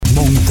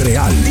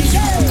Montreal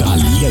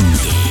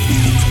Caliente.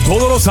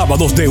 Todos los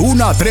sábados de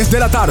 1 a 3 de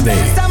la tarde.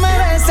 Bésame,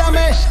 bésame,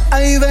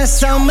 ay,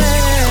 bésame.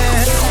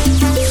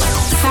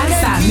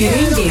 Salsa,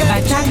 merengue,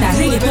 bachata,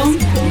 reggaetón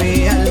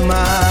Mi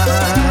alma.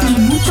 y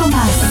mucho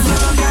más.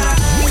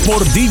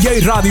 Por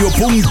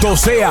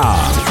djradio.ca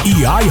y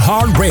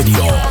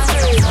iHeartRadio.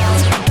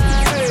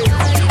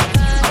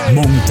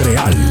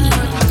 Montreal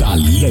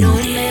Caliente. No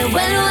me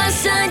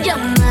vuelvas a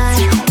llamar,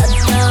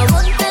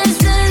 acabo del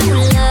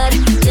celular,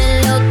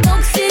 de lo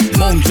tóxico.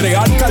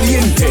 Montreal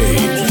Caliente.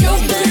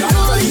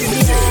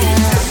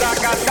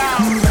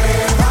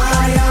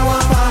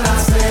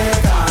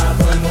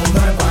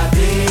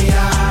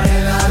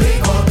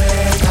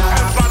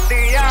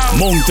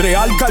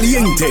 Montreal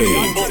Caliente.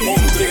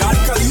 Montreal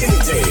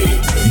Caliente.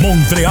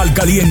 Montreal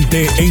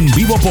Caliente en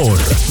vivo por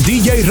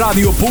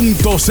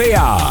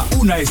djradio.ca,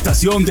 una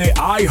estación de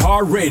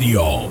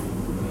iHeartRadio.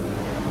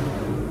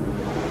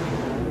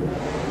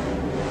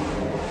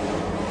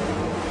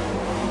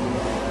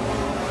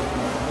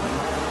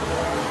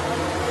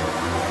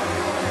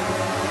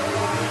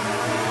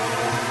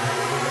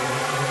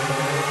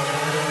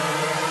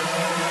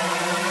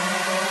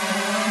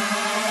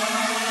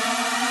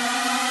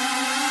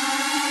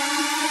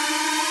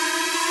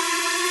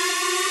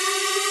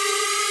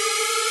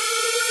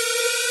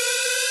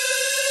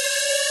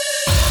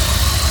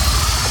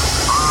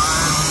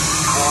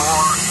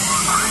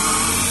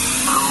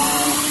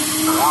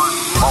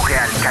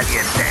 Montreal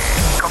Caliente.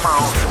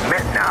 Commence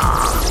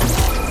maintenant.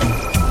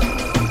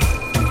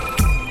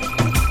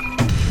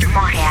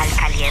 Montréal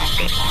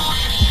Caliente.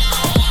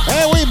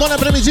 Eh oui, bon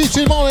après-midi tout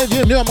le monde,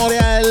 bienvenue à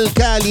Montréal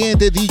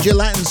Caliente, DJ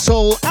Latin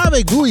Soul,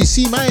 avec vous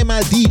ici même à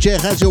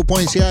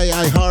djradio.ca y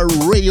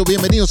iHeartRadio.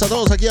 Bienvenidos a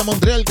todos aquí a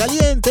Montreal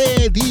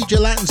Caliente, DJ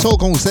Latin Soul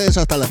con ustedes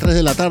hasta las 3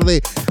 de la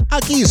tarde,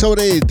 aquí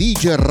sobre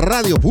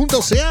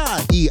djradio.ca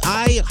y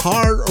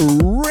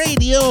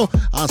iHeartRadio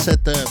en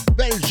cette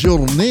belle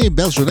journée,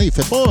 il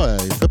fait pas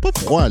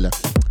froid là.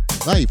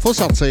 Ouais, il faut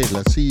sortir.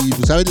 Là. Si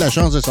vous avez de la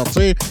chance de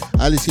sortir,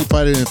 allez-y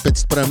faire une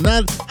petite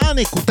promenade en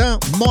écoutant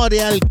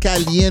Montréal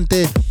Caliente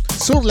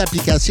sur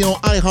l'application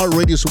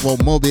iHeartRadio sur vos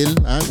mobiles.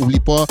 Hein. N'oubliez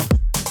pas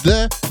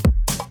de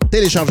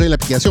télécharger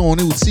l'application. On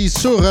est aussi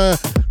sur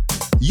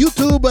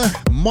YouTube,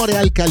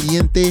 Montréal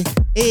Caliente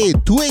et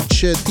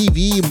Twitch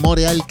TV,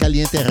 Montréal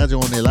Caliente Radio.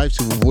 On est live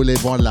si vous voulez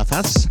voir la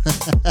face.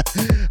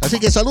 Así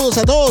que saludos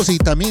a todos y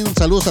también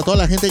saludos a toda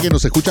la gente que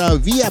nos escucha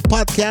vía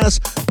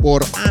podcast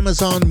por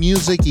Amazon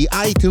Music y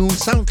iTunes,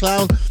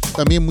 SoundCloud.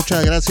 También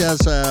muchas gracias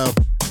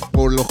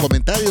por los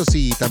comentarios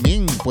y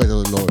también pues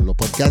los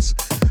podcasts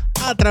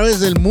a través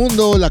del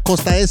mundo, la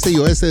costa este y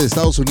oeste de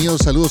Estados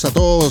Unidos. Saludos a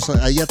todos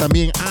allá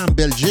también en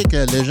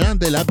Belgique, les gens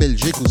de la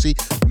Belgique aussi.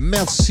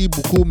 Merci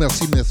beaucoup,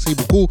 merci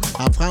beaucoup.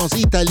 En France,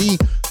 Italie,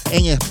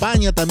 en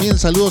España también.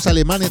 Saludos a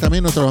Alemania,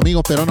 también nuestros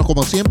amigos peruanos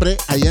como siempre,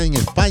 allá en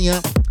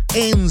España.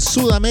 En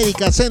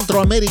Sudamérica,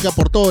 Centroamérica,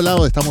 por todos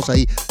lados estamos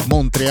ahí.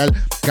 Montreal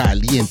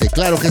Caliente.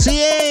 Claro que sí.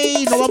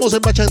 ¡Ey! Nos vamos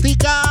en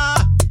bachatica.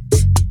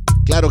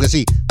 Claro que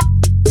sí.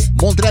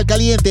 Montréal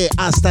Caliente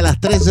hasta las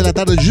 3 de la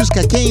tarde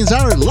jusqu'à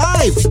 15h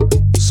live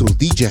sur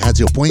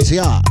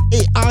djradio.ca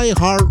et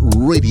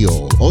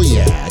iHeartRadio. Oh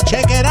yeah,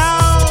 check it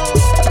out!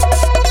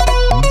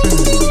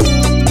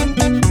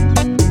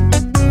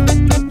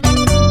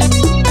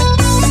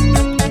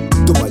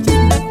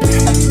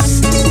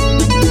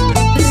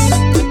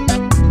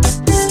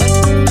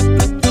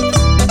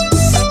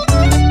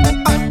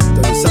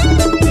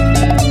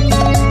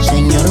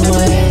 Señor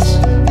juez,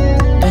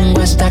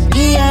 vengo hasta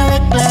aquí a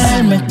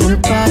declararme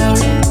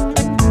culpable.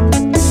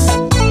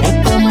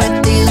 He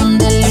cometido un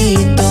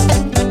delito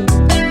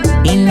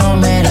y no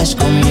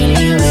merezco mi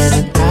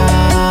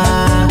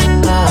libertad.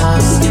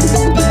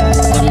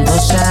 Con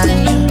 2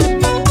 años,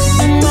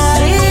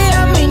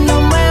 María, a mí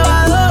no me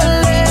va a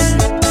doler.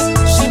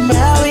 Si me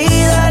da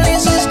vida, le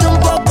hiciste un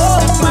poco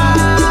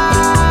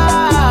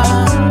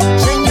más.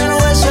 Señor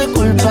juez, soy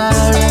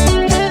culpable.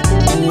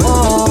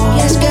 Y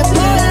es que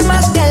por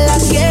más que la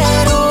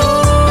quiero,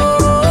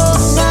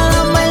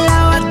 nada me la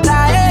va a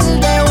traer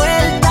de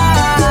vuelta.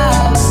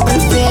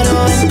 Prefiero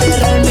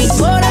enterrar mi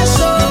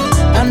corazón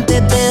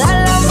antes de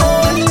dar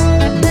amor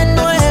de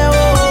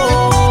nuevo.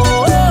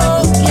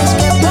 Y es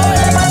que por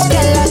más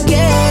que la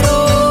quiero,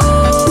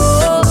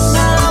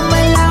 nada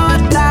me la va a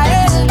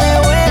traer de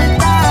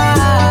vuelta.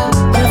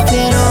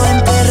 Prefiero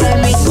enterrar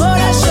mi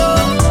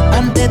corazón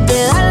antes de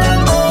dar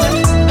amor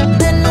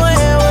de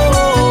nuevo.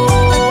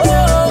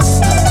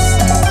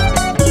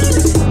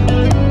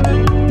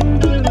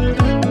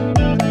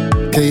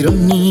 Qué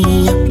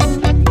ironía,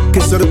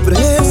 qué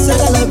sorpresa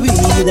la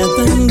vida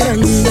tan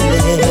grande.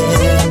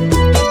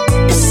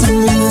 Esa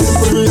mujer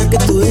por la que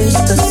tú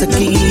estás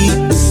aquí,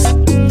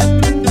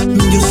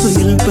 yo soy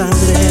el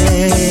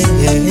padre.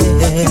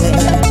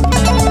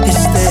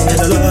 Este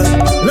dolor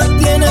no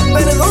tiene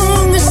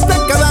perdón, está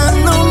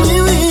acabando mi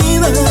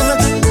vida.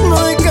 No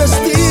hay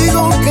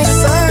castigo que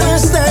sane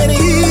esta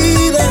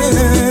herida.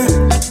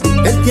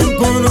 El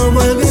tiempo no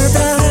vuelve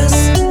atrás.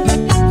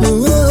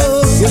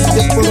 Y es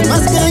que por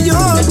más que yo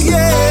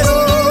quiero,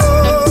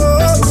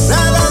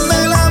 nada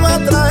me la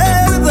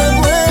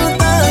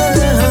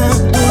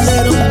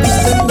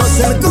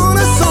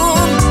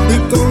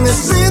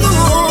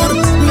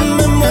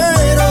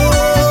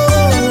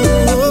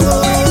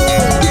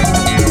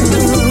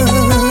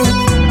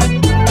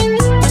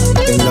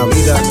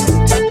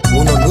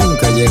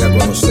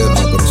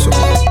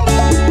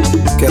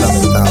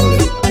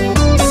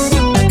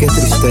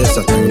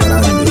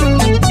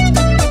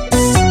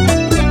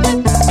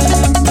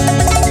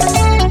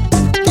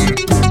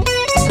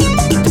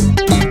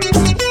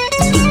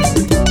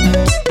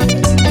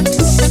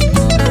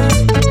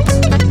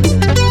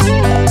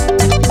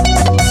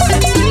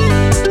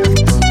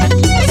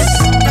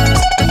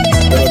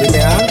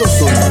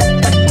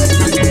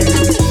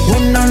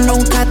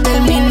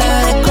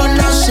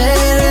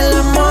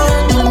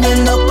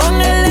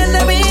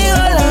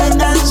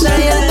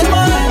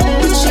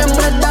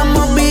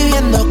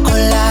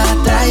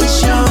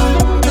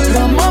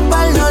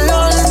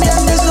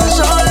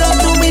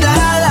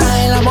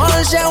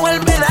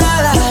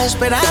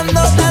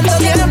tanto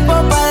tiempo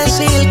para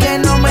decir que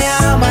no me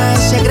ama.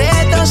 En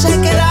secreto se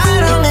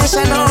quedaron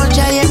esa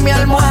noche ahí en mi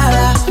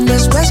almohada.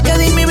 Después que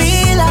di mi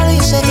vida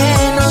dice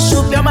que no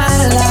supe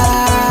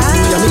amarla.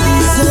 Ya me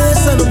dices,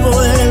 esa no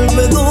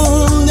vuelve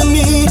donde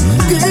mí.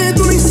 Que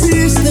tú me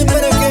hiciste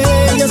para que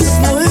ella se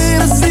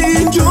fuera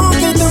así. Yo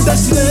que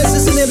tantas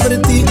veces le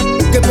advertí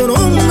que por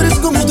hombres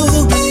como tú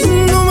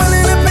no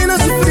vale la pena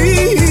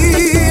sufrir.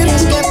 Y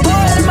es que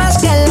por más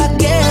que la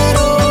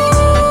quiero,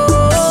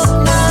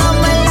 nada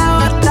me la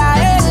va a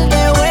traer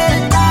de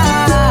vuelta.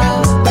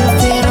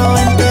 Prefiero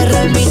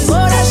enterrar mi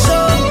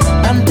corazón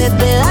antes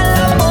de dar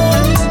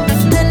amor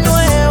de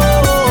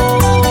nuevo.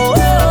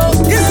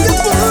 Y es que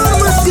por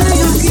más que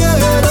yo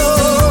quiero,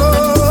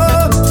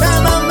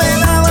 nada me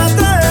la va a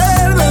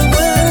traer de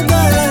vuelta.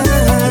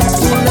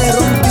 Tú le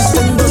rompiste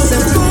en dos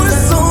el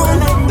corazón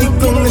y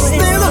con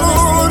este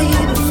dolor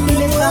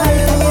Le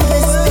falta el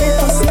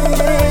respeto sin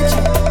derecho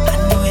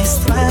a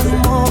nuestro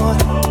amor.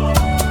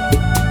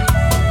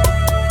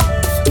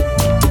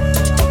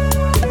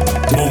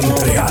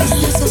 Montreal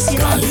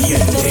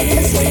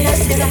caliente. Las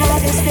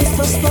edades de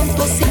estos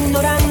tontos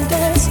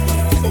ignorantes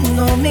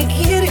no me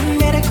quieren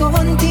ver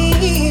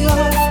contigo.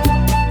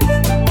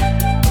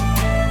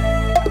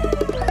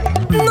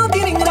 No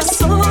tienen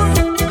razón,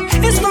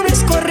 esto no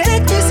es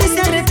correcto y si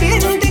se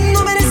arrepienten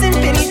no merecen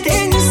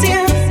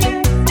penitencia.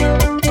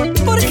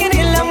 Porque en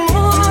el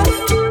amor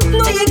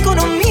no hay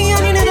economía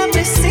ni nada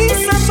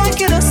precisa para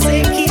que no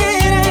se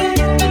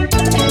quieran.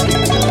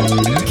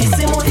 Que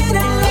se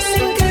mueran los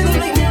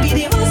incrédulos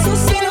envidiosos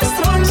y nos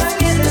tronchan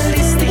el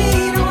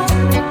destino.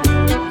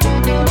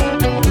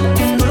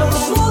 No lo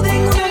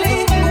duden, una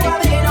lengua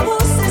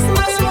venenosa es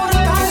más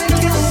mortal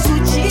que un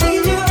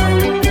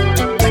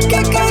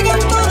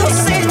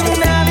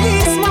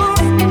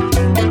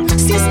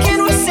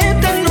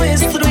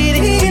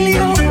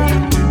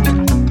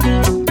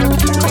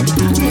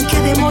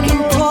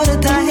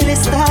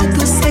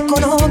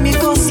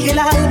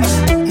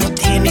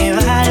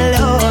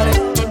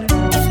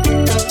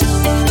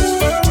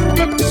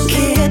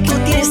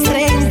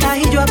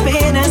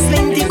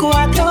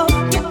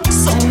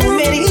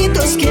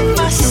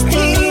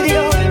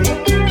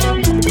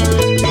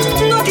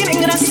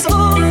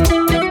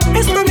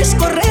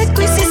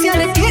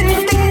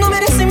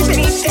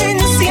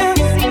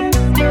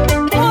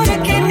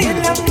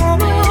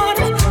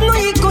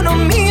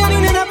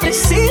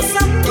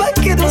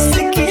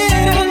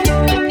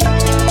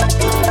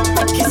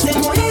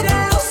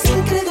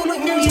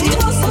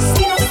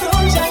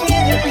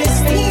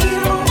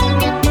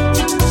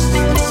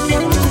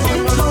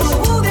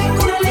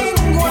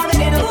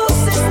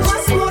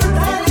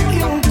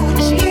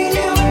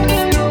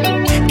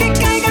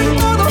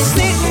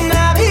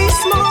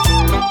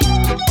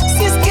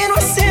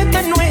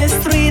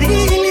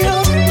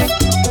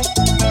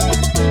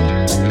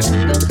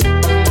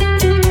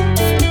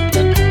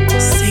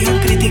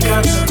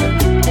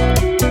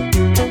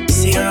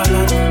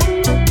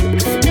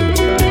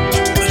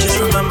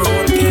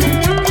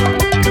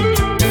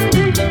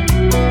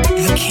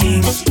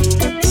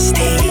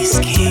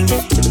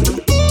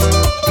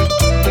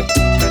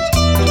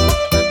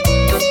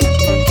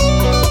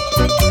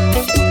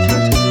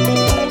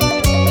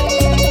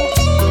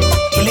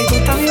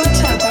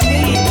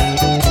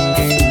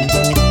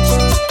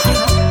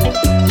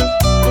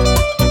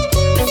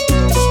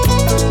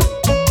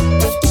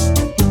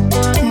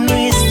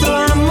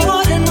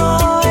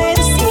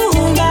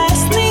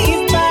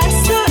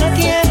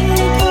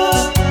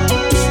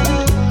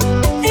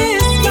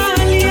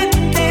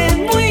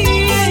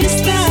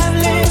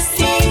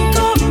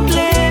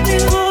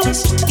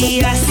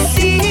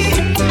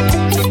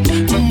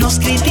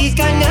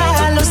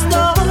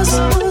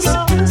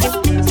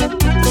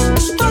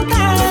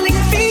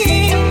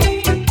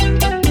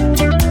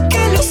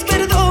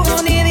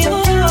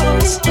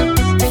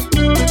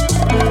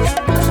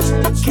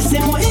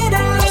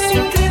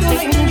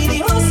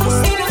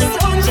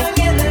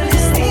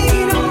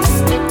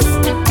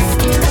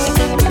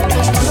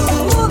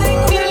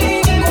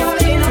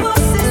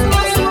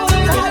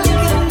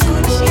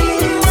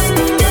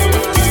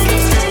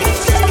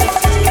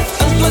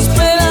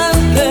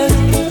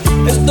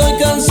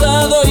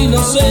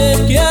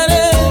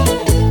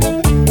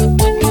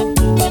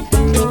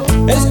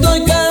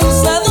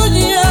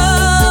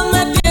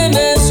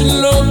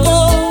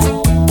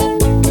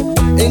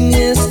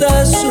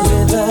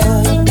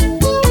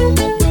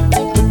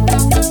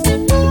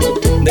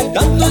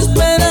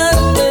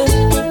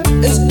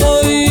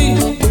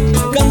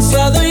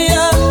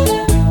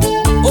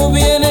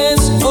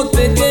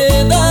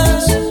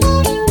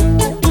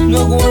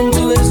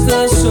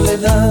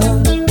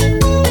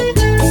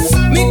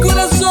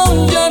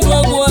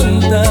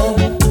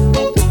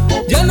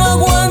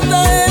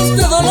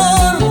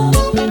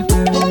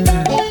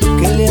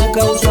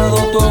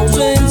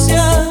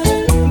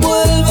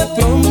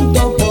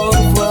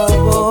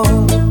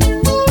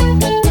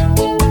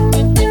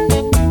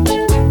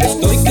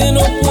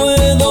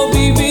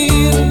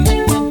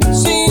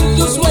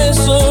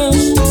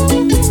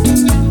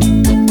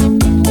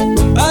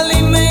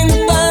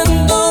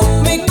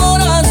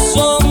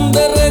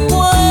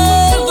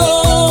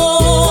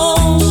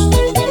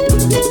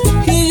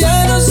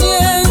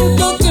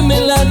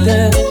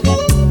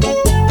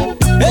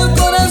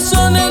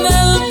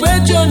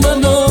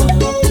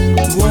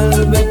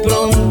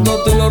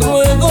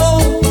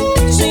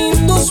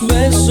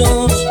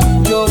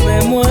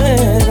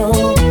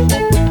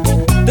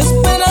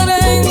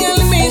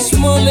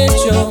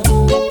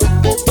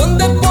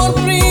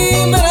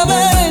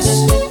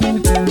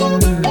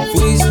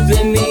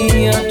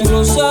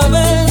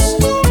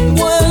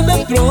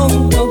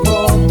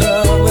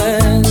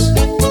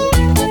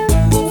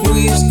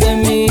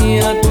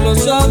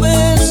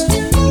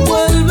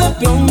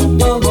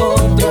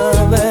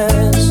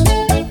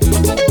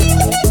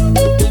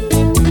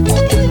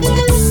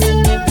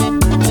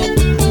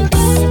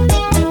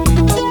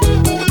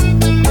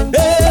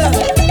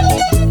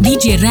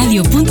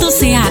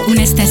Radio.ca,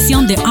 una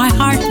estación de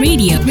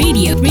iHeartRadio.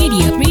 Radio.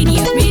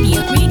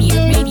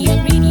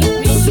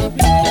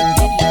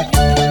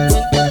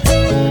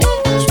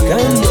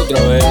 Buscando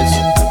otra vez.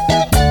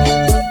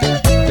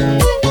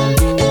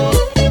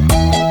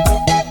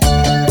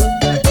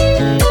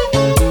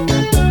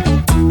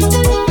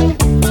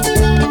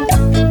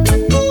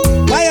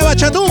 Vaya,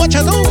 bachatú.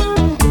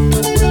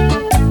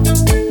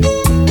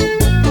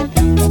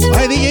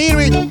 Vaya, DJ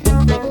Irving.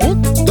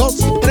 1, 2,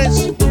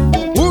 3.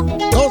 1,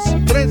 2,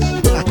 3.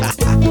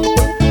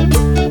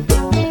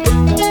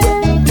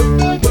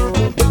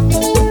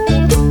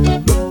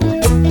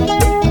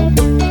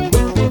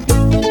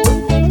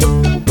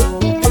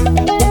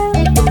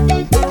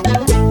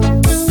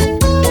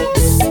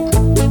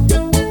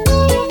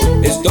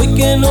 Estoy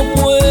que no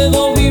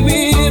puedo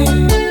vivir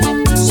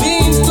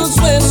sin tus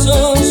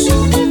besos,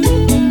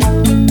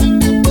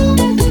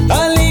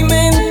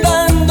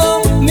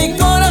 alimentando mi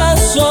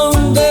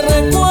corazón de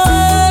recuerdos,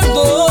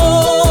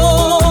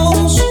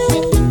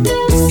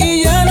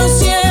 y ya no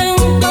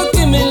siento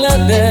que me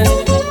late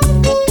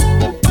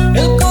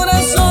el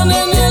corazón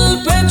en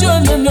el pecho,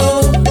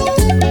 no,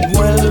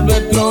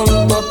 vuelve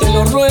pronto, te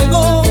lo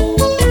ruego,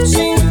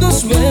 sin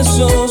tus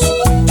besos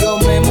yo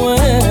me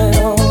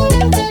muero.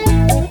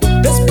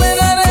 Te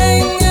esperaré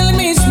en el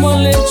mismo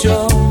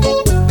lecho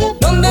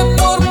donde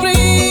por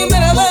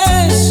primera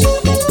vez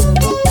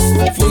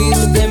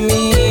fuiste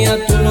mía,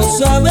 tú lo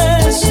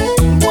sabes.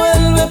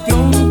 Vuelve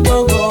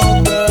pronto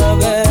otra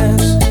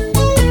vez.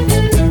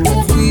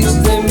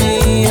 Fuiste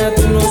mía,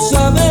 tú lo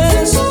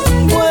sabes.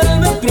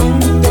 Vuelve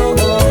pronto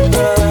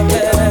otra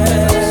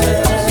vez.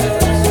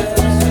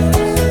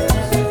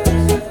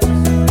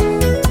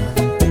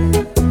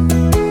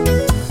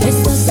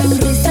 Esa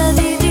sonrisa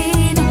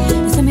divina,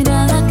 esa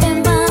mirada que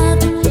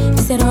mata,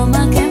 ese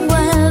aroma que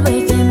envuelve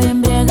y que me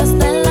embriaga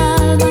hasta el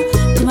alma.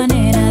 Tu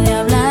manera de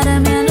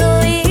hablarme al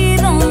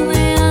oído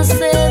me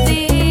hace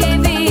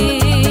vivir.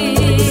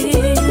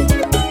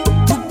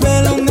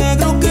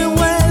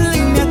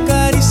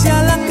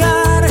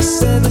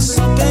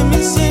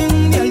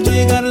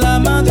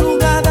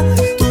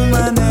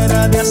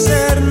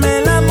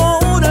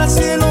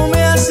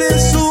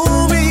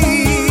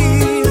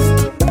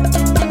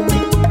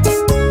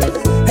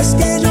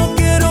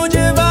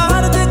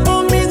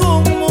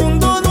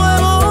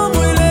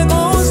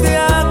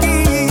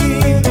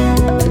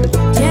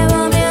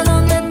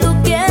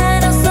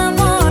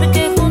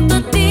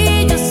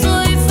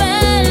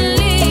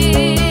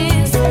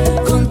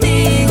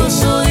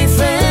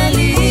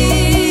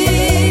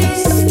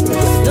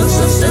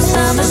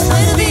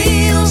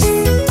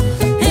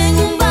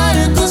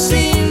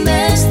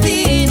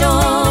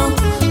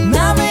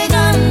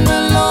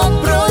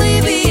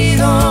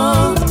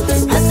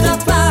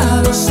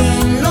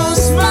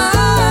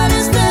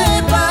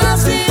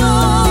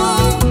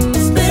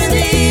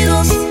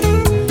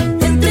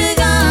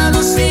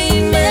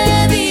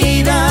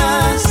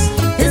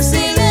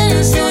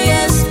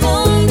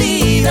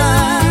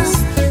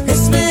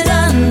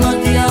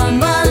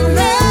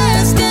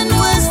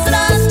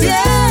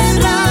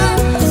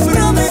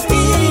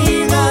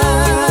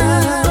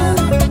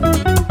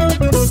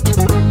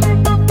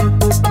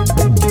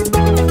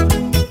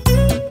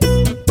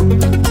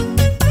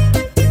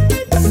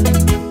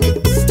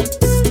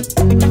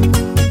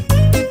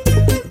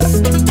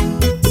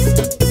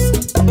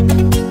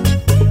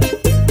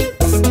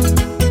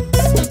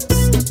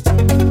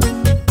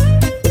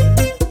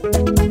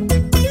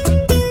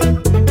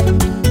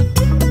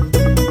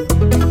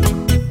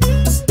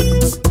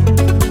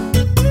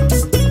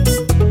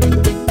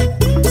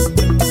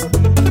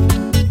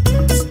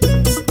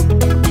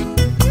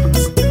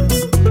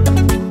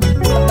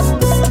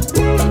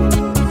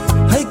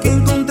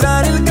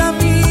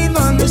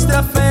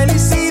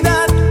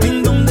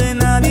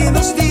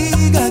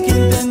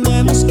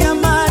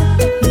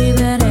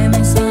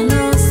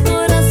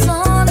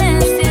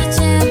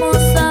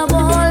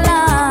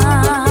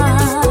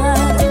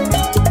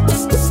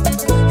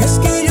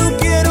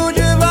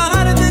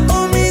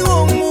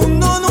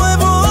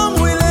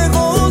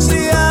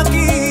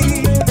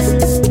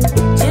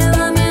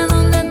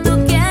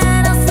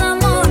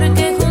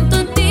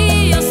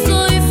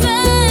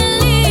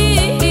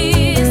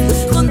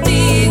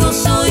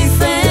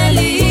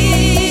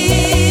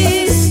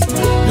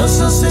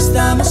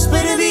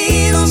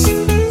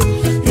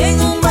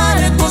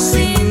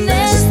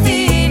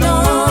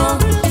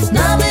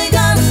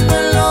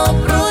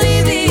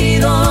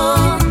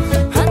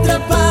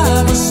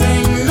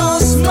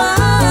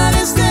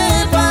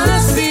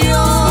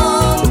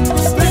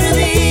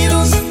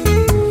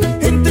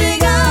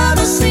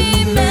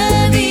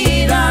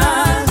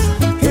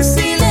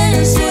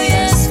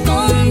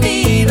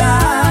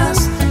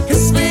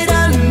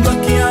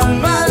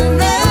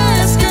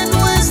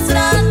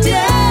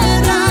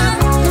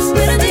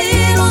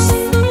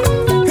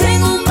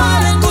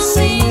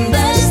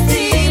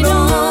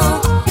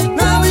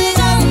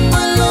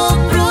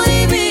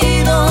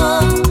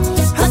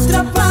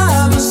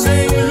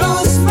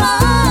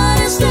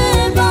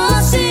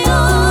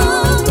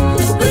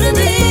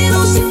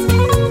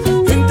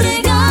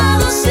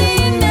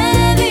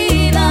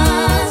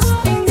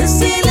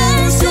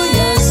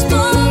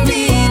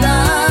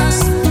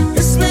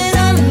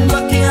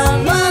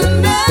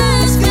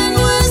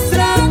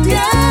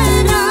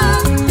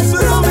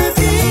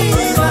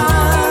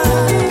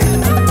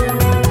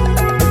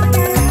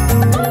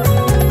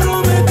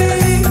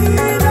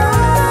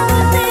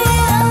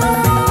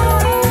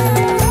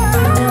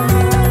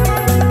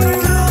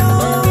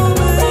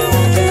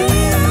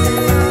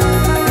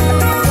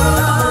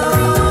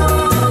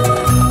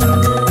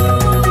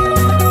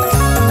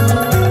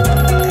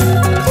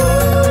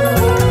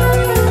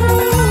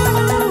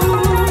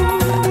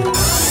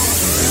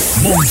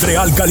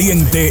 Montreal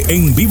Caliente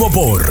en vivo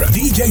por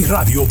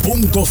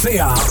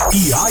djradio.ca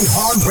y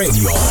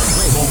iHeartRadio.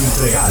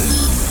 Montreal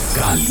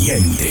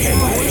Caliente.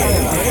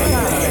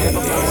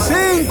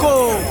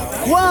 5,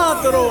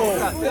 4,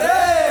 3,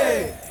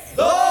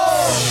 2.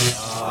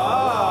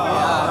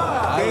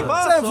 ¿Qué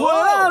pasa? Se fue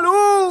la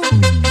luz.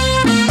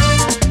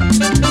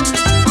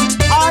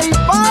 ¡Hay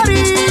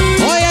party!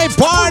 Hoy hay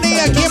party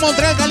aquí en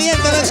Montreal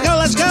Caliente. Let's go,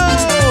 let's go.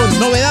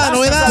 Novedad,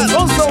 novedad.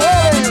 Alfonso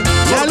Vélez,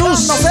 La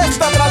luz.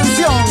 esta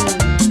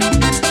tradición.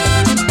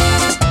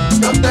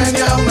 Yo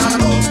tenía una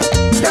luz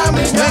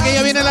Ve que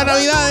ya vienen las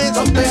navidades.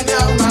 Yo tenía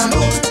una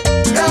luz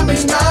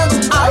caminando.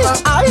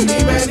 Ay.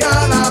 Y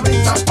venía la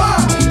brisa, pa,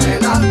 y me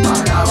la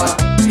apagaba.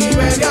 Y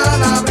venía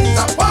la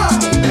brisa, pa,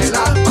 y me la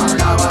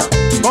apagaba.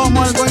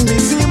 Como algo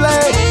invisible,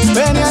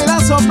 venía y la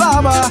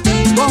soplaba.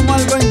 Como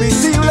algo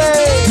invisible,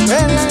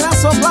 venía y la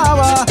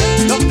soplaba.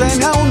 Yo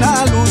tenía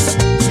una luz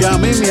que a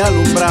mí me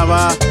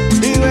alumbraba.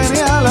 Y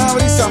venía la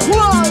brisa,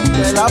 ¡uy!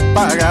 Me la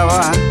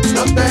apagaba.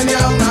 Yo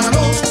tenía una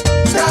luz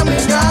que a mí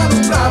me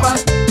alumbraba.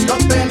 Yo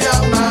tenía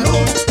una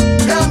luz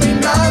que a mí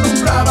me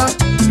alumbraba.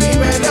 Y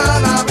venía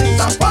la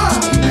brisa, pa,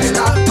 y me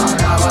la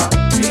apagaba.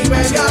 Y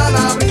venía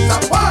la brisa,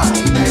 pa,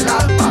 y me la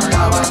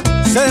apagaba.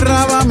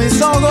 Cerraba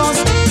mis ojos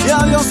y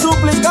a Dios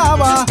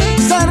suplicaba.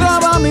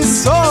 Cerraba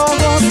mis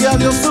ojos y a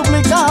Dios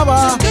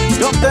suplicaba.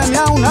 Yo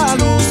tenía una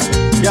luz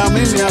que a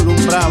mí me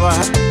alumbraba.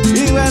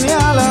 Y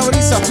venía la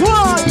brisa,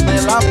 ¡uy!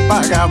 Me la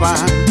apagaba.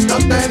 Yo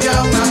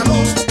tenía una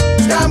luz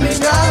que a mí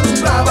me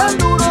alumbraba.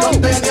 Yo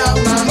tenía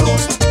una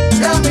luz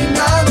que a mí me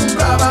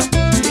alumbraba.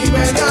 Y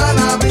venía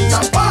la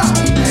brisa, pa,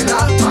 y me la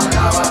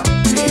apagaba.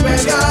 Y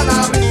venía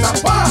la brisa,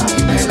 pa,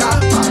 y me la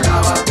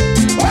apagaba.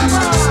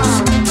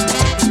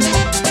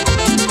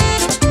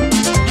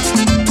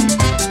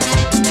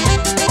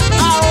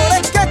 Ahora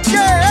es que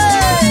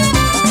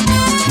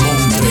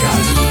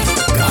Montreal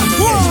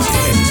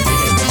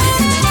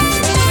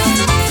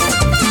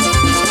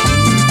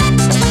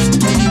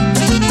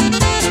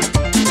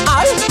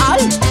 ¡ay,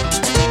 ay!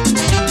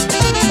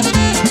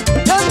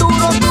 ¡Qué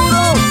duro,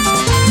 duro!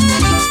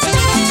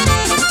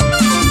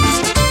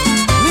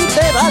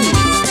 Literal.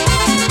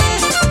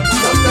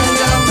 Yo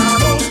tenía una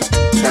luz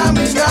que a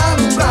mí me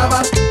alumbraba.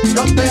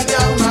 Yo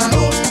tenía una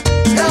luz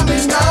que a mí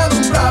me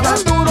alumbraba.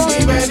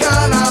 Y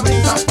venía la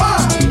brisa, pa,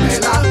 y me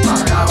la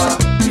apagaba.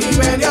 Y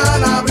venía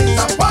la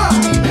brisa, pa,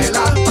 y me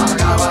la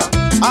apagaba.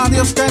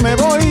 Adiós que me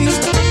voy,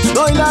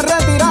 doy la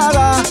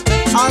retirada.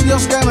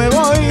 Adiós que me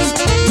voy,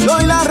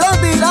 doy la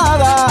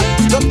retirada.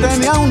 Yo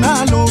tenía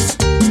una luz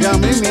que a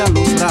mí me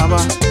alumbraba.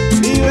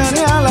 Y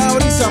venía la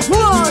brisa,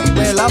 ¡uy!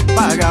 Me la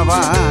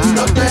apagaba.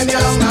 Yo tenía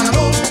una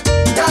luz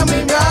que a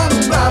mí me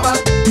alumbraba.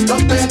 Yo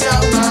tenía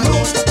una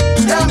luz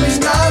que a mí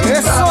me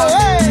alumbraba. ¡Eso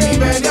es! Y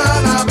venía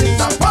la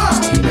brisa, pa,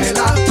 y me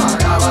la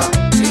apagaba.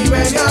 Y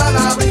venía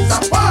la brisa,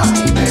 pa,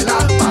 y me la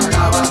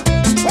apagaba.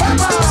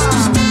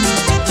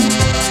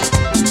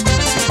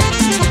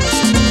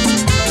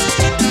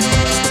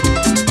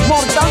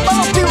 Mortal para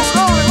los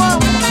tiburones,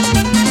 vamos.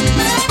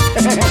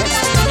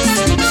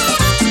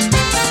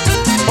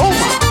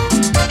 Toma,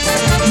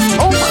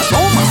 toma,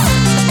 toma,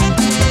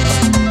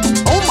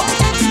 toma.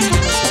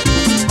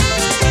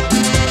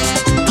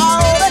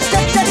 Ahora es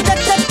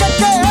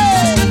que.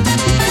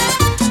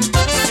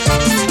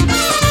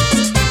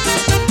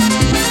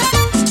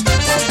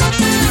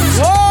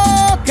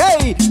 Ok,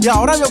 y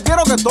ahora yo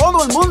quiero que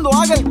todo el mundo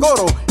haga el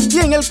coro. Y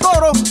en el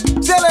coro,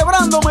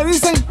 celebrando, me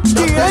dicen,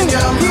 Yo ¿quién? tenía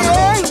una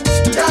 ¿Quién? luz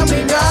que a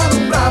mí me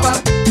alumbraba.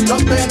 Yo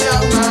tenía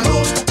una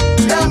luz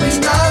que a mí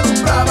me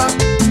alumbraba.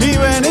 Y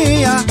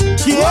venía,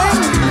 ¿quién?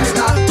 Me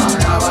la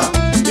apagaba.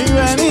 Y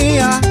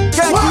venía,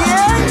 ¿qué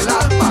quién? Me la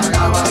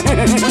apagaba.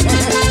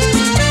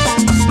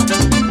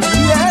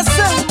 Y es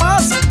el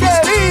más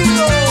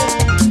querido.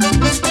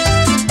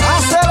 ¡A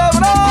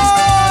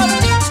celebrar!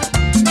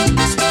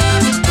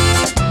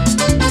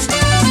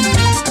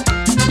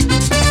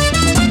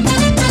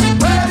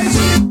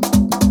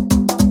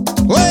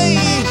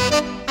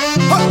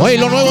 Oye,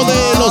 lo nuevo de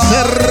los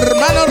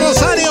hermanos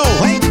Rosario.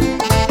 Oye,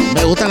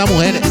 me gustan las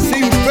mujeres.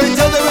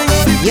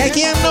 ¿Y a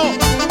quién no?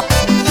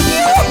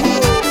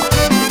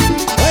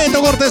 Oye,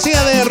 esto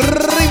cortesía de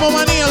Ritmo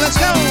Manía. Let's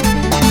go.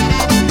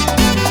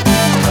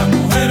 Las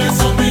mujeres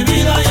son mi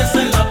vida y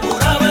esa es la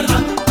pura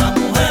verdad. Las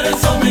mujeres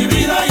son mi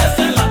vida y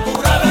esa es la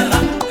pura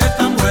verdad.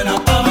 Están buenas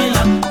para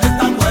bailar,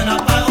 están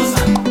buenas para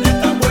gozar,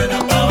 están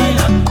buenas para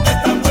bailar,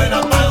 están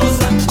buenas para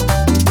gozar.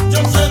 Yo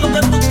sé lo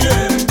que tú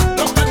quieres,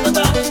 lo que te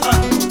está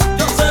buscando.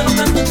 Yo sé lo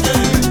que tú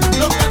quieres,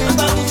 lo que te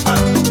está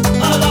buscando.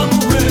 A las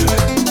mujeres,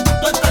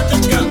 tú estás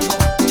chequeando.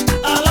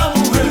 A las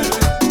mujeres,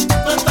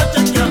 tú estás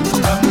chequeando.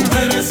 Las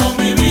mujeres son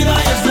mi vida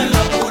y esa es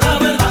la pura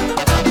verdad.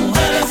 Las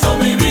mujeres son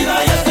mi vida.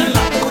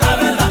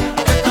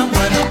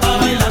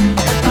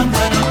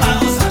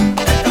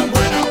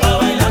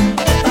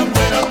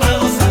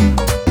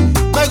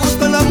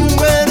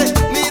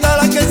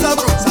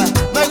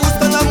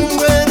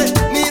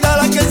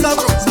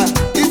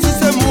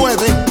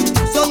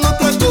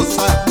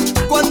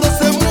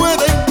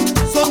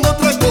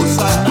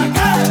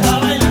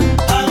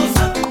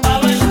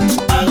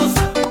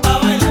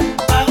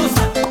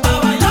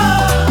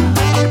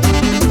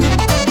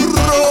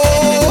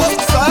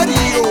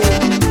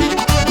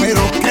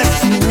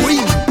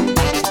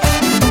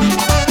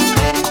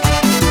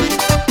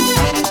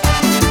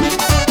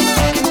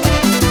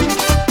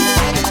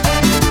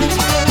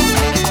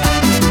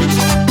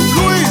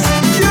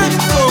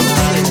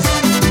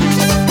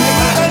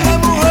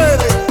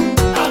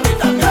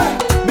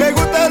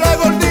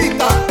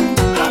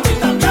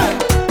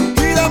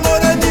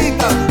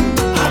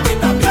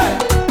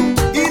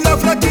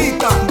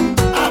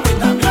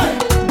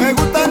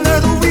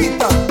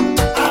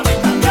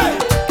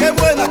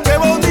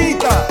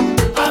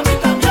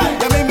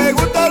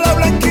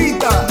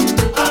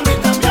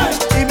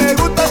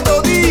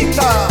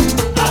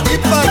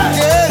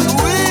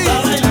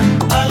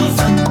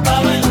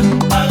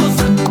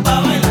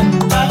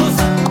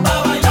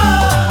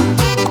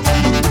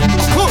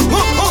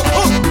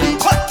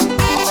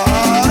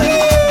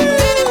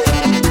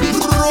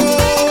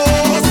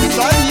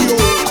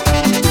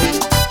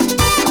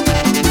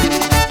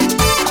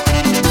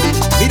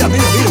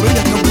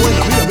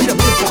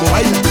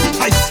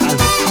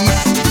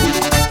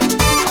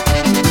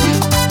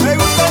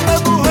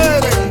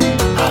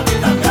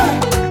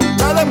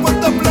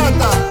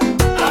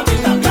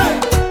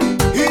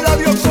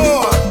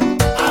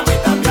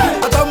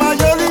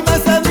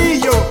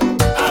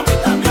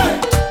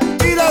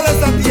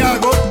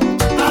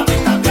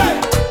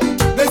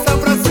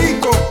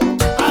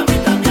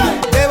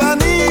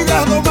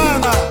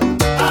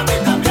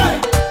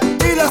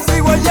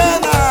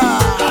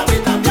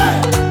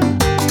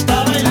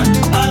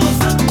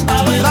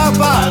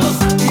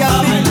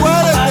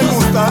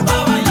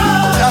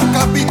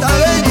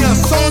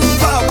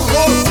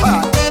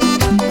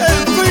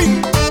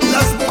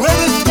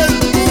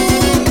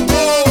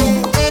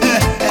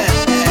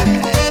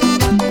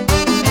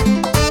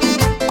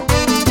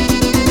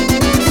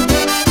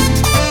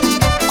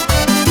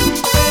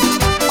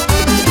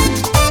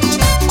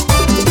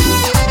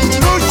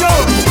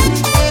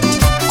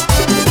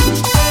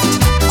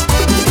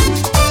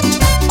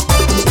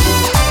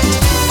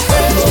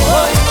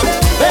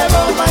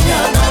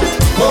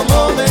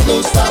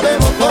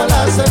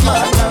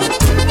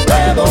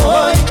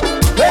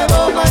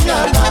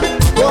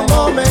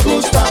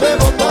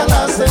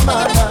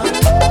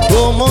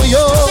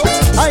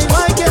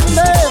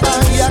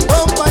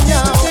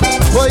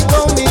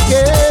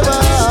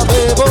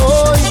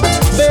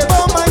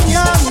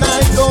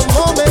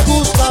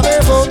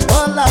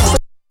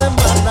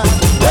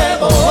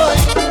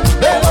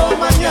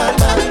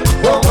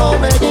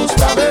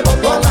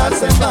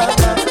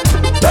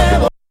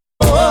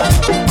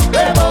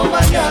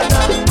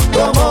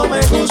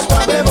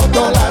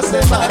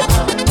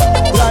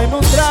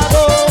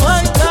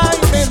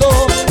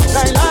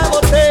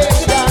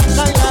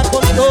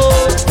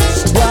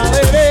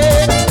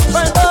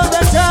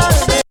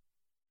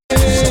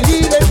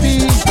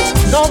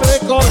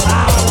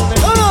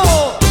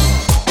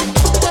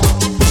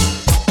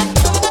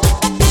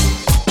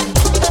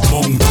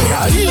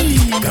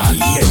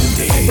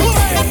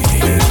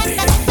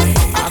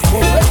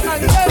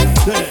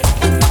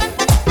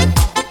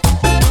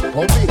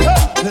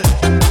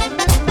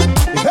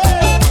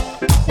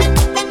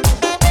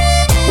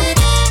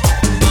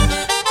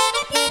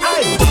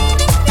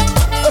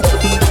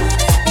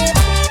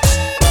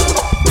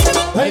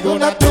 Traigo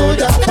una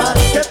tuya para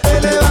que te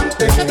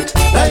levante.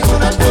 Traigo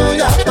una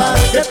tuya para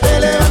que te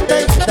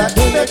levante. La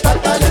tuya está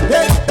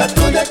caliente, la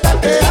tuya está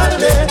que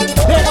arde.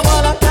 Llegamos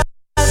a la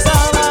casa,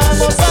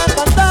 vamos a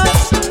cantar.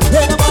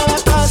 Llegamos a la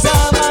casa,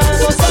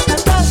 vamos a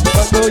cantar.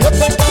 Cuando yo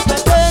te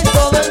cante,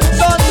 todo el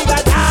mundo diga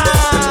ya.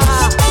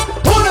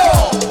 1,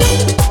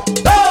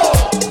 2,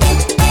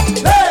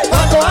 3.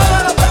 Cuando haga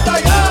la puerta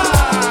ya.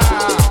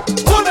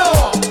 1,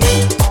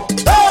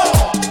 2,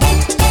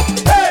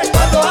 3.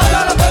 Cuando haga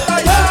la puerta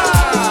ya.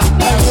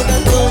 Hay una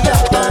tuya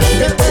para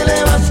que te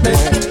levante.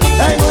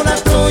 Hay una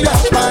tuya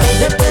para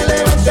que te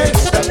levante.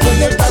 La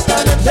tuya está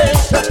caliente,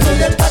 la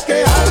tuya está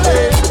que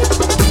arde.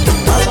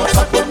 Vamos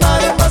a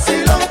formar un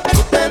vacilón.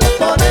 Ustedes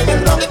ponen el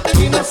ron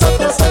y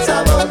nosotros el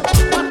sabor.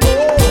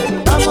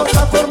 Vamos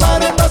a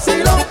formar un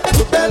vacilón.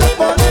 Ustedes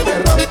ponen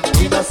el ron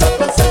y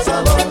nosotros el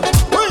sabor.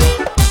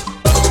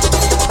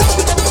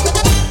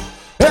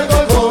 El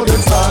Golgorio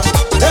está,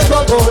 el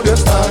Golgorio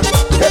está.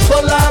 Que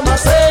por la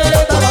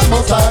maceta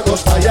vamos a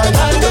gozar. Ay, ay,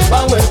 ay, huepa,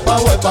 huepa,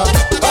 huepa.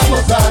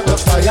 Vamos a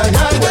gozar. Ay, ay,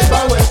 ay, huepa,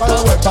 huepa,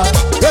 huepa.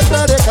 Yo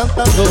estaré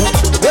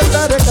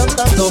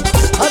cantando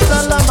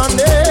hasta la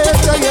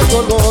amanezca. Y el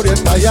Golgorio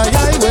está, ay, ay,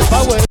 ay,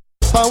 huepa,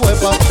 huepa,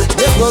 huepa.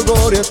 Y el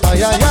Golgorio está,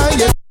 ay, ay,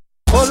 ay,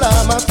 por la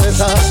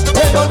maceta.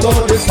 El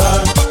Golgorio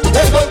está,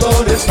 el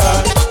Golgorio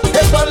está. Que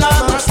por la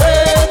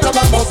maceta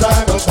vamos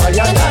a gozar. Ay,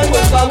 ay, ay,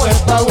 huepa,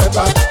 huepa,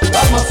 huepa.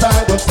 Vamos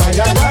a gozar. Ay,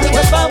 ay, ay,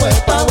 huepa,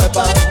 huepa,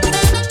 huepa.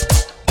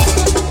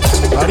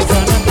 Ay,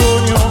 San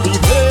Antonio, mi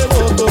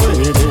devoto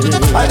eres.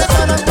 Ay,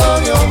 San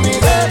Antonio, mi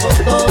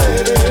devoto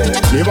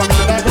eres. Llévame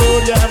a la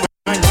gloria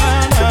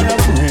mañana a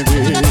las 9.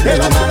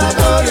 Llévame a la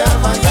gloria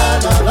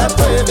mañana a las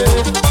 9.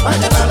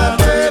 Mañana a las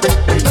 9,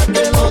 y no es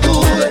que no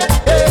dude.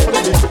 Por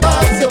el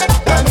espacio,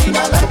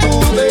 camina la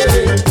nube.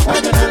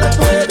 Mañana a las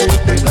 9,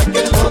 y no es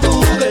que no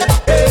dude.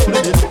 Por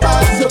el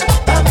espacio,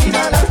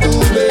 camina la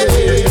nube.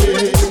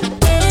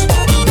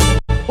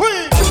 ¡Uy!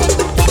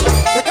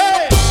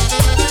 ¿Qué?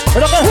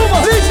 ¿Pero qué humo,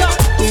 Risa?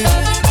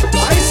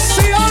 ¡Ay,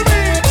 sí,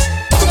 Albi!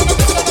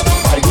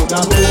 Hay una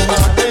bruma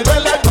desde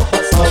el año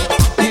pasado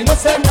y no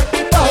se me ha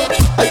quitado.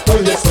 Ay,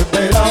 estoy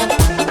desesperado.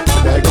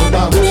 Hay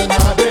una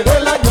bruma desde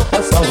el año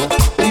pasado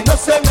y no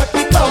se me ha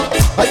quitado.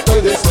 Ay,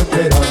 estoy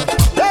desesperado.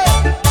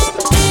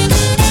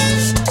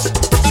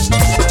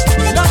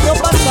 El año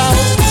pasado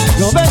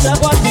yo me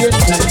llamo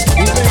ardiente y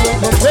me lo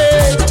encontré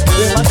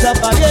demasiado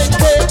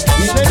valiente.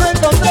 Y me lo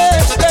encontré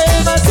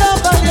demasiado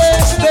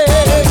valiente.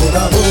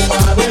 Una bruma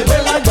desde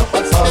el año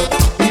pasado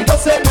y no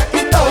se me ha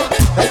quitado.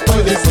 Ay,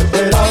 estoy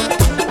desesperado.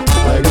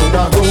 Hay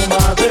una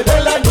bruma desde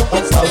el año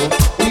pasado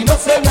y no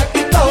se me ha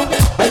quitado.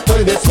 Ay,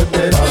 estoy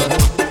desesperado.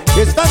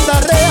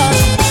 Estándar real,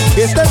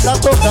 que este está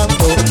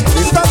tocando.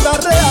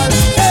 Estándar real,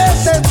 que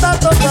este está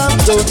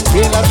tocando. Y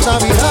en las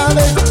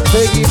navidades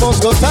seguimos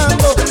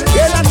gozando. Y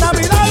en las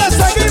navidades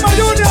seguimos,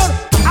 Junior,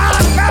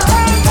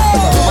 acabando.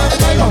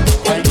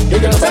 Ay, y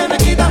que no se me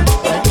quita.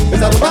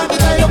 Esa bruma que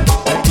traigo,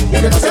 y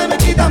que no se me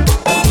quita.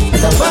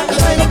 Esa bruma que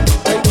traigo,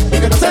 y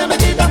que no se me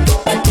quita.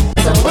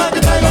 Esa bruma que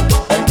traigo,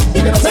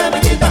 y que no se me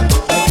quita.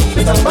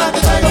 Esa bruma que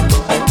traigo,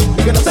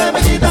 y que no se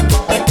me quita.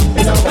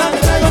 Esa bruma que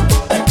traigo,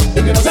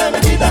 y que no se me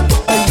quita.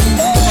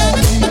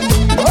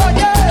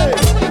 Oye,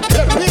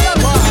 que rica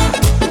más.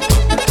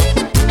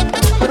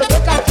 Pero qué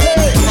café.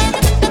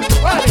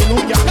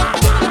 Aleluya.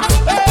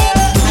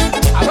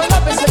 Ahora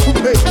me se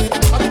cumple.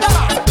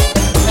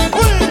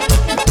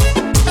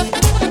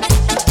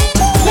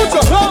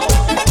 Mucho robo,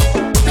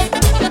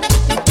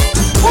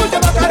 mucha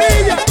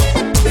mascarilla,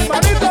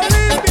 manito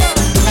limpia.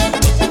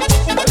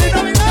 Feliz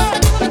Navidad.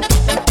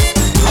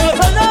 A los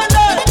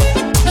Fernández.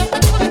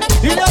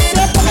 Y ya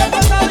siempre que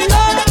es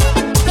Navidad.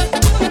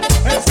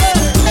 Ese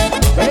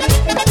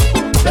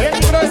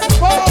Peligro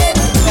Sport.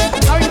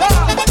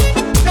 Navidad.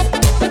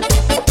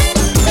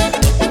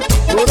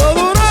 Duro,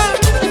 duro.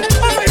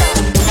 Amiga.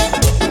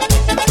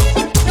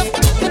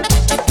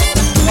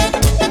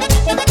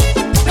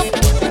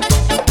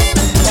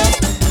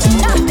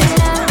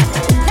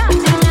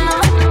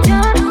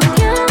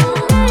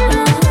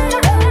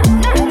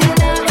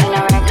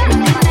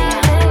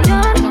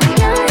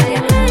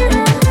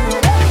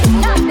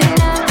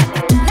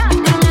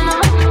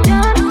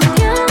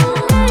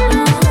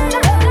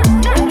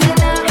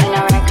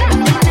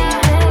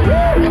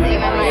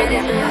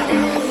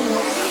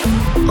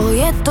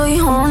 Hoy estoy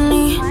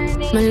horny.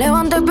 Me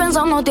levanté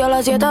pensándote a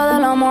las 7 de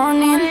la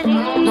morning.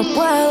 No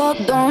puedo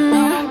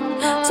dormir.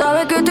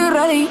 Sabes que estoy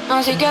ready,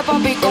 así que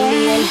papi con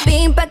el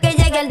pin pa' que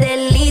llegue el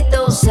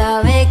delito.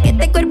 Sabes que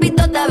este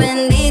cuerpito está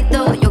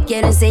bendito. Yo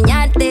quiero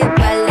enseñarte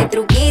par de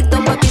truquitos.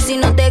 Papi, si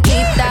no te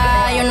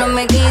quita, yo no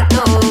me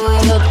quito.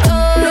 Yo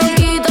estoy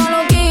loquita,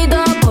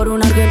 loquita por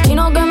un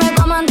argentino que me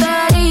coma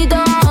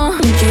enterita. Un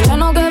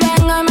chileno que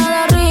venga y me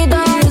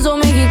derrita. Esos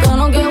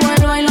mexicanos que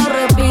vuelva y lo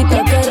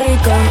repita. Qué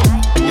rica.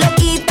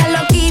 Loquita,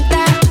 loquita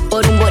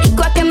por un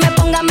boricua que me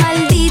ponga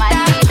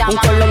maldita. Un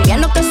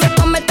colombiano que se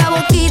come esta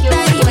boquita.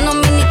 Y un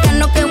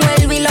dominicano que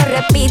vuelve y lo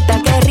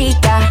repita. Qué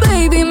rica.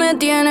 Baby, me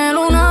tiene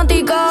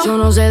lunática. Yo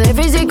no sé de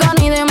física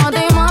ni de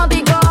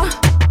matemática,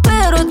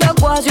 pero esta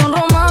ecuación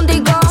romántica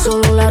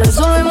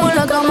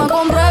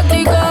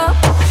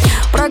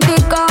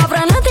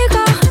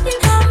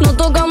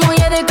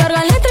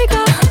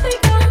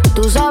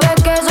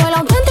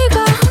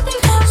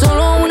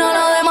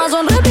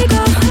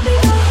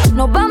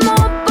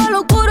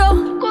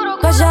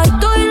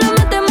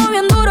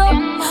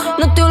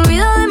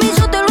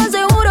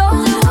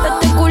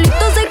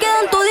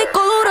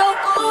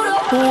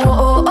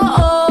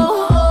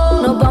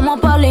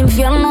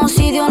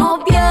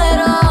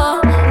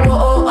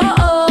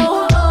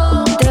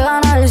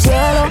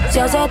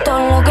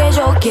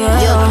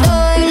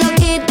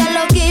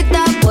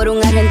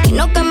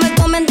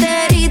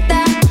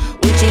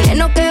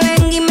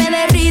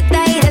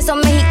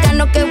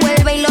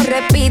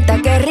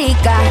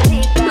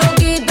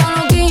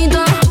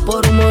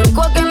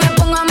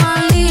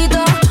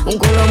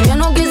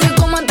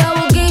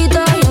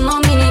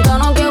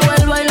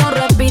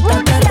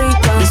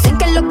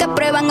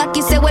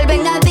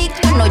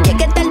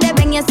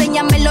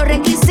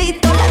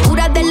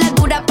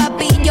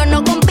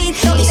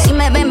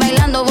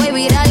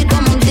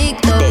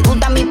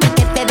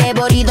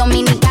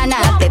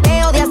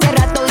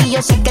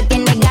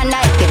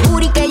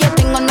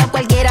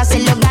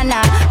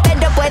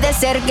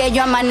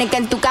amanezca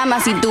en tu cama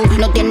si tú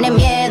no tienes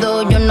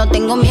miedo. Yo no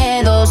tengo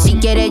miedo, si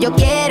quieres yo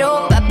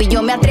quiero, papi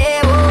yo me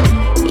atrevo.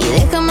 Y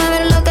déjame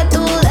ver lo que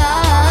tú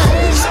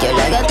das, que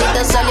la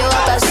gatita salió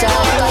a cazar.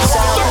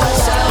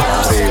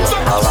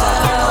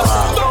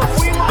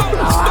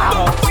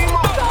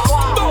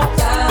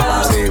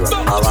 Arriba,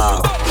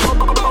 abajo.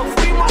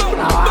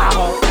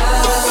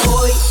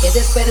 Hoy he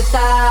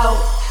despertado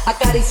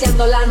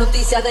acariciando la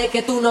noticia de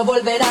que tú no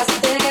volverás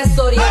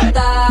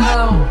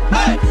desorientado,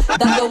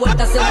 dando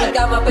vueltas en mi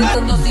cama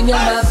pensando si me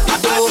amas.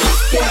 Yo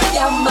que te he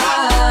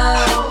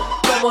amado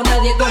como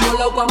nadie, como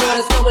loco,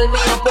 amores como el mío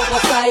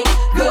pocos hay.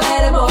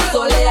 Duermo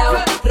soleado,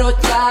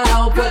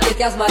 rochao, porque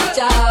te has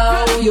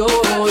marchado. Y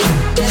hoy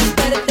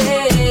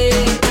desperté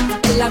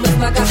en la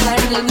misma casa,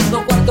 en el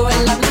mismo cuarto,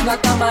 en la misma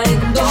cama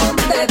en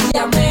donde te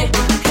amé.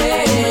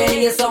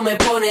 Hey, eso me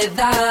pone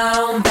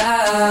down,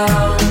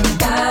 down,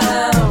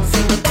 down. Si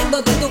no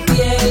tengo de tu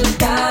piel,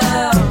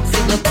 down. Si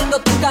no tengo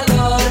tu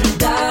calor,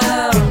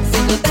 down. Si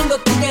no tengo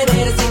tu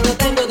querer, si no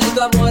tengo de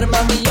tu amor,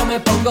 mami, yo me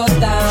pongo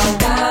down,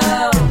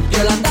 down.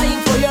 Girl, I'm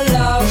dying for your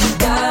love,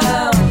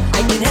 down.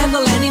 I can't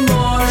handle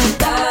anymore,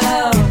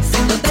 down. Si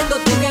no tengo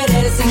tu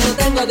querer, si no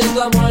tengo de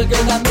tu amor,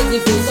 girl, that makes me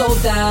feel so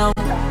down.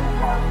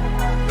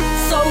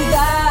 So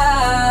down.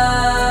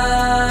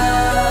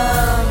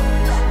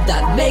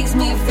 That makes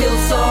me feel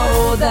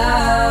so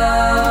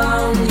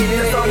down.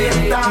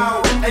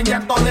 Desorientado, en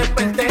llanto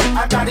desperté,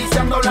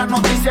 acariciando la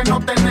noticia, no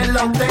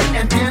tenerla usted.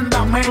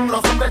 Entiéndame,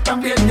 los hombres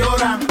también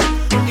lloran,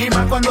 y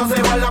más cuando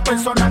se va la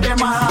persona que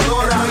más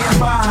adora. Estoy en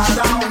baja,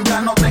 down,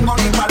 ya no tengo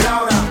ni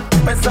palabras,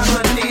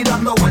 pensando en ti,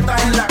 dando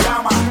vueltas en la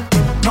cama.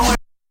 No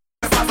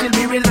es fácil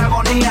vivir la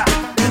agonía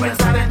de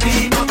pensar en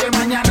ti, noche,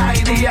 mañana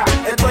y día.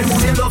 Estoy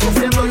muriendo,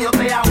 sufriendo, yo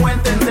te hago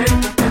entender.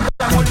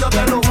 Este amor yo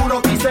te lo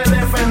juro, quise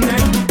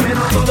defender,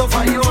 pero todo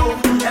falló,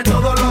 en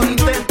todos los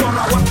intentos.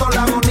 No aguanto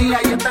la agonía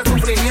y este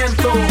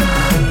sufrimiento.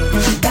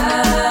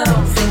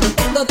 Down, si no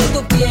tengo de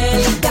tu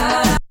piel,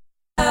 down.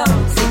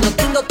 Si no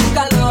tengo tu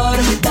calor,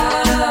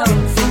 down.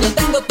 Si no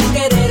tengo tu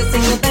querer, si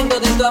no tengo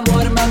de tu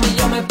amor, mami,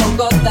 yo me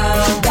pongo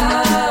down,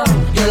 down.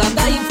 Girl, I'm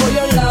dying for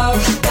your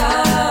love,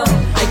 down.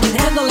 I can't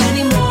handle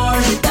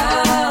anymore,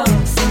 down.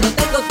 Si no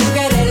tengo tu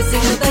querer, si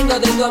no tengo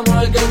de tu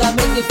amor, girl, that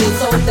makes me feel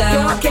so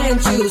down.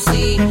 Can't you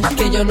see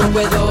que yo no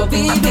puedo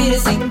vivir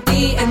sin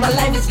ti? And my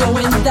life is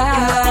going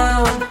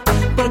down.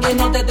 Porque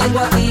no te tengo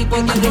a ti,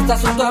 porque no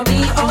estás junto a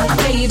mí, oh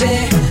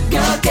baby.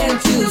 Girl,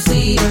 can't you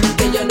see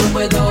que yo no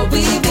puedo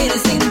vivir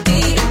sin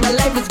ti? My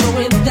life is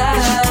going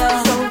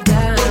down.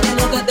 Porque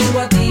no te tengo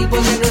a ti,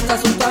 porque no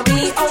estás junto a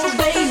mí, oh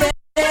baby.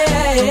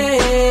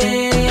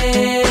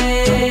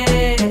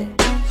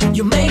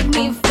 You make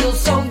me feel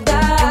so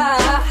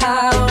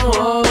down,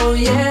 oh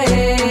yeah.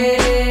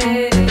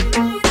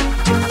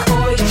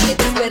 Hoy he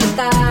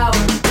despertado,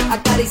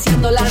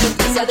 acariciando la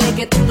noticia de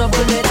que tú no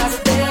volverás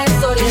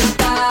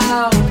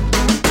desorientado,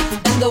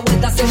 dando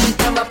vueltas en mi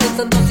cama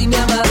pensando si me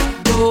amas.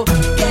 Yo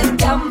que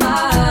te he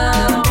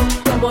amado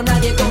como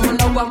nadie, como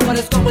loco,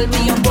 amores como el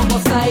mío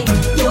pocos hay.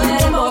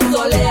 Duermo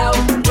soleado,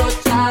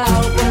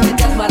 rochao, porque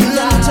te has marchado.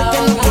 Una noche que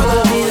no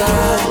puedo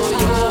olvidar,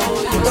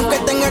 y aunque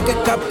tenga que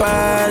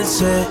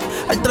escaparse,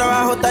 al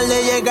trabajo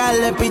tarde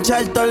llegarle,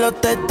 pichar todos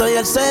los textos y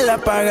el cel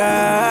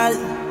apagar.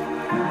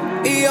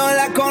 Y yo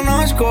la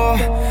conozco,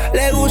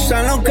 le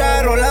gustan los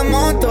carros, la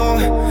moto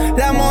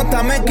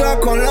mezcla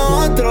con lo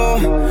otro,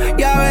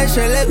 y a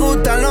veces le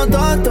gustan los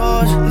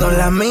totos. No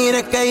la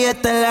mires que ella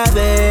está en la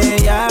de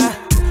ella,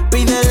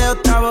 pídele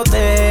otra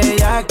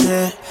botella,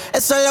 que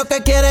eso es lo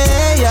que quiere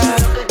ella,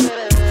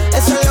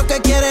 eso es lo que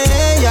quiere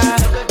ella.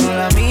 No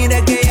la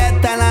mires que ella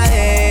está en la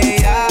de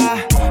ella,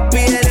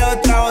 pídele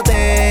otra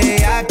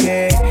botella,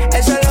 que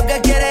eso es lo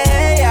que quiere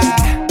ella,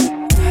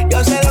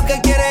 yo sé lo que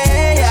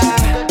quiere ella.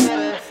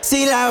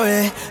 Si la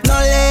ves, no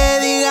le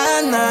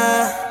digas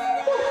nada.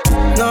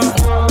 No,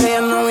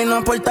 ella no vino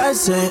a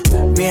portarse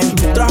bien.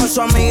 Trajo a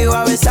su amigo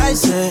a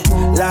besarse.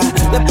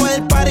 Después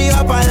del party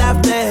va para el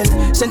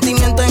after.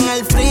 Sentimiento en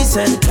el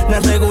freezer, no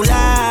es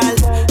regular.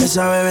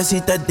 Esa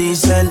bebecita es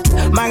diesel.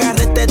 Me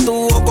agarré este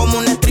tubo como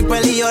un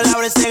stripper y yo le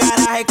abro ese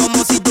garaje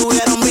como si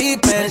tuviera un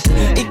beeper.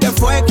 ¿Y qué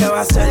fue? ¿Qué va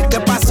a hacer? ¿Qué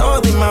pasó?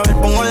 Dime a ver,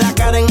 pongo la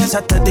cara en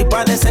esa teta y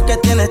parece que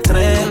tiene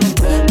estrés.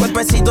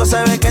 Cuerpecito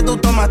se ve que tú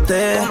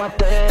tomaste.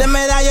 De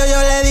medallo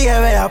yo le dije,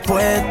 vea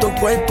pues, tu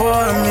cuerpo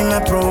a mí me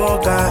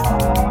provoca.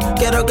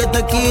 Quiero que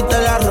te quites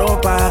la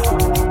ropa,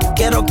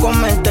 quiero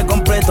comerte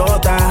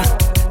completota.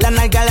 La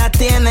nalga la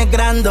tienes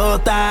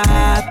grandota,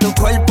 tu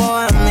cuerpo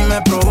a mí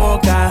me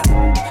provoca.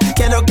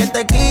 Quiero que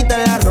te quites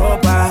la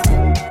ropa,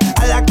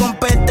 a la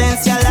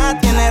competencia la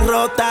tienes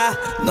rota.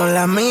 No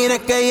la mires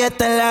que ella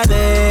está en la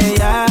de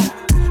ella,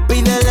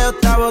 pídele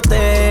otra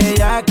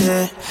botella,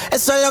 que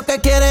eso es lo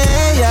que quiere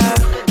ella,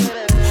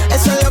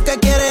 eso es lo que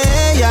quiere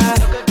ella.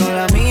 No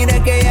la mires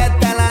que ella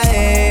está en la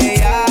de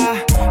ella,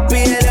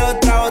 pídele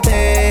otra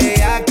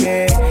botella,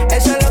 que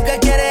eso es lo que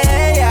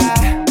quiere ella,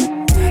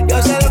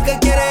 yo sé lo que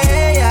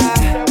quiere ella.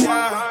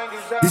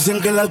 Dicen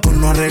que el alcohol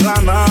no arregla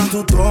nada.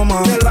 Tú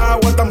tomas, que el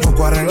agua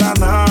tampoco arregla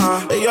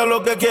nada. Ella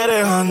lo que quiere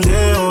es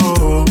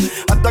jangueo,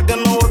 hasta que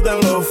no boten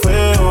lo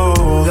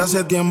feo. De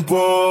hace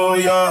tiempo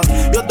ya,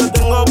 yo te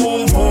tengo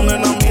boom boom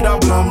en la mira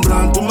blan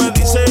blan. Tú me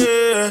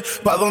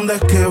dices, ¿pa' dónde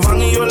es que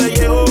van? Y yo le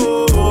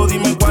llego,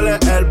 dime cuál es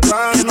el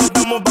plan. Que no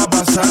estamos pa'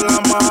 pasarla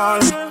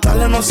mal.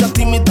 Dale, no seas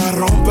tímida,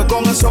 rompe.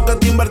 Con eso que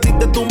te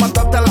invertiste, tú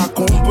mataste a la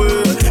compa.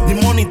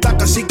 Limonita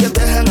casi que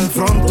te deja en el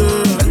fronte.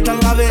 Esta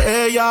es la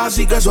de ella,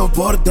 así que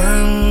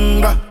soporten.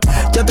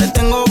 Yo te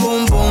tengo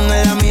boom boom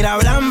en la mira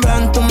blan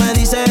blan. Tú me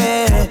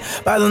dices,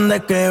 ¿pa' dónde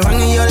es que van?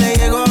 Y yo le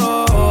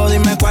llego,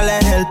 dime cuál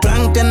es el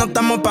plan. Que no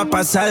estamos pa'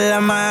 pasarla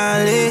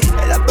mal.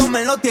 El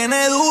abdomen lo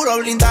tiene duro,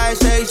 blindaje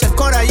 6. El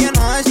cora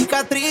lleno de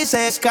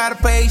cicatrices,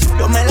 Scarface.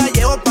 Yo me la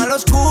llevo pa' lo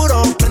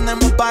oscuro.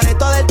 Prendemos un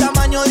pareto del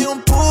tamaño de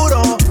un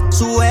puro.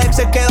 Su ex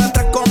se queda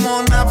atrás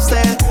como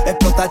Napster.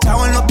 Explota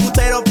chavo en los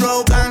puteros,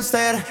 flow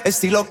gangster.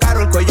 Estilo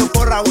caro, el cuello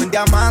forrado en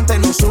diamante.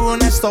 No sube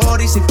una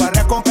story si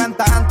parrea con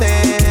cantante.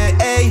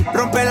 Ey,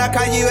 rompe la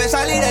calle y ve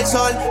salir el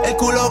sol. El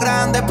culo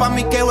grande pa'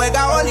 mí que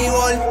juega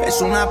voleibol.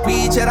 Es una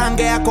pitcher,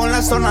 hanguea con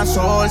la zona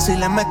sol. Si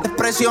le metes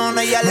presión,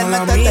 ella le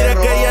mete mire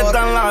terror. que ella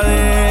está en la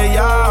de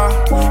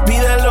ella.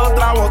 Pídele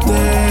otra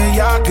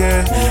botella,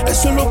 que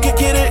eso es lo que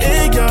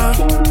quiere ella.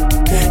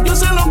 Yo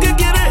sé lo que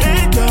quiere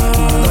ella.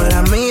 No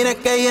la mires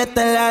que ella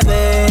está en la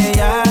de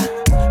ella.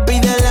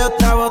 Pídele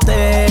otra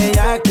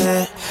botella,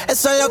 que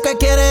eso es lo que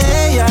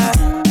quiere ella.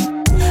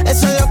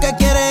 Eso es lo que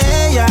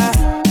quiere ella.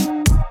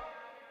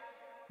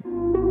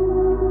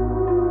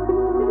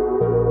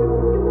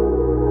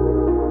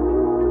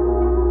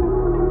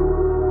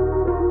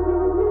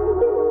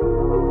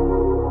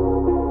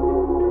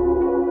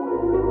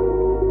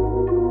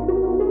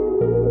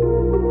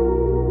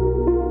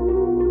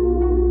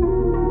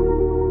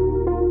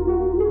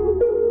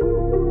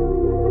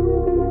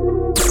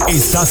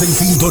 Estás en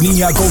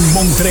sintonía con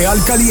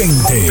Montreal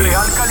Caliente.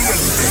 Montreal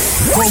Caliente.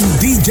 Con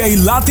DJ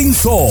Latin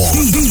Soul.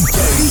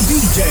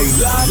 DJ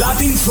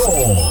Latin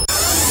Soul.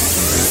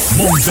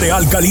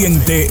 Montreal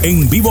Caliente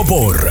en vivo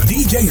por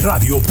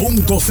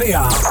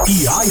djradio.ca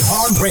y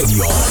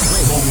iHeartRadio.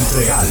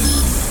 Montreal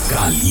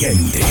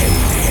Caliente.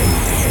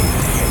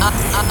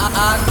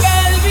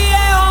 Aquel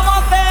viejo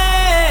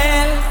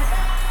motel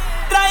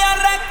trae al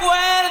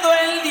recuerdo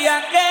el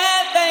día que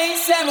te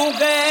hice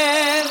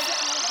mujer.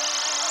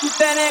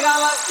 Te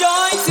negabas yo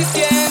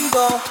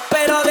insistiendo,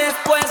 pero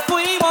después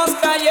fuimos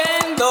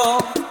cayendo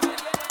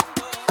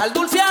al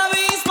dulce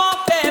abismo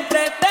que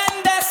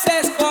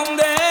pretendes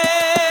esconder.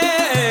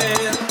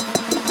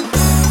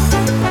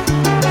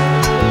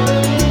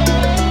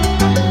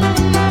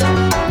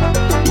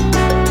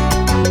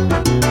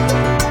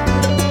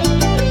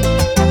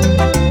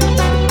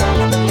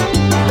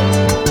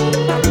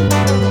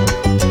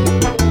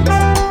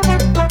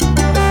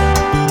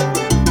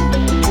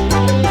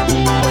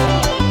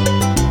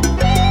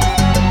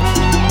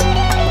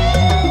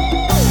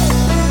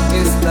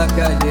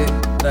 Calle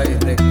trae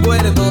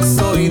recuerdos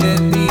hoy de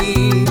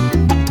ti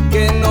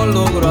que no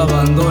logro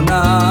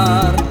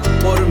abandonar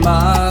por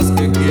más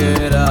que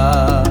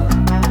quiera.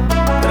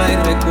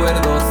 Trae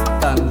recuerdos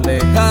tan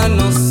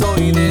lejanos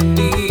hoy de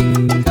ti.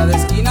 En cada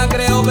esquina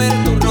creo ver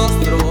tu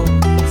rostro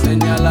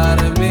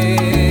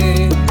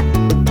señalarme.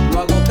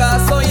 No hago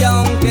caso y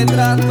aunque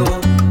trato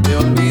de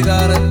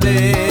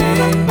olvidarte,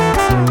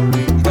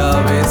 mi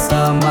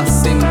cabeza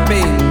más se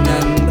empeña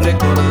en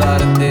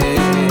recordarte.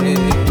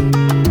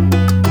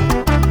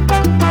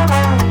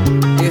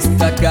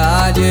 Esta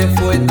calle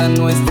fue tan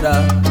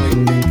nuestra,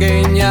 muy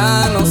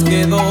pequeña nos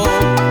quedó.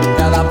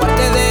 Cada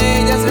parte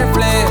de ella es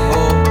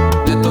reflejo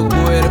de tu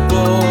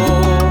cuerpo.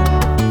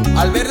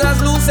 Al ver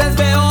las luces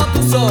veo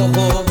tus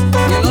ojos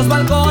y en los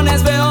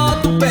balcones veo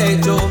tu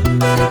pecho.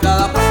 En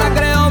cada puerta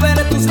creo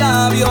ver tus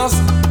labios,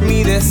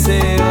 mi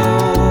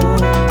deseo.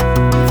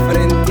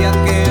 Frente a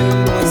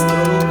aquel nuestro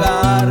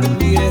lugar,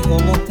 viejo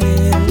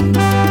motel,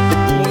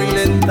 muy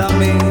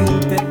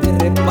lentamente te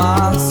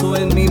repaso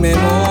en mi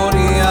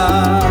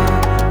memoria.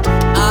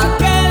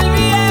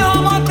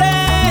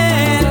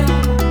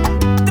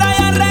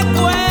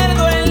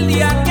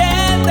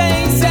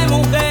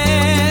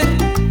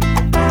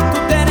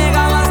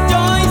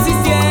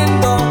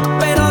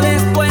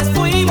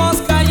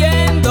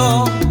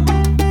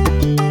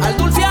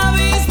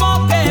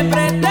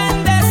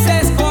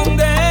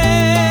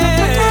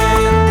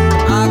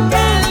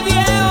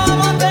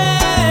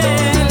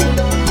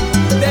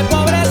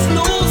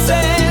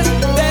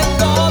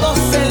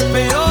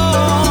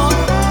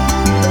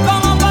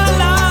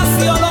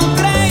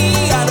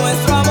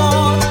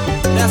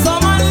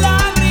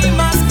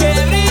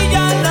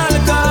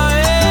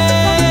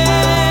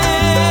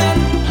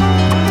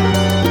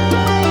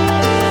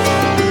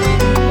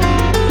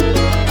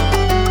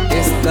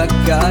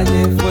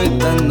 Calle fue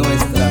tan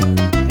nuestra,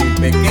 muy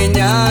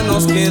pequeña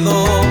nos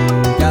quedó.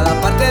 Cada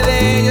parte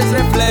de ella es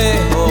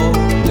reflejo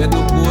de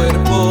tu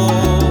cuerpo.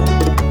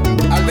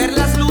 Al ver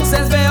las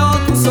luces veo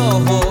tus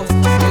ojos,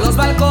 en los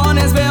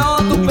balcones veo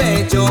tu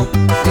pecho.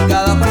 En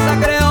cada puerta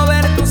creo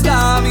ver tus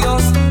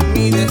labios,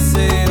 mi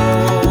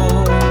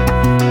deseo.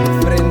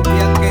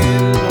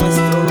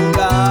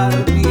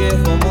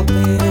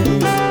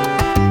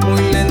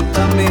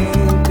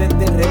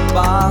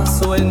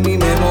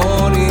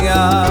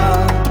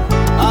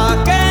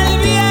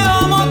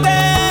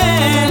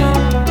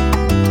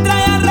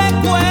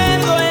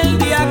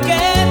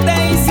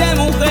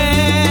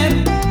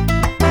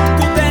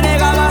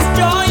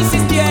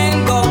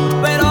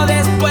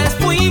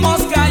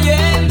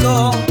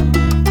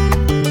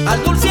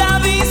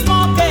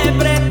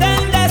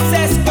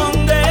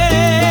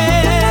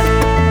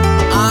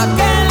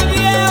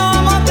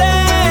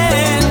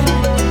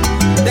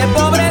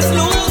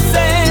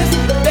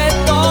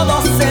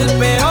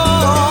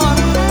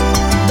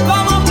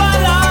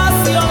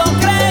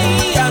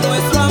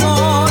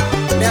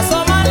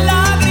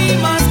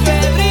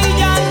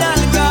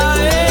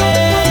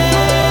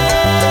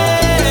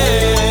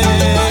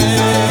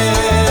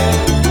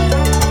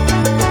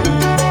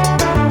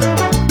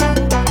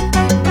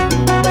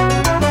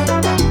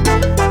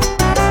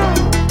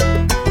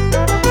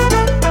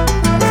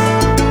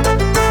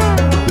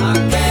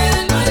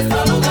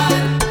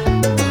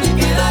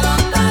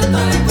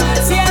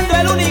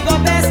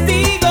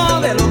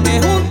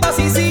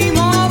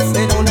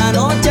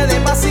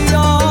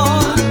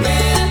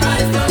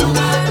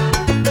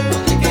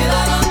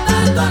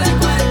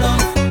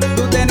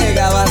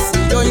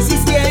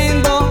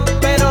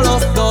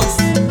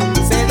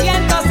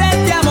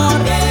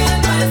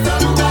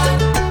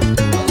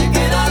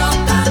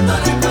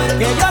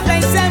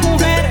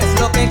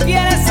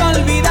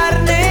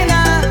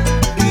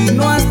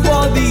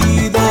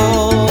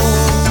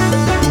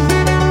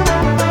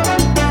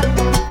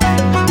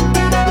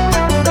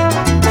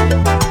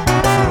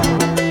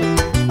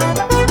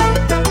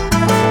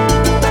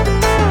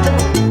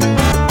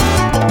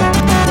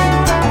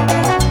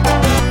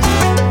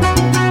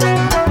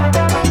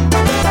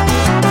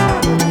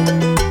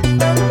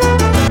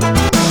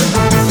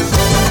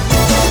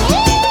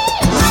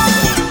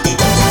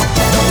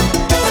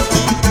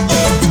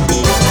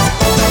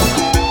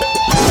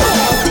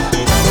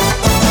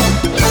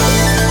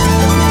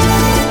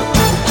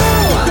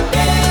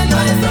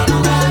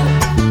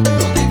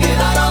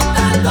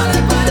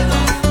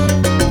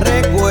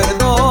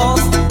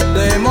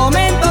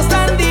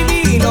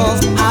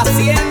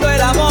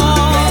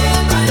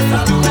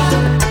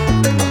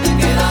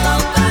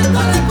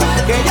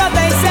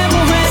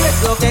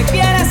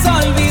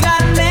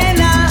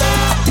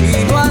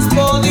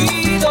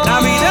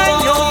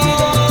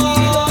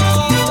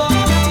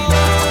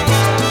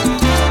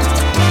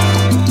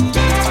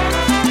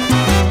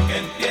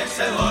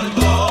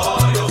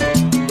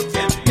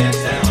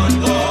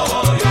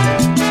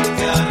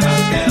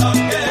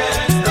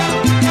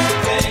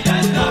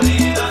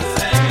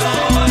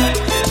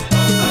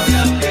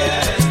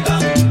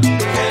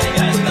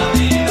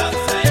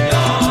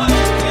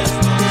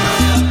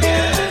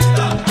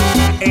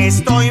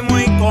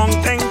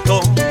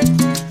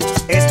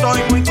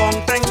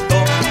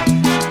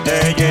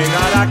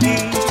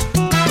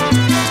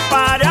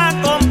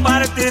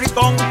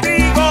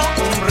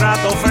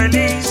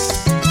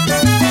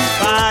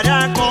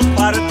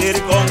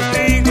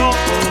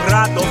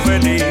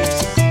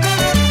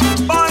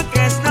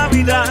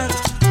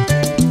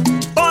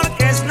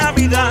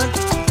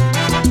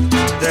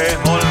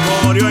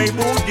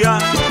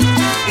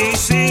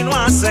 si no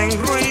hacen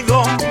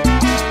ruido,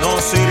 no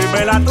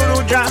sirve la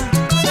turulla.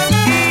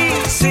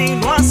 Y si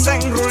no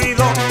hacen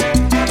ruido,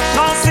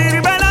 no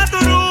sirve la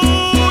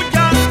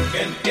turulla.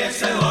 Que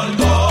empiece el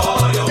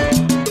orgullo,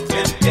 que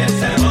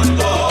empiece el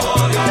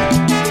orgullo,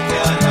 que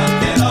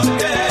arranque la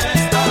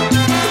orquesta,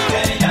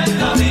 que ya es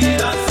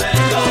Navidad,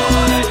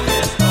 señores, que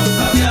esto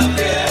sabe a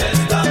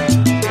fiesta,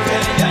 que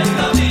ya es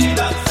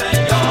Navidad,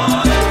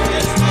 señores, que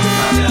esto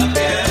sabe a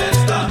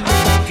fiesta.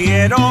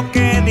 Quiero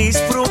que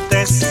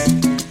disfrutes,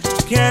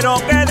 quiero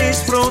que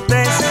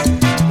disfrutes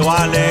tu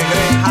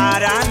alegre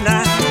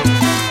jarana.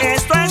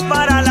 Esto es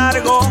para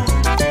largo,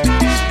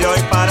 de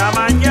hoy para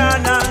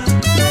mañana.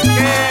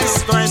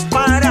 Esto es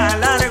para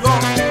largo,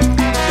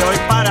 de hoy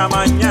para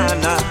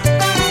mañana.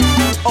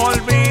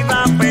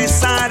 Olvida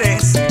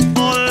pesares,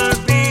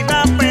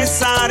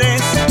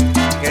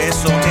 que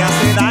eso te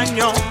hace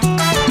daño.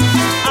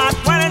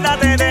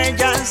 Acuérdate de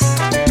ellas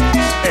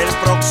el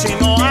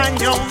próximo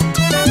año.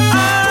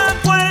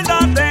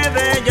 Acuérdate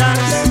de ellas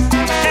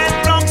el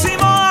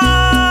próximo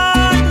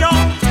año.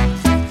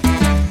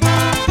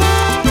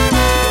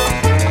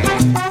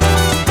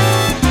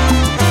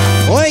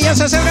 Oye, ya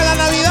se acercan las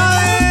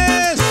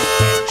navidades.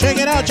 Check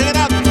it out, check it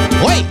out.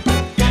 Oye.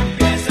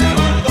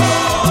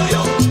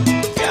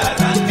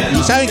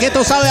 ¿Y saben que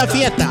esto sabe a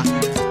fiesta?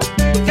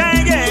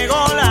 Que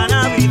llegó la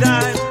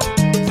Navidad,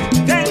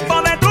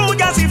 tiempo de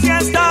trullas y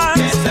fiestas.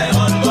 Que ese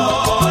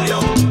orgullo,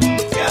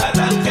 que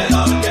arranque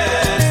la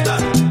orquesta.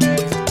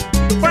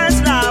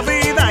 Pues la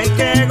vida hay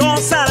que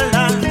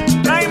gozarla.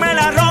 Tráeme el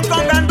arroz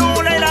con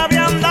gandula y la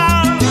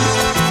vianda.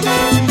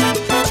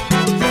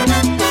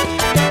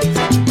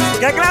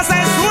 ¿Qué clase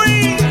de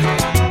swing?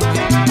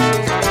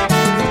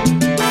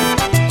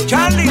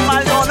 Charlie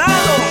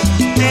Maldonado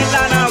en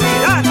la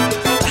Navidad.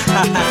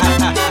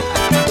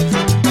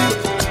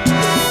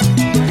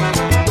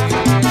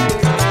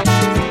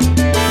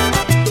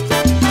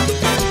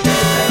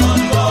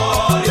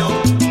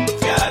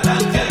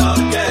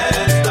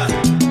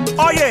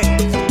 Oye,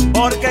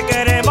 porque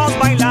queremos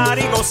bailar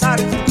y gozar,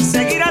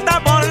 seguir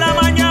hasta por la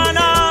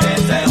mañana.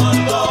 Ese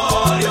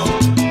orgullo,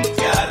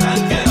 que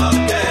arranque la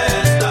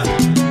orquesta.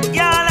 Y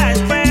a la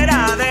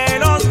espera de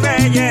los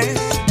reyes,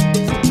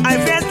 hay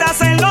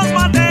fiestas en los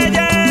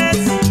batelles.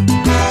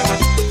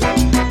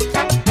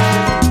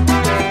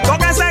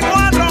 Tóquese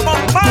cuatro,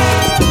 compadre.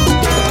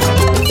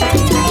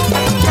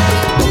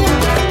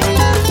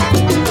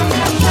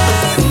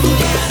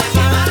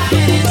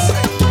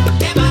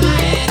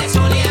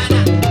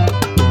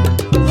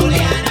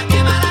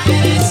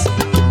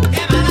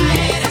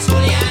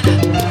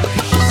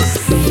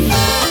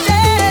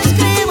 Te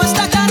escribo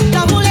esta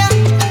carta, Julia,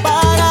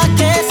 para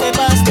que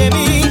sepas de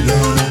mí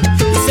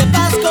y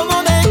sepas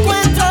cómo me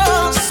encuentro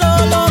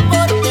solo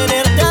por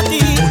tenerte a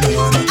ti.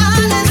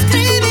 Al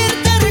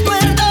escribirte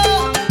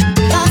recuerdo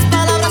las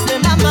palabras de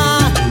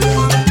mamá,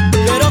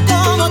 pero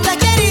como te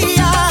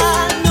quería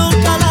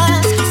nunca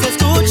las quise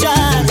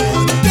escuchar.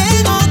 Que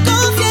no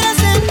confieras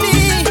en mí,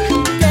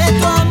 que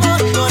tu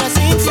amor no era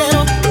sincero,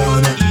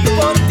 y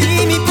por ti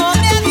mi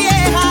pobre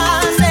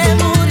vieja se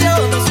murió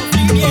de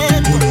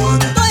sufrimiento.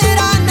 No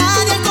era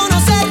nadie al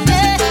conocerte,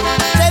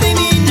 te di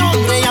mi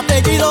nombre y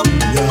apellido.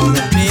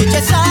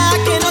 Belleza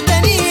que no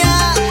tenía,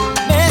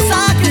 me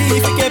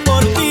sacrifiqué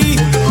por ti,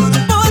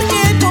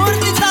 porque por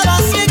ti estaba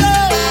ciego.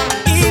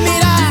 Y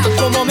mira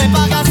cómo me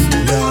pagas,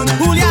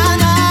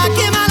 Juliana,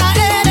 qué mala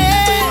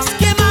eres, Juliana.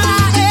 Qué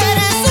mala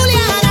eres,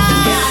 Juliana.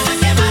 Juliana,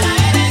 qué mala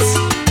eres,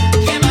 Juliana.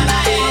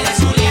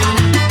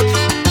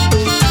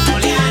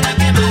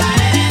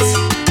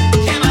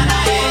 Qué mala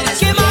eres,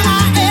 Juliana.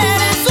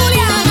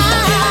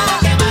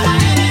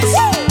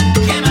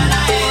 Qué mala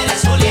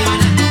eres,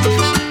 Juliana.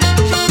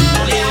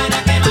 Juliana,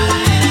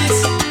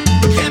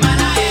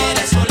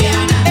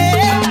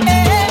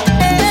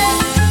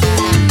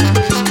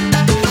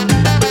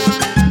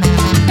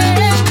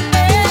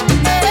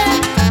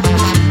 qué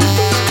mala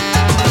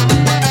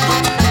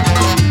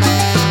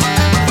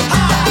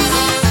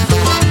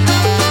eres,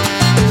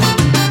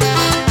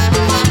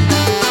 Juliana.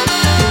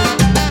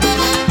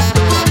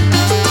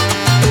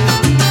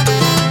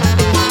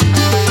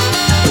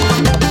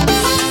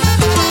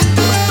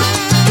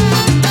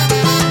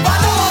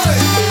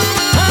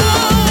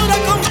 Ahora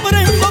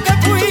comprendo que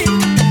fui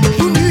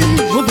un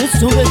hijo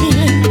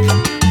desobediente,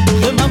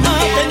 que mamá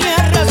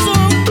tenía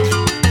razón,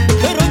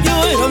 pero yo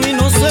era un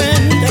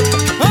inocente.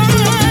 A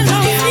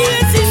los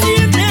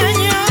 17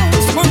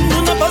 años, cuando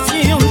una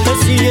pasión te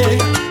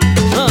ciega,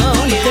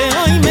 aunque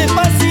hoy me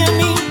pase a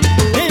mí,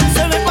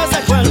 eso le pasa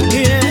a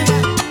cualquiera.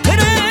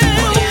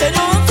 Creo que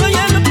no soy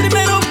el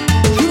primero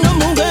que una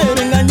mujer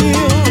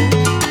engañó.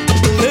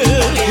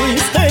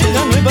 Fuiste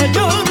a Nueva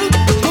York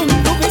con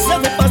tu visa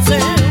de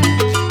paseo,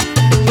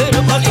 pero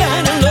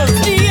pasaron los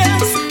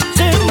días,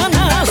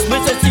 semanas,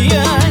 meses y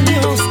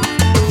años,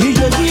 y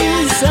yo allí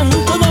en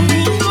Santo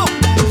Domingo,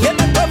 que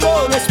me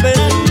acabó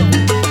esperando.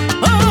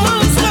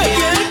 Hasta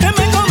ayer que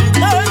me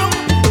contaron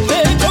que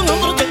con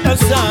otro te he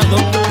casado.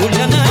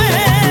 Juliana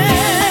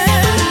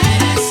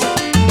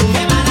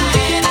Qué mala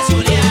eres,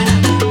 Juliana.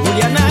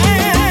 Juliana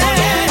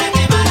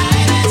Qué mala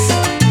eres,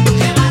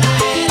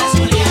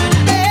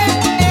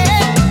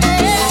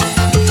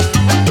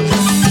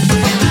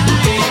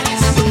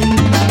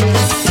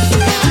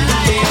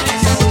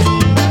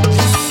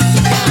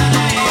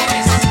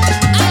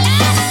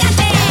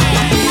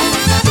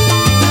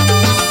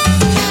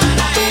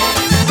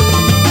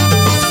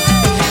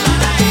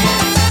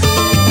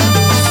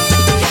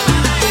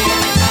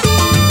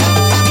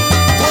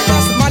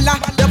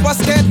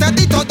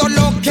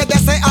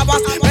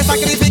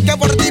 que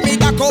por ti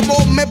mira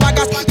cómo me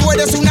pagas. Tú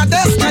eres una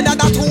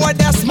descarada, tú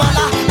eres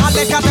mala.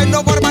 Aléjate,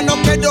 no, borba, no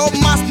quiero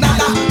más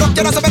nada. No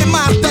quiero saber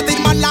más de ti,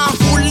 mala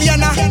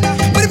Juliana.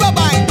 Bye, bye,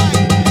 bye.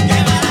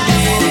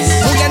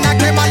 Juliana,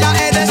 qué mala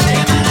eres.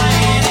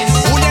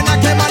 Juliana,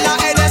 qué mala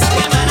eres.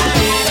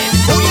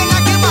 Juliana,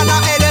 qué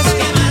mala eres.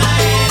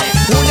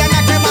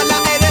 Juliana, qué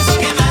mala eres.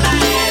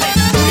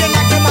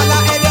 Juliana, qué mala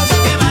eres.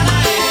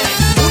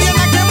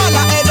 Juliana, qué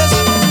mala eres.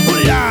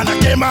 Juliana,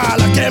 qué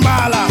mala, qué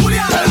mala.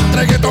 Te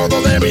entregué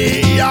todo de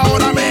mí y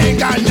ahora me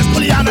engañas.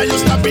 Juliana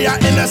used to be an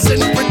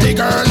innocent pretty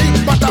girly,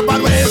 but the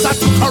bad ways I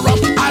took her up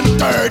and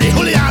dirty.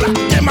 Juliana,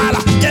 qué mala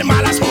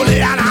es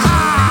Juliana.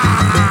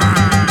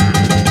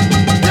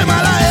 Qué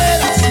mala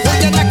eres.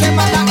 Juliana, qué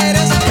mala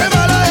eres. Qué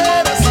mala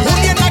eres.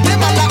 Juliana, qué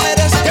mala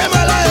eres. Qué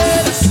mala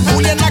eres.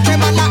 Juliana, qué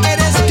mala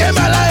eres. Qué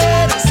mala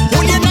eres.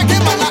 Juliana, qué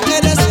mala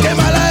eres. Qué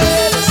mala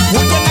eres.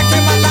 Juliana, qué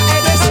mala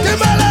eres. Qué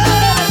mala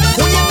eres.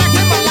 Juliana,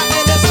 qué mala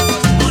eres.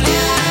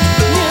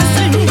 Me has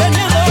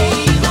engañado,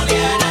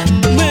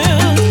 me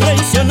has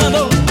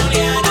traicionado.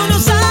 Tú no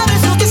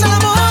sabes lo que es el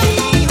amor,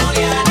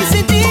 y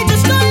sin ti yo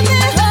estoy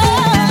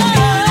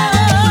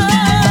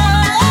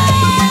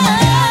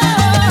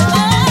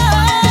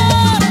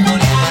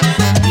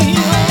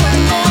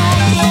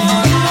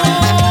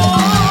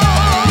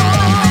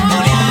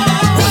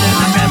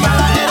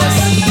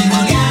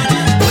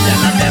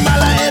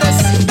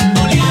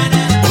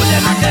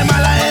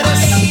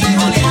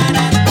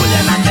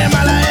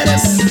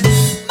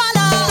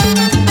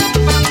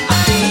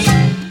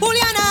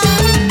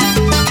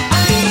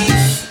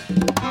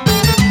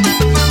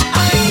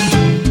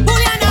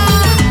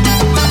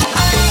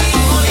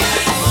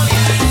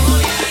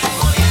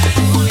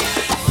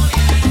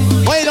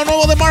Oye, lo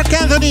nuevo de Mark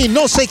Anthony,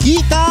 no se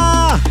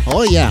quita.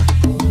 Oye,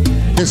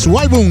 de su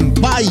álbum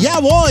Vaya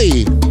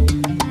Voy.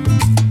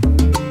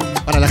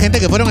 Para la gente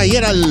que fueron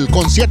ayer al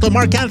concierto de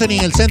Mark Anthony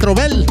en el Centro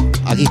Bell,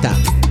 aquí está.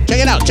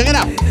 Check it out, check it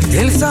out.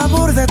 El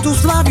sabor de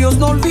tus labios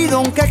no olvido,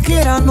 aunque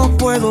quiera no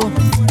puedo.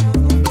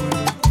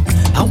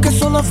 Aunque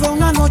solo fue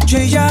una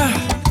noche ya,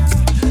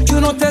 yo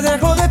no te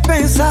dejo de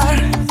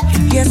pensar.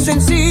 Y es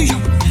sencillo,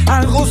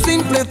 algo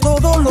simple,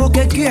 todo lo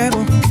que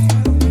quiero.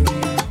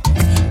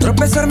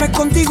 Tropezarme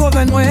contigo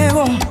de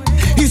nuevo.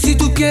 Y si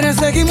tú quieres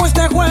seguimos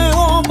este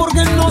juego,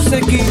 porque no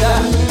se quita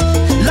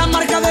la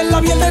marca del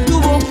labial de tu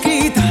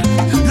boquita,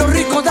 lo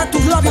rico de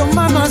tus labios,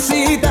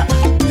 mamacita.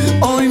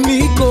 Hoy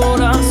mi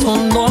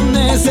corazón lo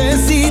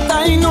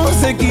necesita y no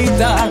se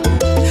quita.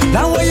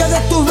 La huella de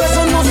tus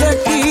besos no se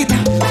quita,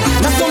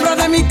 la sombra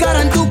de mi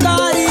cara en tu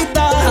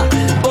carita.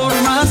 Por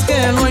más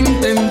que lo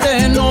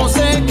intenté, no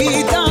se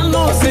quita,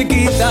 no se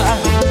quita.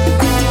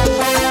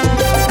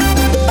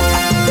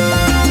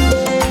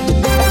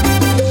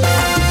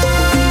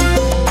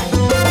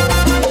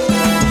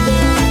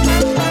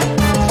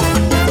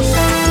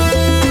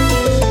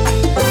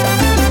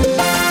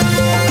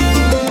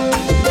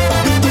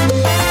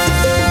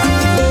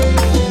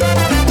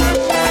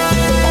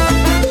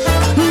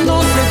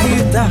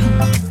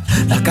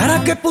 La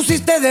cara que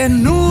pusiste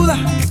desnuda,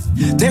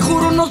 te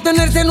juro no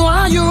tenerte no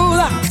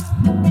ayuda.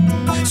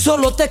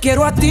 Solo te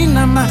quiero a ti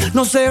nada más,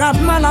 no seas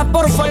mala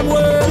porfa y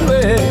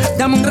vuelve.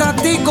 Dame un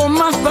ratico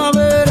más pa'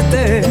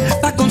 verte,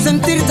 pa'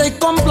 consentirte y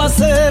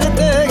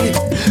complacerte.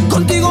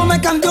 Contigo me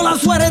cambió la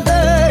suerte,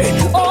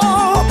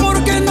 oh,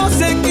 porque no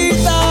se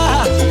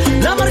quita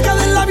la marca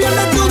del labial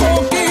de tu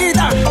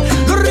boquita,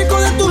 lo rico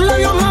de tus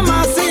labios,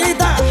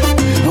 mamacita.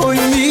 Hoy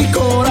mi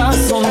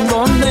corazón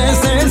lo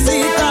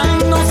necesita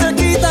y no se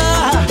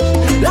quita.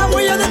 La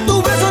huella de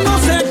tu beso no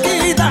se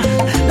quita,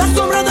 la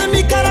sombra de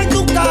mi cara en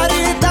tu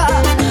carita.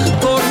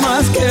 Por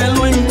más que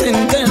lo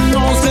intenten,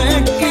 no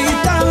se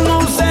quita,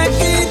 no se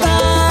quita.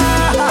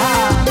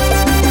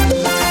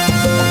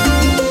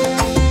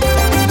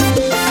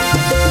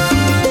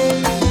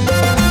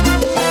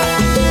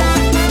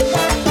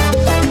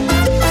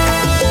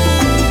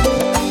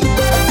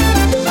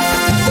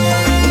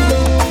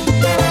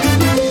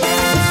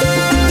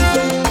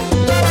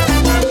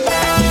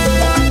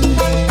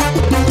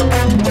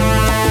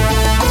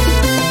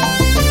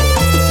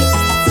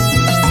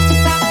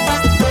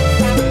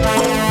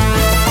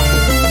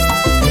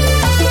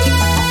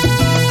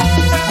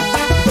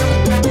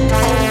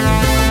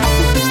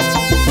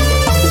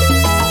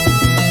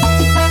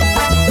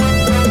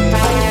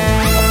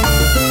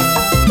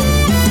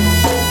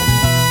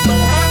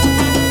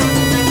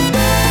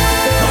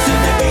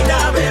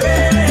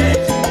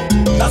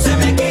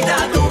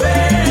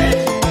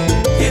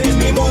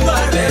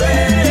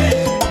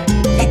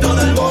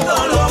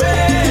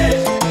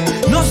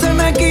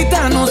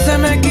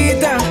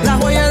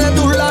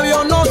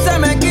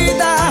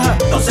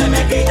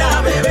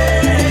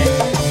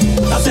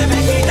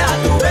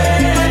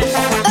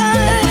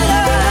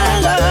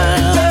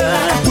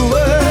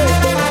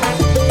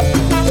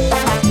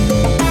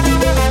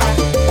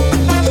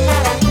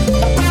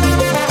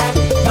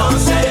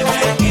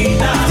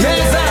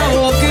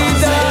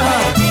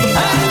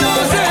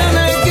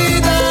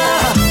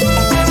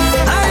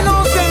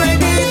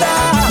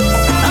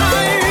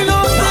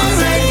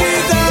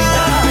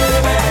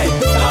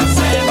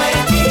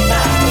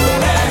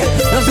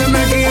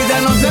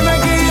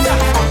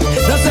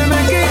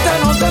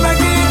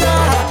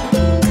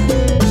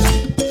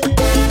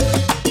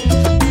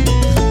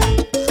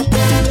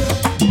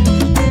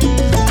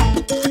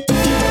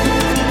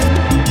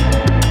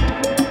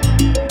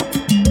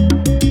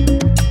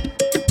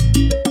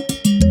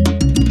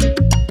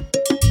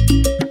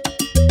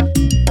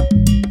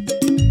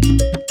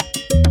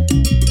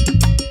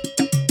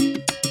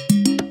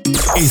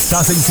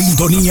 Estás en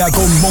sintonía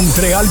con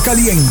Montreal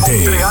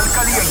Caliente.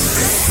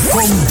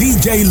 Con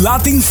DJ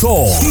Latin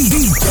Soul.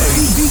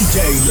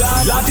 DJ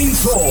Latin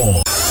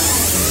Soul.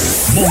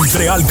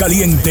 Montreal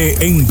Caliente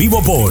en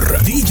vivo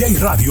por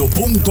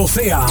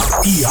djradio.ca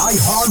y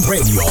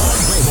iHeartRadio.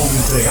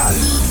 Montreal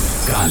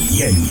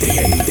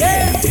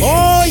Caliente.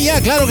 Oh,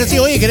 ya, claro que sí.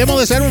 Oye, queremos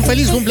desear un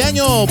feliz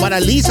cumpleaños para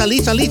Lisa, que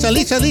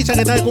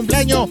está de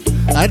cumpleaños.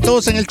 A ver,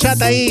 todos en el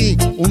chat ahí.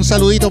 Un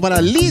saludito para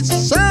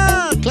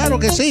Lisa. Claro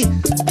que sí.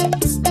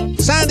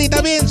 Sandy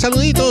también,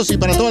 saluditos. Y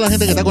para toda la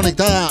gente que está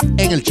conectada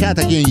en el chat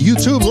aquí en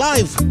YouTube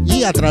Live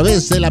y a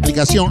través de la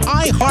aplicación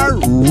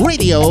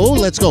iHeartRadio.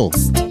 Let's go.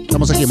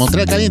 Estamos aquí en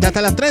Montreal Caliente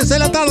hasta las 3 de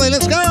la tarde.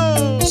 Let's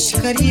go.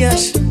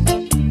 Zacarías,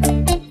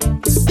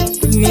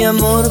 mi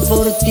amor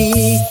por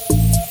ti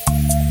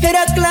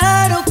era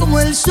claro como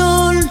el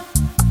sol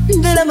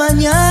de la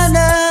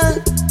mañana.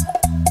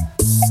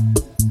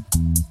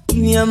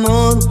 Mi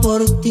amor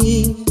por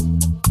ti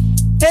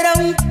era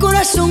un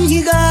corazón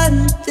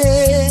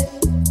gigante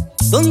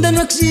donde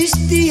no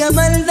existía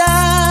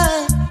maldad.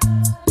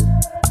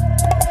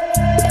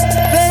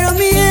 Pero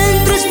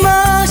mientras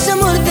más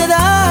amor te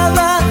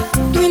daba,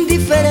 tú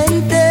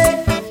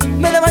indiferente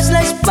me dabas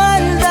la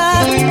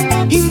espalda.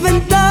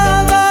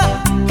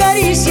 Inventaba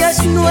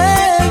caricias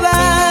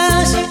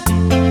nuevas,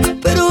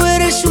 pero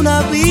eres una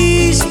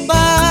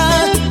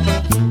avispa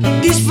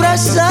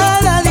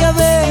disfrazada de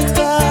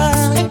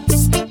abeja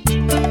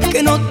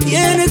que no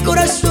tiene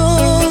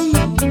corazón.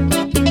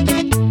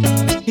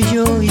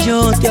 Y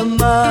yo te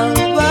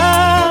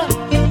amaba,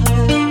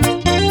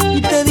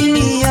 te di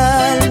mi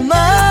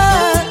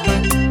alma,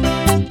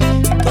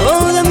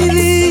 toda mi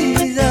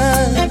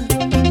vida,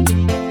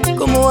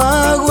 como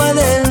agua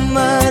del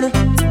mar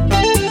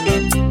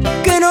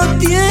que no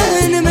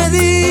tiene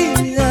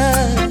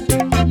medida.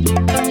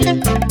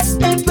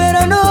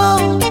 Pero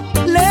no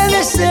le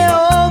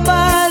deseo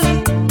mal,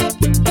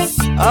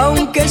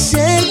 aunque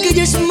sé que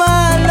ella es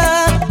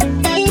mala.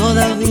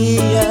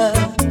 Todavía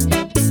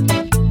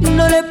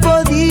no le he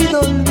podido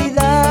olvidar.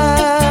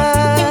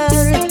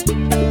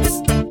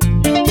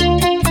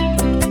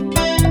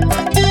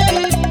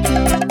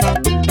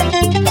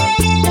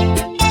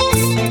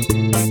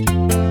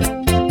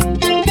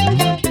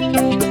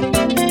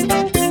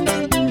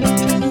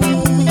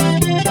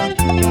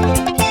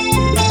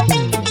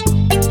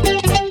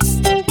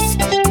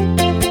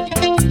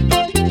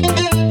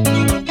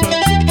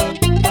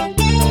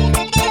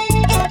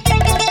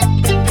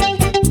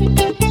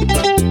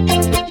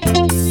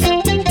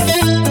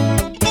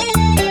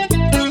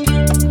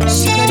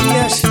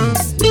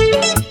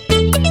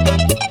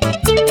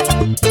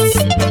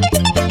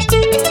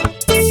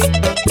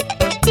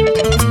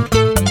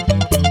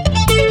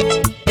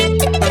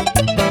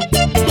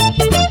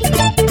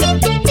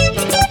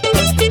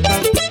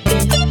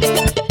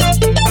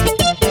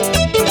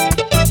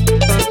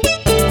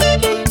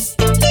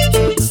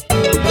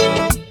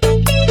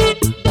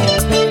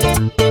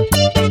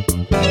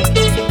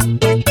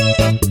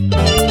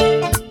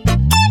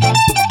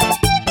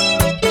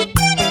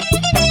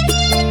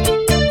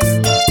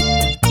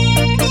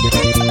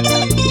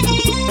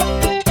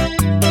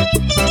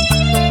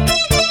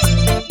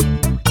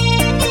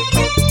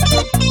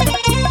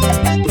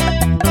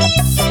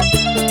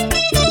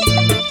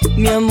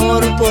 Mi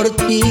amor por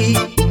ti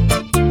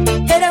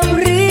era un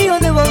río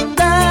de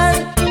bondad,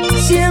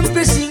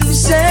 siempre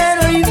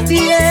sincero y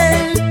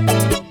fiel.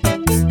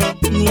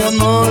 Mi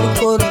amor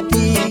por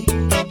ti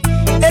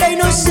era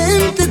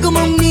inocente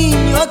como un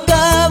niño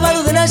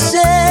acabado de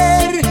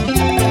nacer.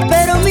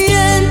 Pero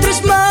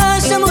mientras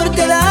más amor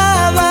te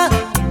daba,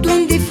 tú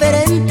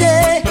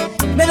indiferente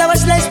me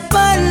dabas la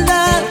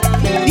espalda.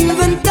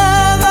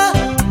 Inventaba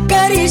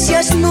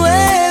caricias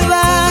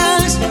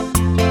nuevas,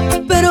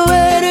 pero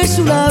eres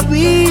una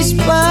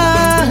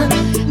avispa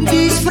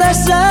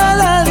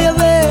disfrazada de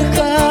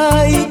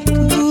abeja. Y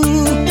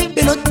tú,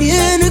 que no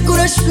tiene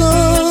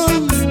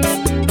corazón,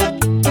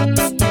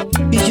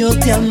 y yo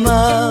te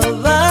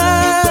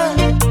amaba,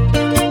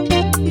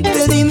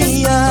 te di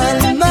mi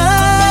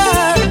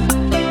alma,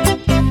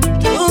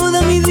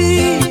 toda mi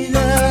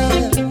vida,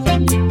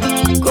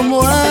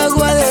 como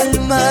agua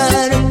del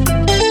mar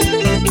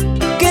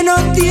que no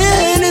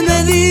tiene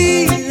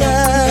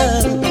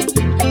medida.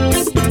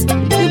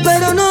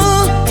 Pero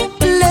no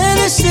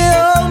le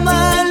deseo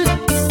mal,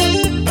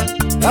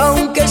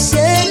 aunque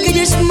sé que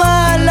ella es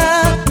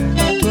mala.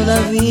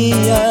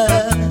 Todavía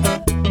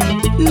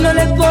no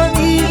le he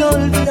podido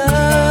olvidar.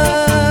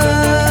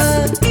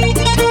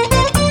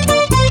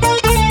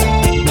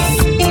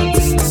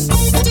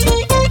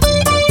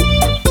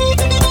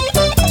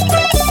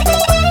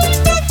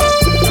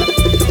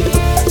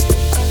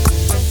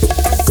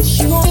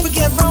 She won't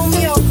forget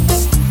Romeo.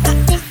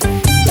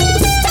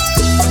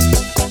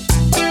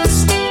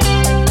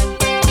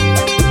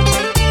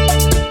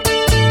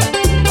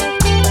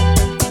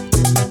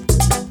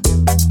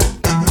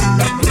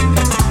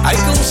 Hay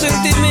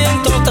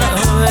consentimiento otra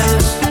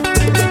vez.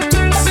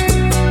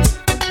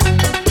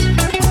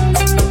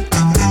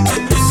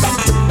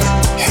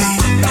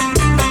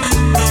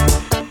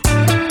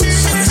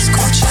 Solo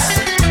escucha.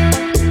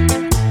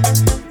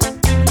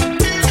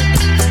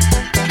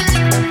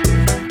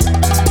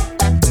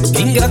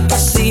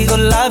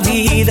 la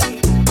vida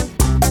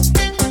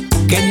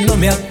que no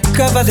me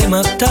acaba de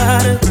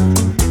matar.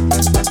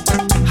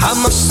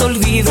 Jamás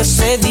olvido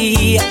ese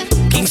día,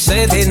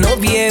 15 de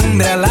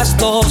noviembre a las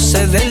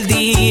 12 del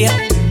día.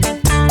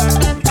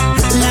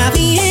 La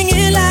vi en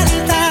el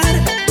altar,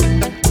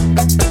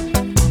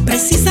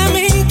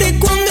 precisamente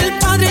cuando el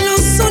Padre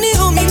los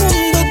unió, mi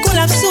mundo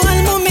colapsó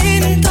al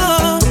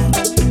momento.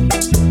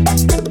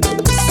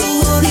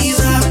 Todo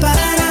iba a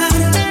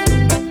parar,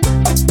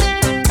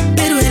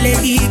 pero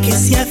elegí que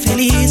sea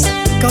feliz,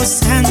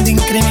 causando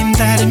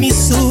incrementar mi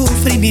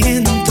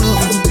sufrimiento.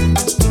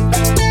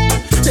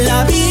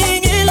 La vi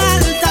en el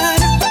altar,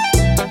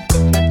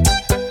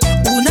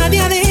 una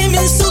diadema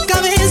en su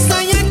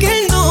cabeza, y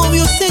aquel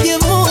novio se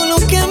llevó lo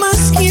que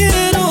más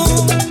quiero.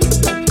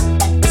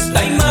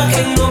 La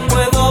imagen no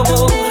puedo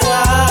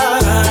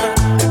borrar,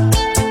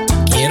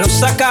 quiero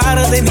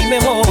sacar de mi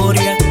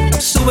memoria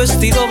su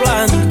vestido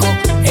blanco,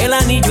 el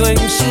anillo en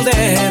su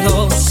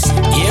dedo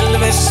y el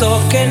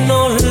beso que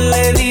no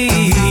le di.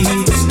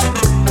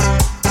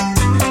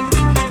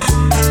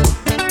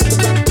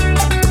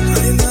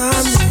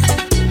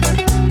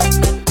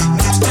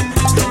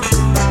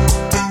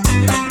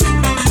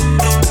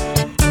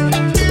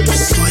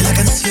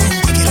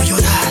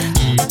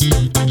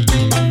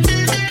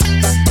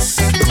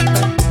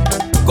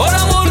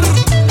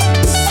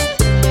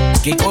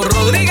 Kiko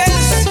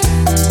Rodríguez.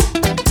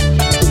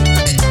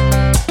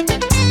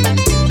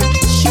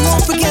 She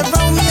won't forget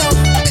Romeo.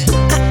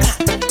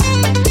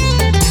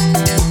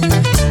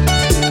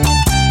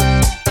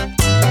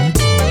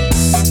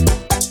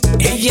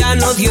 Ella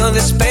no dio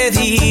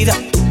despedida,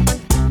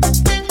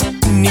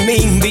 ni me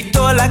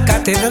invitó a la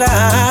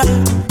catedral.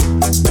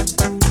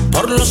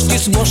 Por los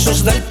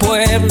chismosos del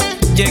pueblo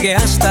llegué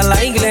hasta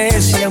la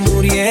iglesia,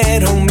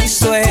 murieron mis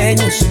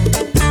sueños.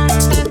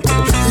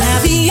 La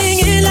vi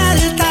en el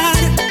altar,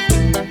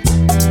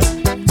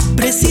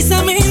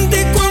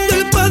 precisamente cuando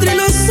el Padre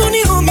los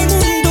unió, mi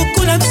mundo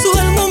colapsó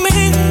al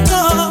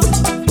momento.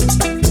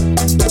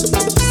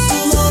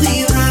 Todo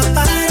iba a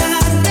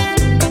parar,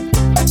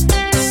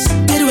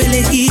 pero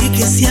elegí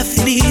que sea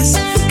feliz,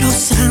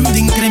 causando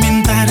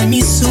incrementar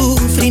mi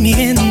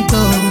sufrimiento.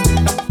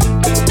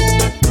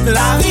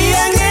 La vi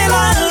en el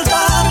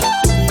altar,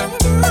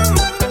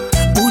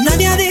 una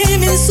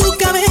diadema en su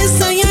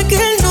cabeza, y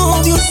aquel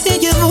novio se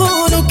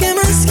llevó lo que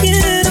más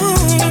quiero.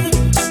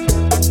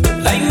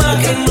 la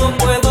imagen no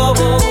puedo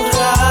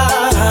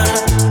borrar,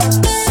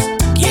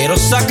 quiero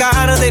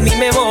sacar de mi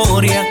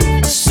memoria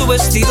su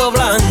vestido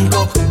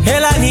blanco,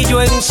 el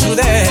anillo en su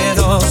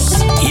dedo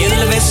y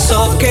el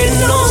beso que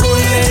no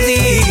le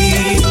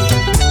di.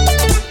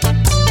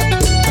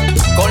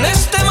 Con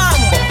este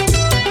mambo,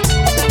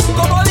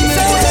 como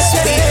dice,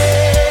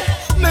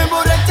 me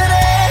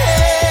emborracharé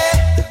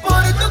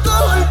por tu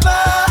culpa,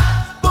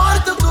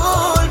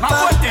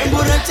 me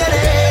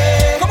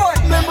emborracharé,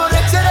 me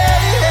emborracharé,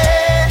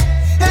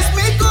 es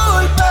mi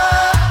culpa,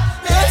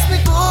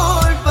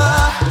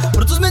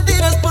 por tus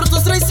mentiras, por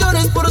tus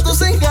traiciones, por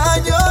tus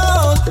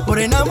engaños, por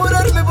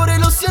enamorarme, por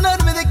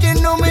ilusionarme de que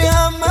no me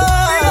amas.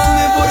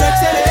 Me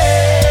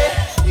emborracharé,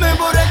 me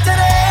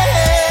emborracharé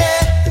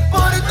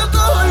por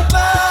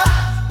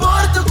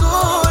tu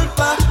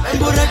culpa, me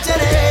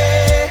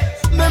emborracharé,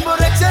 me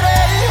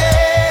emborracharé,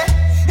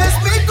 es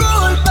mi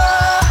culpa,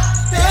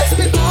 es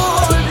mi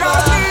culpa.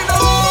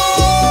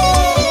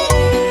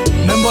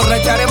 Me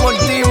emborracharé por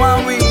ti,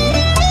 mami.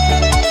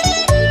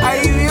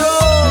 Ay, Dios.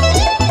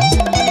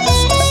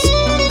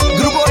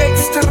 Grupo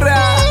Extra.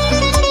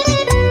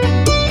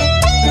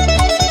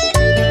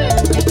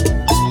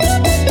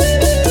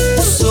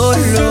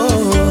 Solo,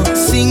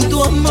 sin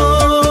tu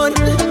amor,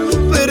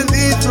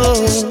 perdido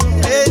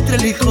entre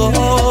el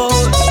licor.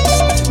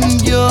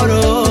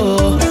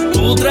 Lloro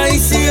tu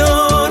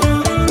traición,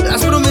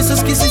 las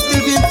promesas que hiciste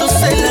el viento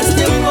se las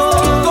llevó.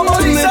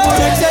 Me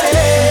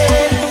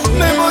emborracharé,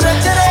 me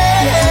emborracharé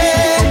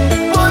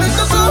por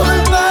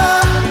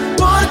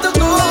tu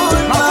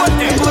culpa,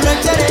 me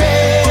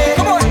emborracharé,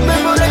 me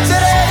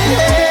emborracharé,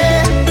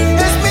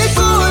 es mi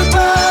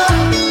culpa,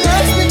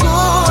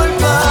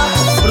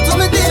 por tus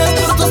mentiras,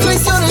 por tus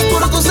traiciones,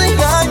 por tus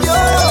engaños,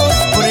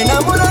 por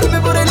enamorarme,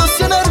 por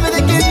ilusionarme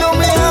de que no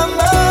me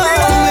amas.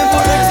 Me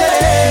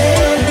emborracharé,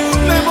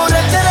 me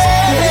emborracharé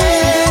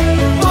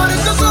por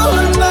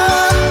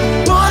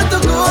tu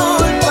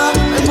culpa,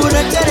 me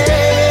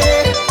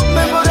emborracharé,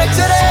 me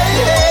emborracharé,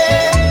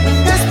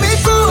 es mi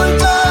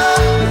culpa,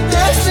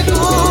 es mi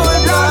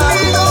culpa.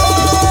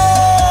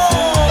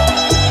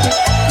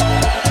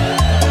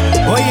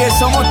 Oye,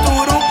 somos tu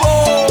grupo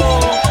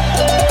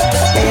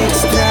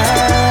Extra.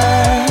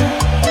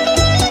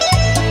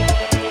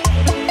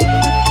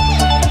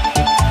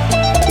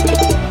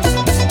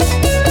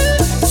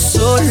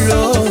 Solo,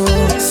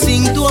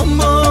 sin tu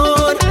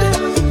amor,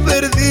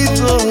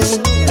 perdido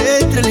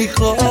entre el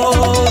licor.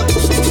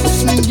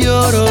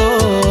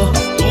 Lloro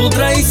tu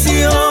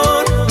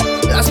traición,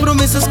 las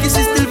promesas que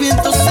hiciste el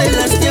viento se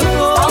las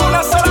llevó.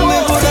 Me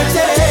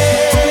emborracharé,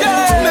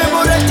 me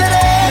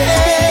emborracharé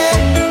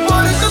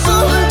por tu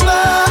culpa,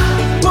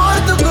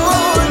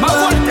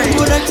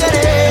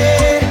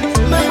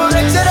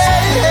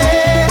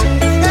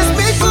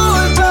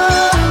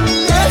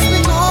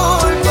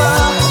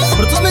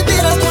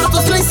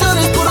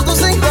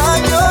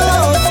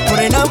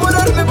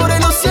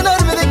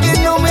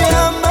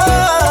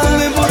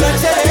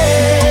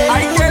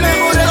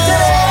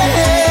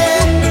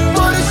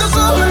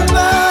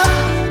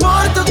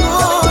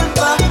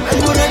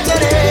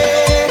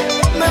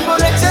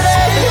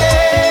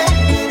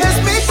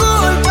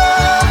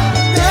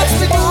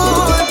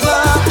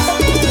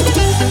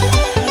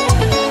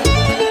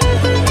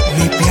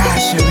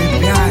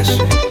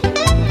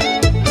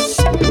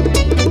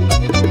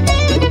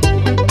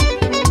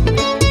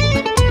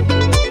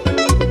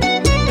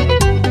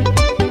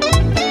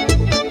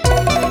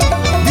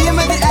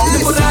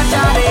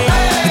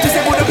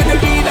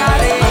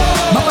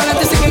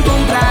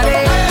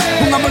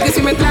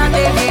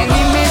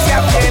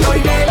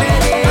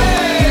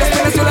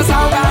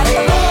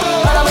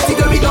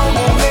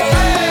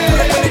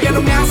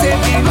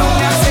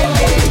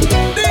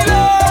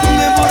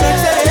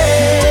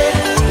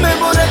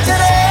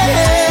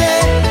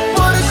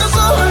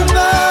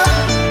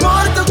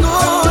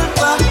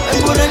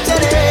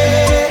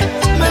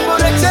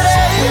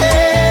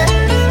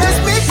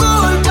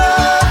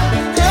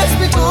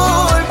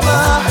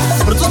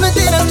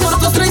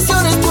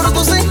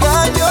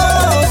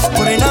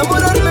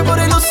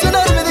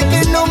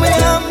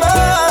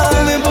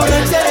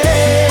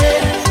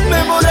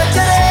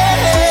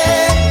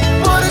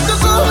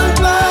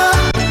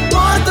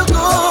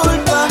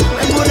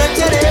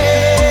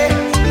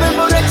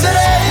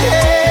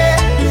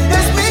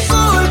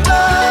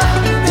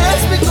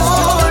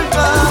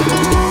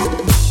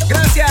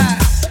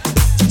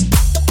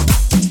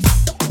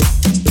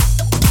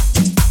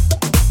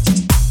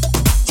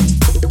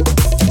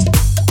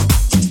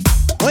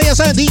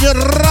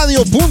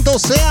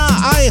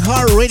 iHeartRadio.ca,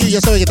 iHeartRadio. Ya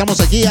saben que estamos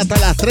aquí hasta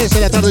las 3 de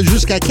la tarde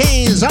jusqu'à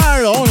 15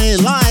 heures. On est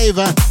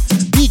live.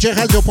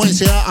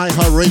 DJRadio.ca,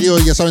 iHeartRadio.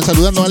 Ya saben,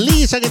 saludando a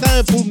Lisa que está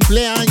de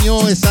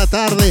cumpleaños esta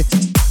tarde.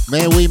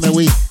 Me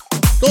oui.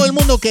 Todo el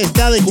mundo que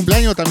está de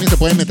cumpleaños también se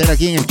puede meter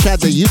aquí en el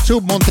chat de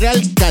YouTube.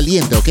 Montréal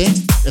Caliente, ¿ok?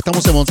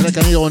 Estamos en Montréal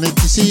Caliente. On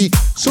est ici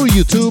sur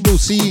YouTube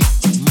aussi.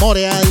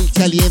 Montréal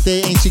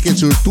Caliente ainsi que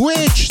sur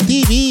Twitch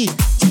TV.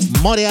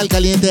 Montréal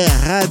Caliente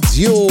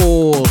Radio.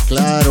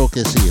 Claro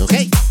que sí, ¿ok?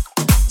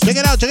 Check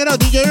it out.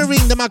 DJ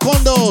Irving de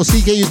Macondo.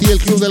 CKUT, el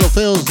Club de los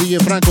Feos. DJ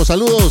Franco,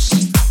 saludos.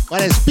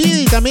 Para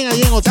Speedy también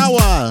ahí en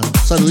Ottawa.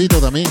 Saludito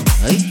también.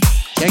 Ahí.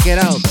 Check it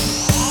out.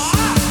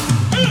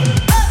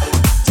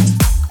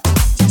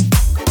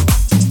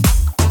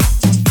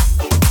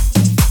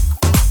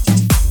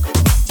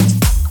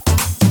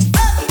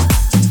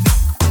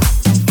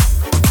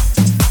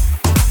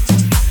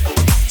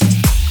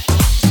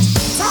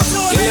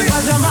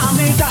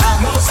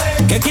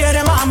 ¿Qué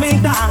quiere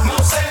mamita?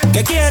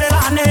 ¿Qué quiere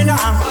la nena?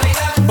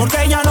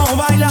 Porque ella no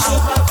baila.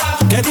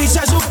 ¿Qué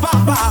dice su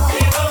papá?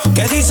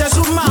 ¿Qué dice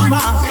su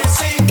mamá?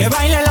 Que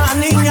baile la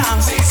niña.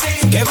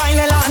 Que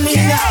baile la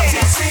niña.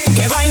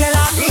 Que baile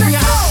la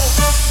niña.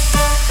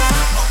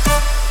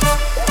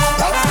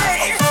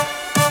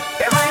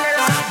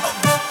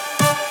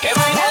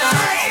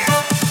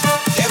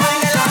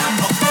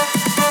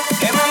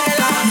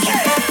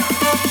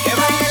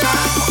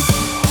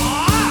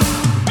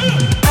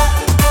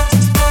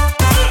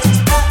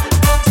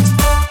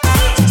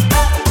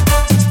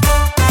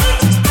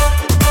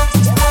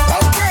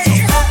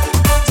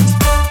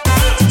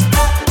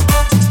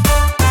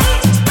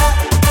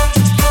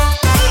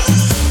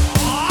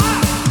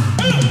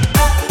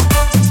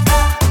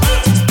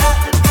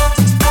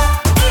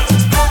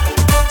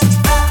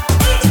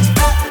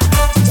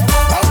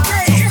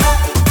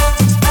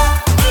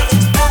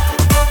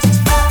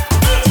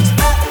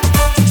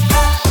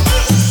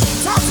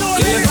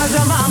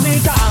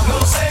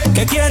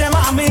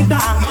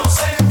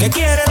 ¿Qué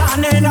quiere la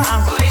nena?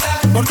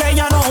 Porque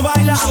ella no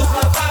baila.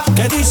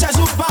 ¿Qué dice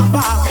su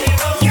papá?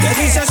 ¿Qué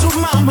dice su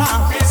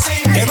mamá?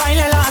 Que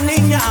baile la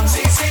niña.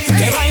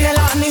 Que baile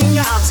la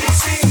niña.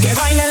 Que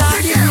baile la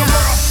niña.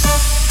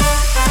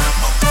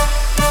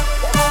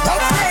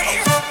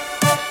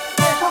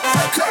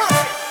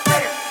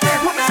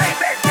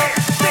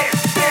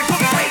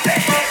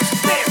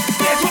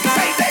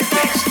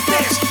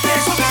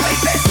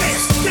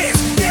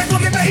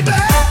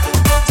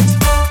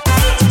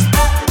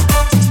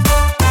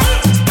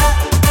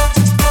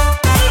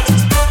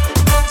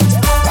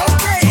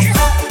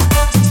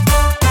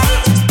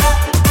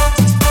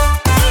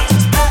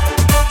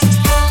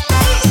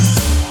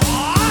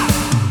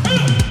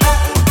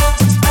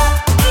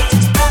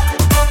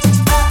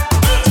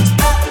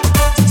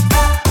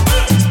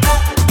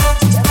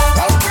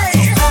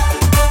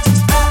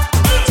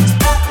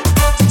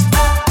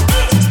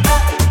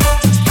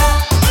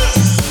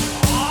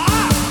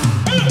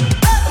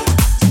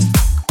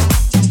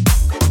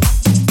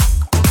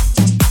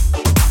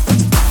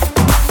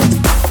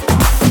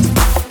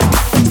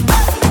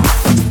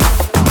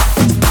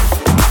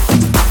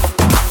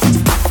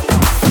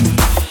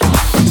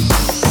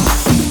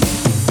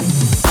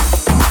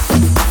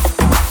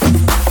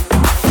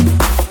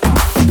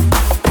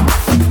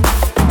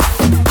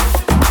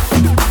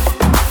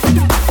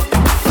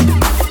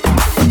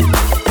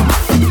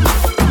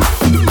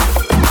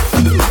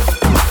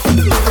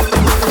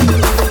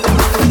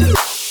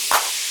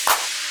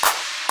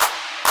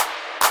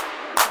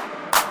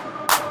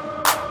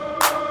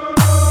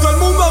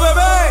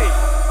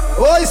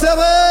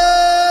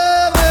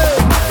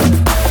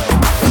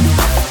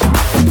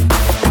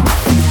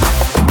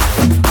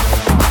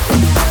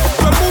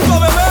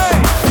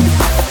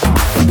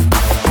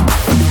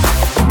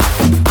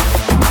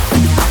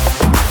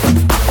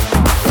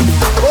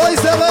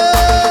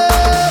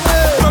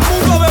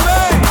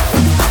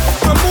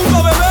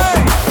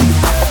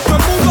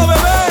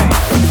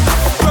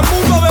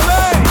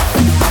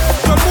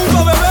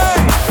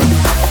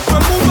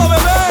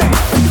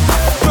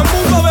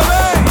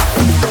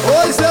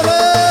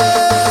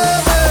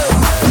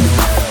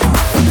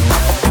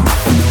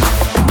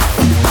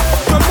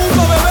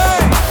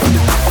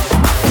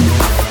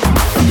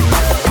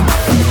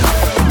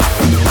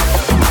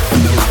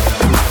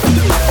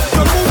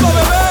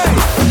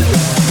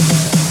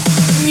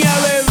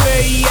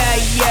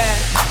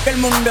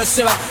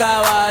 Se va a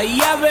acabar,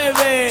 ya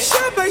bebé.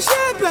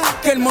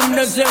 Que el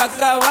mundo se va a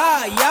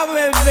acabar, ya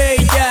bebé,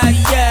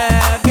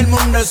 ya. Que el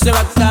mundo se va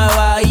a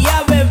acabar,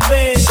 ya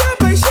bebé.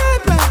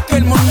 Que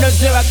el mundo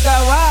se va a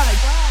acabar.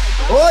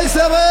 Hoy se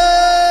bebe.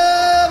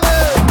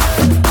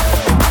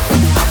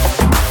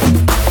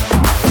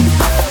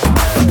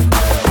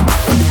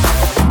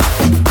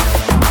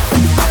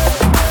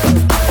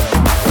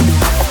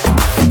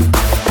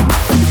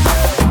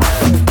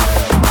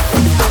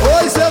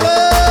 Hoy se bebe.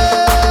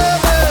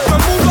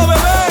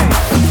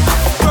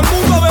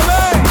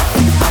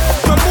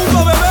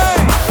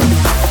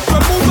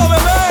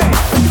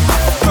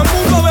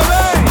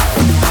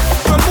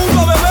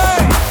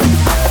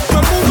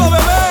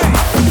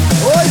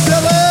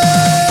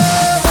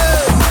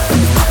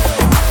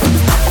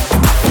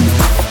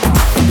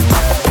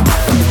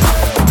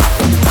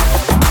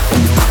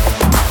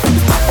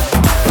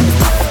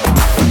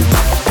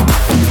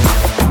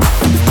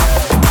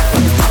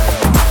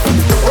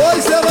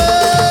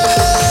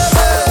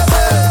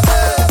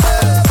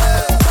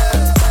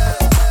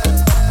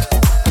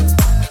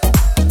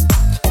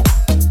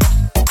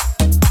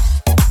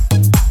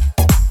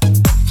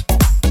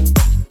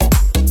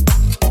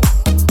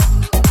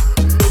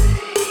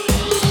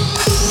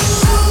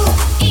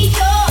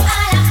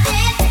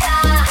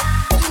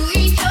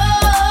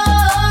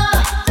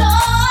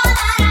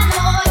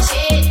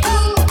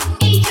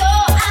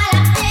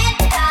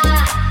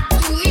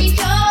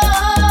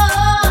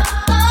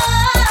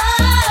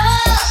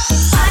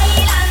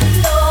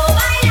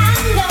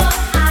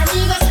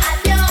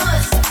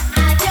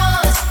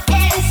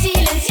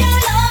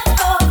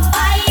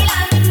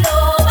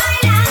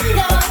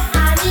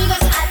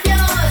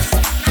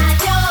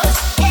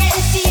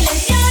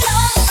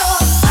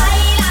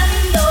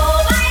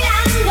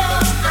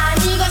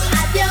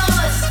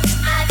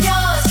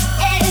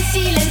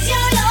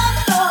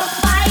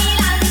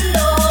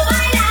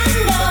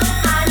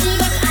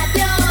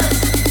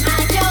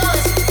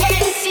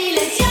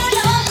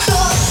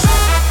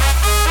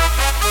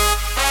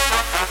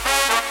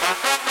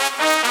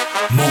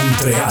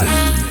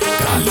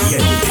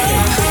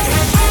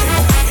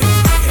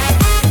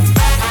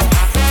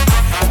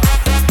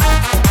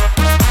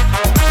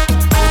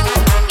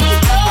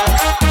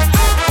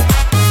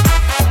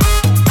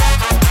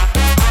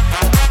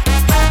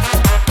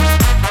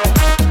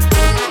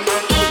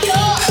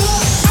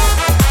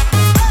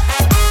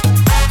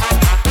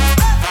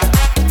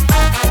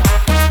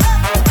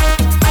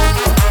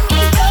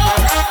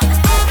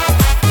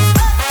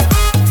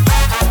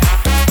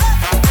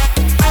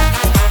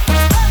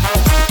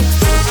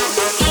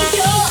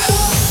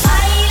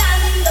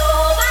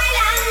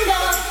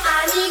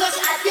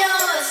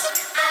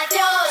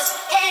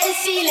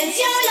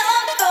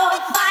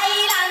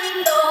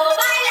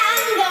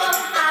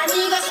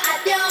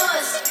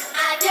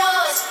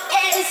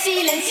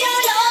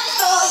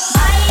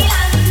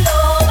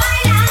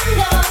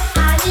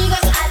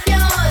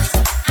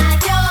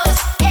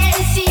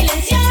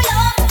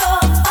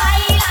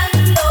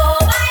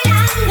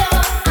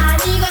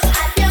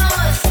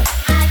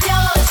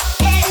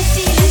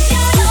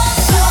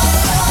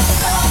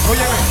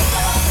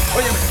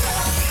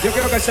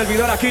 El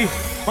servidor aquí,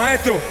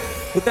 maestro,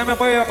 usted me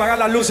puede apagar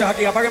las luces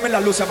aquí, apágame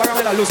las luces,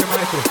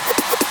 maestro.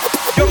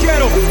 Yo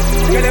quiero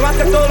que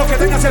levanten todos los que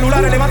tengan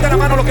celulares, levanten la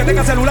mano los que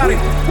tengan celulares,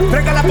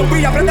 prendan la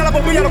bombilla,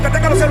 los que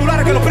tengan los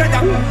celulares que lo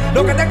prendan,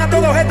 los que tengan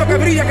todo esto que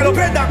brilla, que lo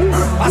prendan,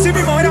 así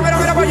mismo, mira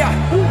para allá,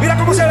 mira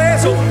cómo se ve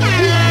eso.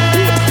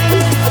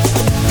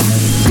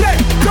 3,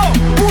 2,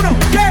 1,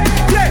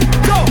 3,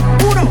 2,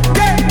 1,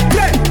 3, 2, 1,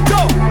 3,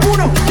 2,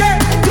 1, 3,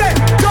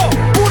 2,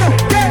 1,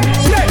 3.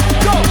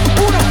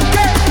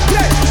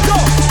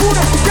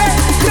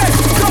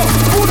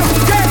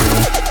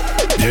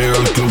 Llega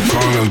el club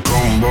con el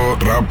combo,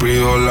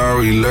 rápido la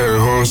vi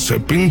lejos. Se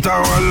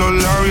pintaban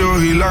los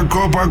labios y la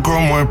copa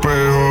como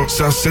espejo.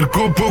 Se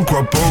acercó poco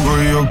a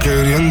poco y yo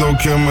queriendo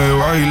que me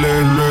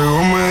baile.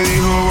 Luego me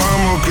dijo,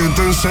 vamos que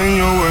te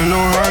enseño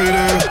buenos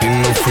aires. Y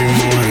nos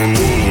fuimos en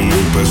uno,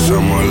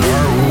 empezamos a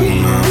la 1.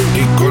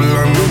 Y con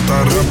la nota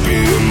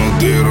rápido nos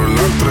dieron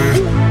las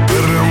 3.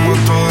 Perreamos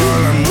toda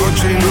la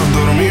noche y nos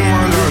dormimos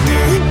a las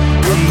 10.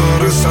 Ando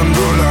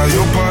rezando la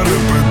Dios para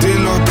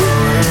repetirlo otra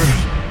vez.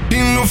 Y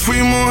nos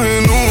fuimos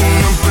en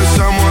una,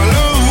 empezamos a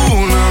la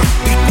 1.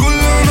 Y con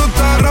la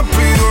nota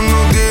rápido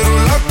nos dieron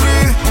las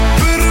 3.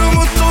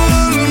 Perramos toda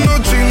la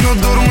noche y nos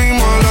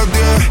dormimos a las 10.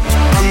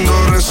 Ando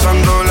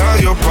rezando la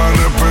Dios para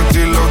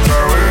repetirlo otra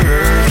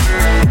vez.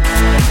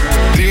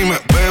 Dime,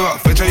 beba,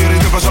 fecha y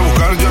ahorita paso a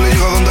buscar. Yo le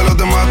llego donde los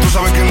demás, tú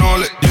sabes que no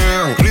le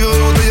llegan. Río de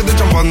botellas de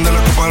champán, de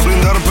la copa al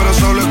brindar, pero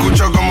solo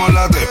escucho como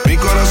late mi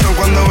corazón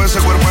cuando ve ese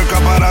cuerpo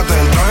escaparate.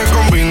 El traje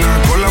combina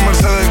con la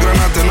Mercedes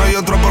Granate. No hay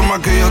otro por más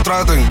que ellos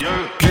traten.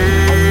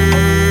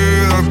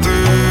 Quédate,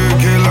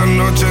 que la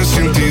noche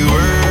sin ti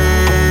duele.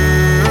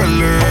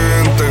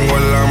 Tengo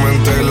en la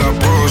mente la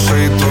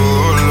pose y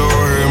todos los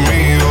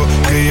gemidos.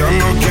 Que ya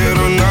no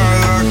quiero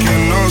nada que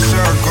no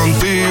sea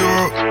contigo.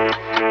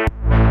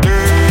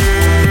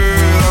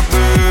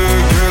 Quédate,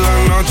 que la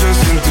noche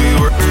sin ti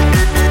duele.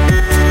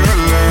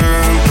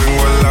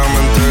 Tengo en la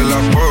mente la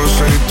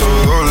pose y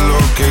todo lo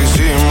que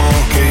hicimos.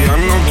 Que ya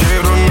no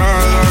quiero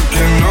nada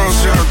que no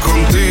sea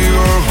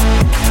contigo.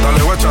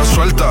 Dale guacha,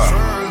 suelta.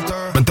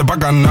 Vente pa'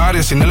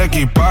 Canarias sin el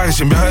equipaje,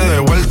 sin viaje de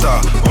vuelta.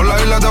 Por la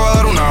isla te va a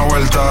dar una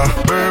vuelta.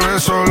 Bebé,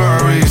 solo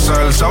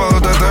avisa. El sábado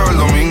teteo, el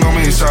domingo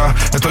misa.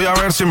 Estoy a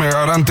ver si me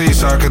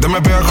garantiza que te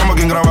me pegas como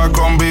quien graba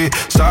con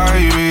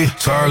B-Side.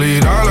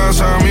 Salir a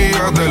las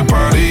amigas del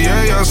party y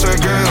ella se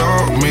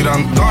quedó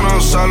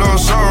mirándonos a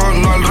los ojos,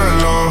 no al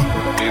reloj.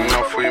 Y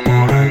nos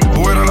fuimos en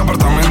fuera al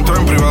apartamento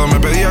en privado. Me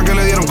pedía que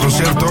le diera un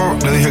concierto.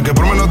 Le dije que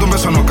por menos de un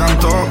beso no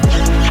canto.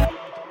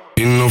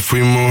 Y nos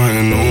fuimos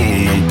en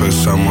una,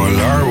 empezamos a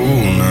la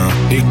 1.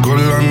 Y con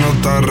la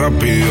nota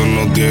rápido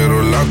nos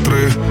dieron las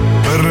 3.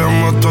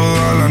 Perreamos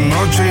toda la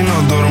noche y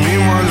nos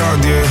dormimos a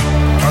las 10.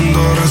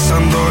 Ando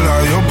rezando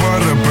la Dios para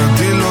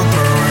repetirlo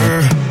otra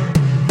vez.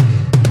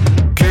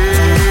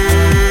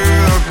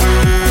 Quédate,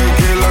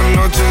 que la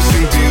noche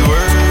sin ti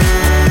duele.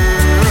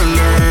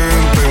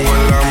 Tengo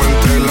en la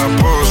mente la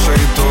pose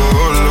y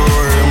todos los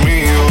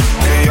gemidos.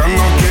 Que ya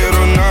no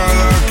quiero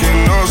nada que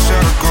no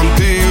sea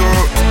contigo.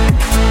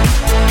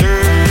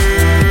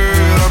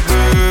 Quédate,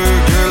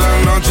 que la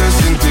noche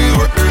sin ti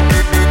duele.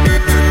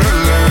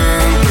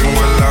 Tengo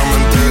en la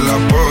mente la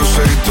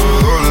pose y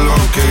todo lo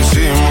que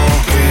hicimos.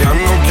 Que ya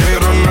no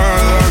quiero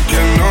nada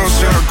que no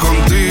sea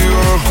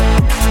contigo.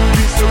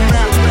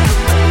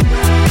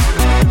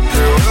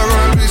 Que vuelva con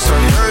el visa,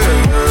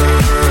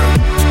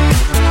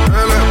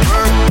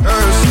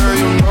 LPS,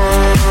 you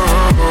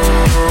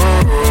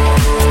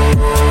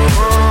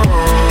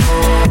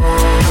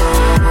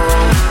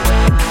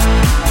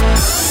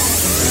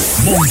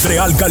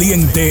Montreal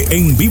Caliente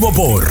en vivo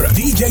por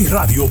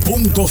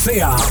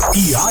djradio.ca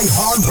y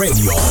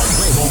iHeartRadio.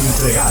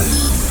 Montreal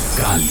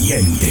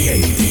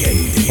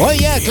Caliente.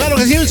 Oye, claro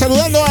que sí,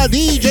 saludando a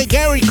DJ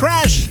Gary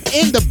Crash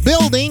in the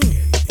building.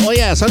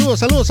 Oye, saludos.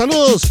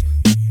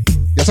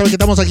 Ya saben que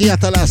estamos aquí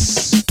hasta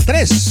las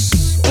 3.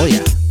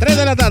 Oye, 3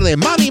 de la tarde.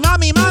 Mami.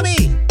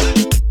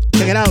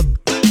 Check it out.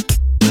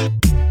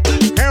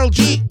 Carol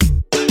G.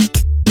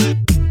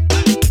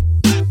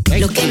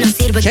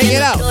 porque Check it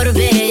no out.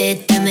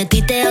 estorbe. Te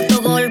metiste a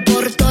tu gol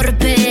por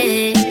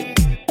torpe.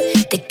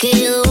 Te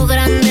quedó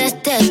grande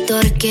este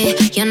torque.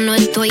 Ya no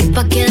estoy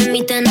pa' que de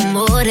mí te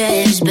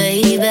enamores,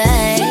 baby.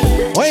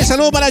 Oye,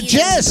 saludo para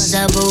Jess.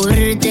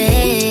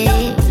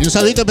 Y un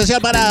saludito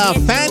especial para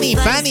Fanny.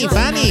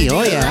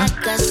 Oye,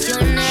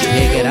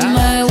 check it out.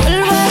 Me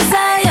vuelvas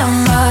a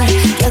llamar,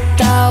 que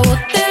hasta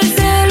boté el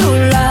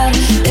celular.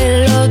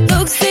 De lo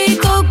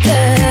tóxico que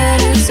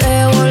eres,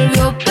 se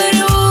volvió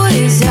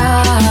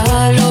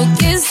perjudicial. Lo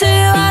que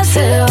se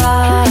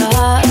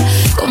va.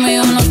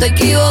 Conmigo no te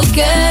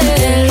equivoqué.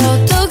 De lo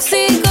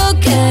tóxico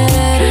que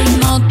eres,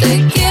 no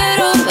te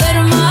quiero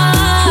ver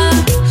más.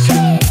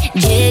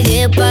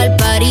 Llegué pa'l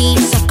party,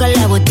 saca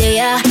la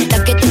botella,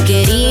 la que te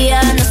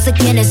quería, no sé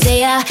quién es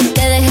ella.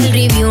 Te dejé el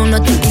review,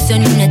 no te puse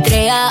ni una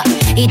estrella.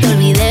 Y te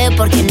olvidé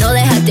porque no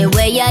dejaste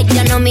huella.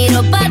 Ya no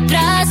miro para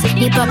atrás,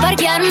 ni pa'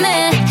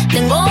 parquearme.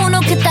 Tengo uno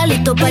que está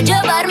listo pa'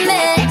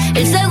 llevarme.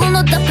 El segundo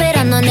está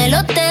esperando en el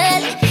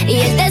hotel. Y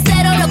el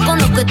tercero lo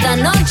conozco esta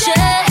noche.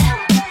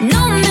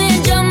 No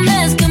me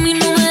llames que mi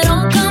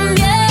número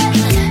cambié.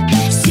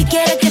 Si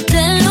quieres que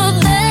te lo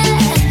dé,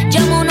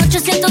 llamo un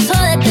 800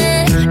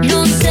 jódete.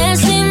 No sé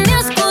si me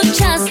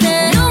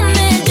escuchaste. No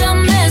me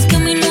llames que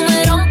mi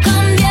número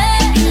cambié.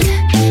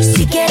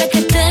 Si quieres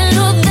que te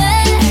lo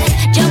dé,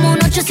 llamo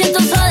un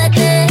 800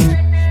 jódete.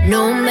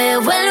 No me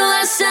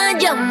vuelvas a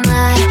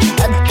llamar,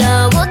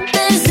 hasta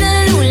boté el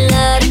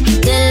celular.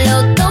 De lo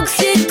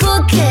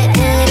tóxico que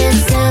eres,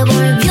 se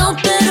volvió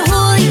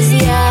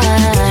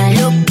perjudicial.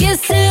 Lo que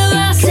se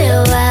va.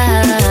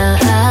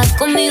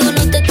 Conmigo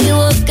no te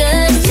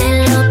equivoques.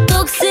 De lo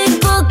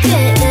tóxico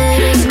que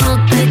eres, no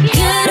te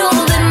quiero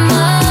ver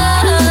más.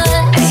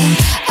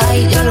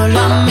 Ay, yo lo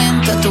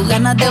lamento. Tus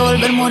ganas de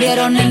volver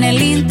murieron en el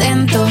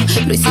intento.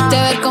 Lo hiciste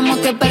ver como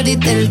que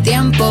perdiste el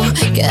tiempo.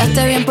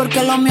 Quedaste bien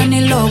porque lo mío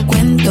ni lo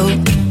cuento.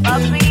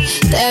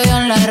 Te veo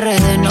en las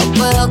redes, no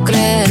puedo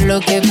creerlo.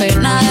 Qué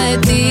pena de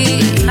ti.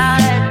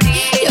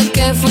 Yo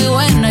que fui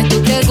buena y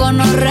tú que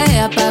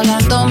gonorrea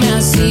pagándome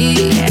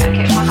así.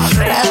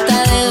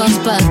 Rata de dos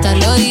patas,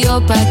 lo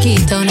digo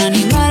Paquita, un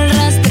animal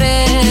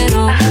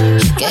rastrero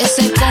que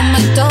se come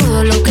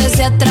todo lo que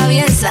se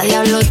atraviesa.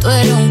 Diablo, tú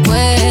eres un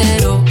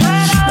cuero.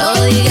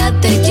 No digas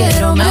te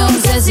quiero, mejor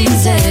sé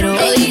sincero.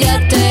 No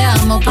digas te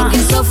amo porque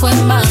eso fue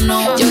en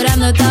vano.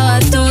 Llorando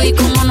estabas tú y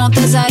como no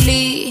te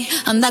salí.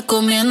 Andas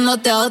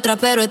comiéndote a otra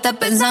pero estás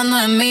pensando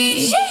en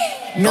mí.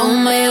 No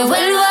me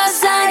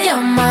vuelvas a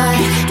llamar,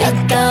 que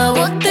hasta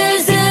boté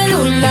el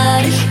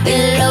celular.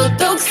 De lo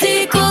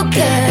tóxico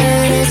que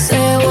eres,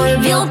 se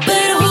volvió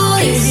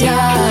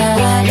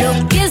perjudicial.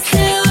 Lo que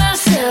se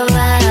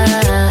va.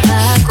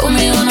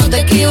 Conmigo no te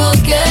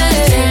equivoqué.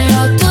 De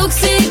lo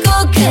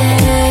tóxico que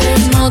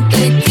eres, no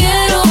te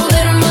quiero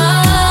ver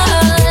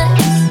más.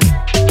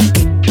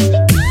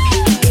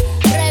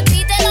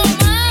 Repítelo,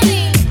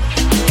 mami.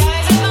 Que a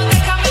veces no te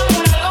cambian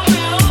por algo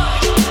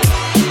mejor.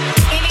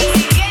 Y ni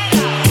siquiera.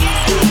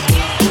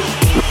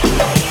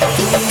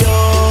 Y yo,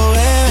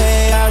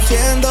 bebé,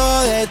 haciendo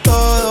de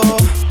todo.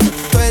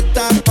 Tú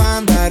estás pa'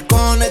 andar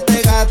con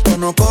este gato,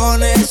 no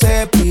con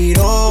ese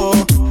piro.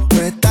 Tú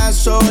estás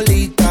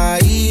solita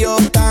y yo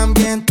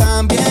también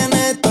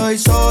estoy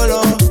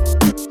solo.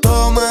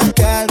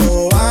 Tómate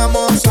algo,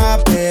 vamos a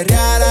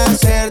perrear, a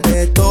hacer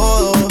de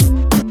todo.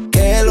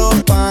 Que los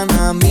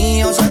panas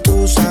míos a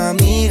tus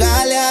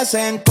amigas le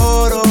hacen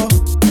coro.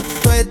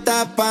 Tú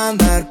estás pa'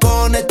 andar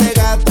con este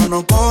gato,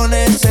 no con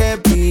ese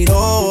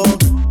piro.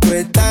 Tú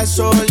estás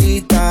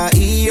solita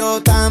y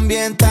yo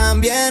también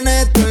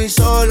estoy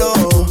solo.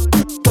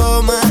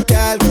 Tómate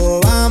algo,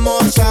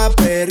 vamos a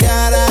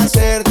perrear, a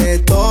hacer de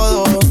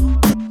todo.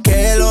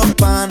 Que los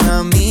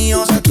panas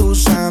míos a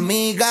tus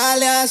amigas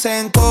le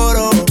hacen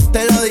coro.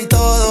 Te lo di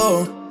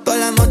todo. Toda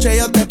la noche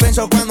yo te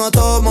pienso cuando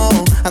tomo.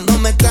 Ando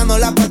mezclando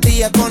las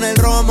pastillas con el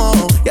romo.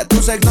 Y a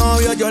tus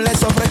exnovios yo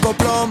les ofrezco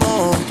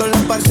plomo. Todos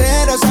los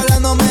parceros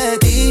hablándome de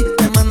ti.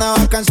 Te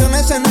mandaba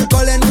canciones en el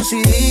cole en un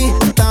CD.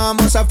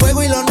 Estábamos a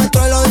fuego y lo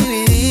nuestro lo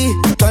dividí.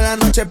 Toda la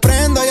noche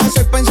prendo, yo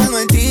estoy pensando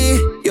en ti.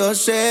 Yo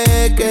sé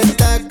que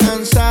estás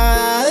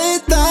cansada de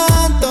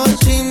tanto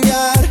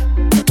chimbear,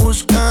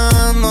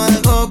 buscando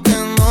algo que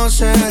no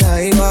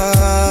será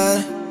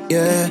igual.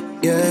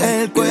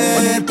 El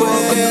cuerpo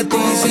que te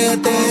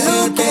hiciste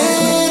lo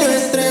quiero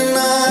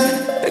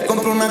estrenar. Te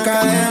compro una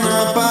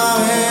cadena pa'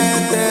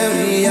 verte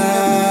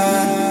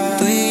brillar.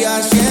 Estoy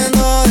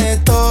haciendo de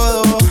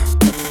todo.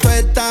 Tú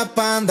estás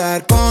pa'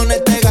 andar con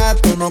este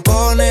gato, no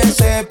con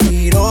ese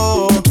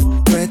piro.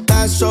 Tú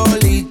estás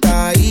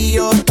solita y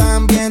yo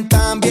también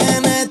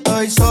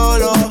estoy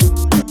solo.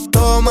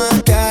 Toma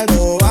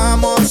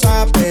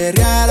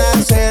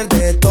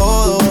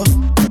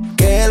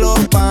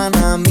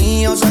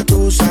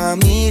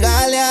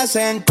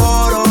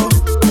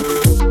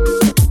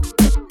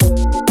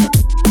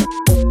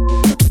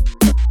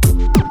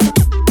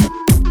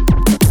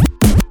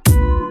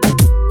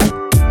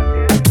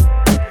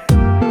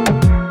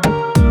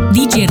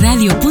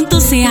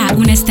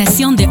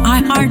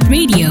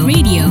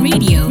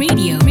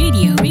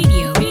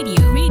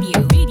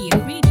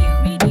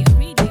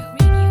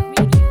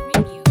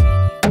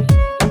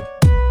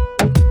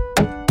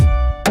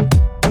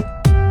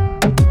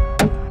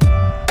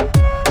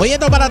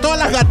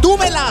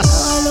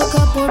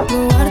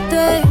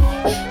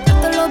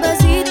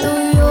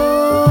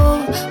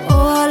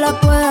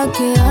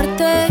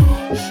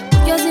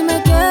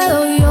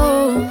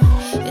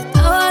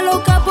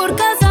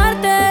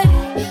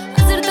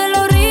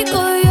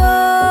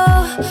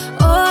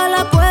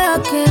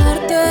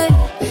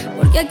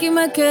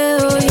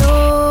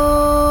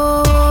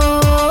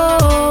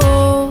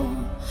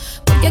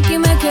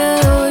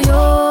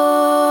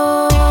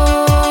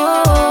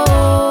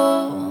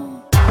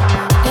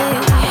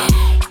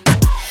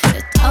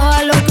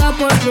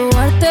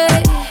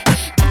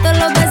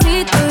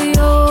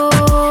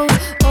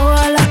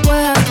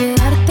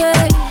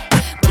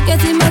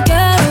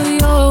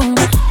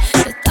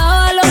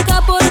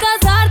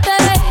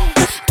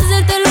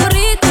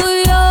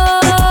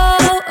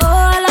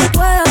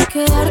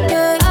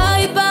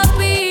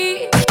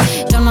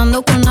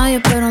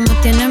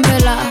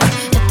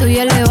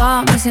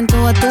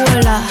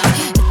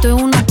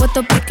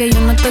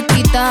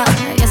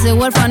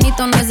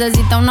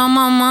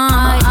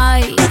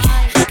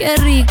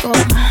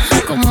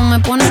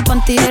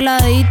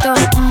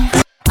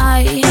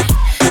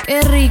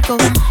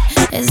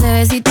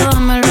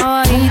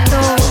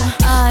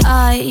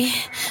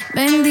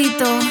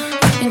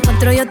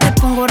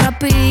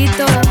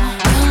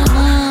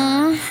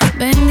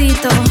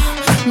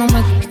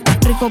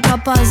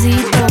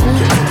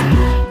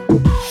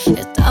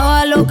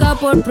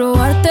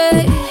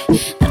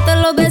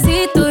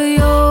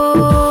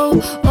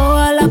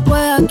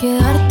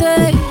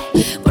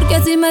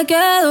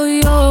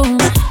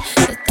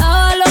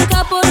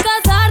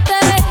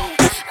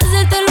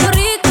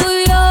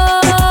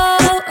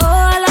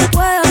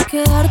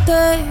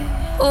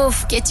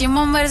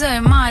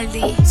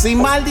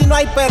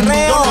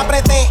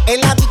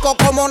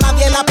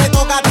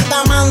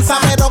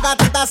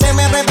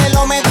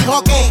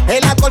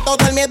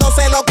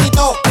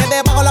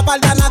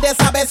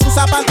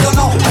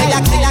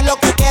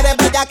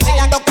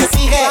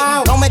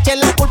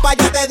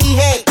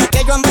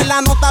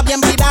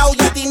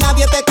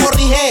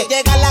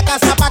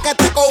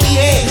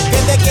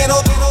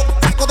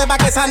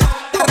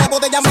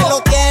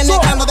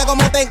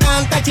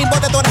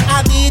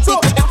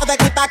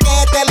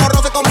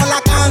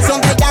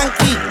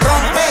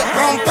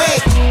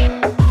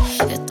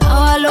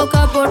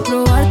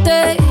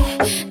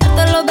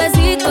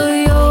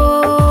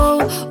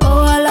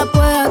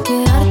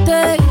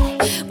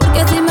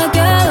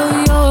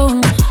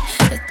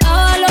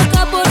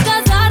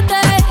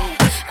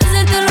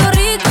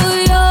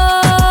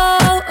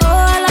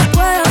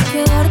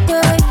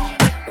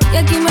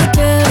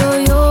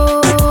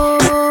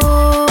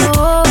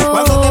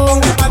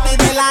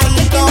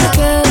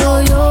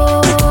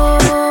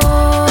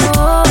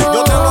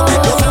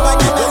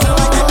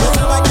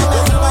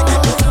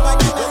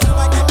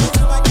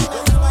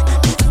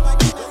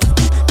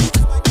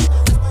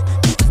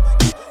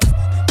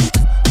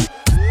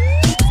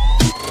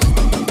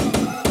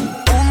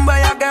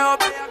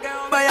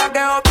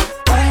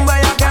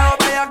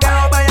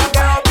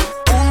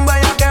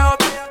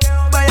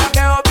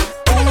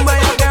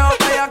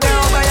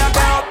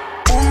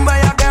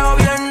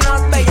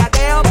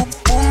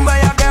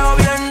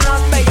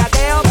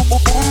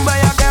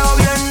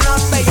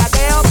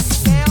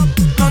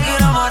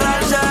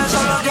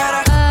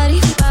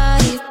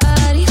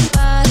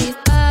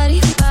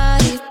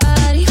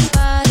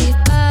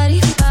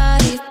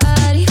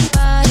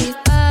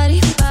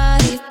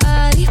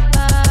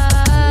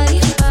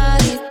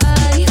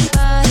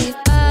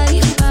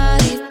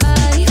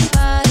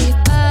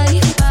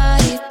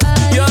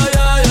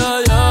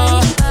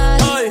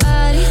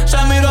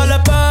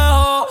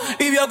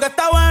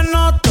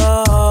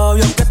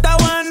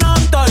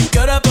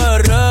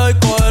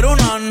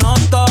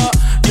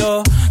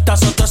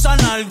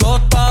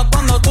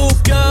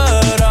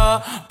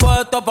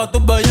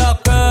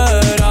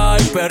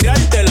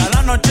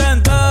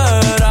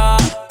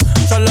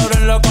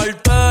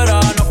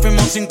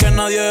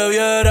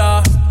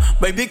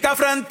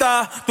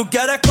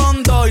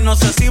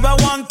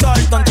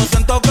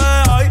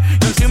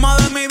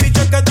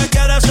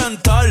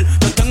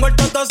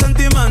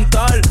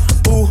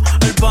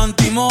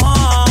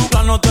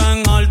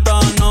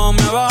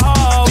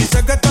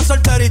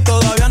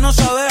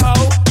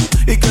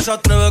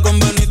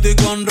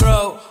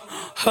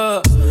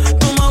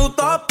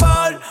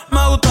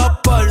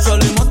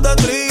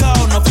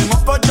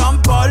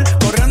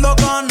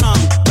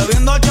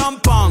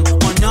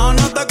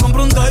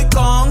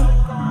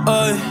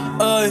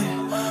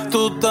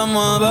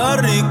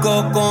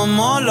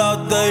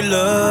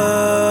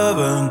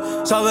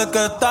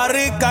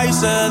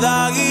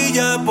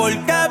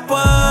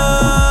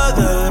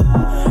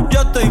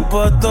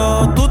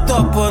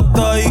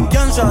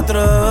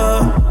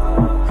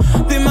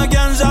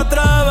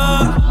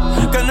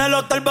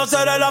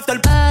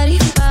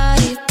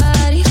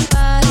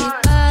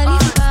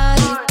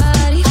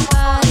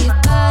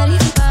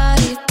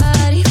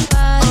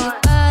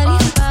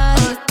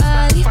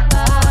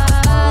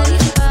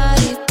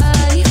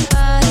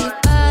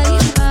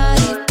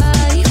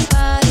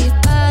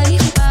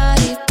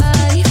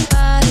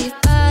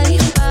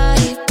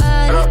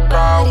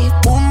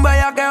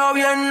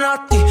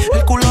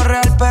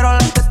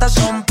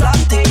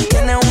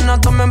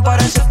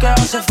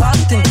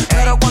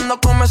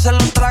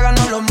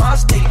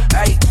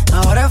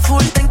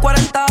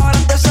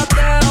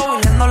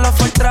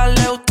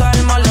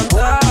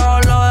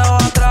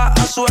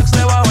su ex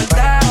debajo el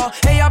tejo.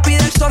 Ella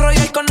pide el zorro y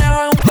el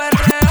conejo en un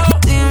perreo.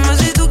 Dime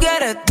si tú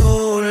quieres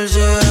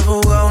dulce,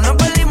 fuga una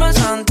peli más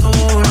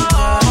santurce.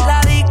 La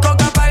disco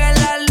que apague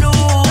las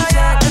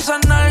luces, que esas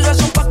nalgas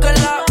son pa' que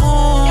la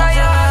use.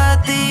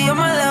 A ti yo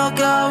me dejo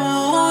que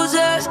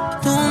abuses,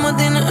 tú me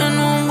tienes en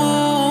un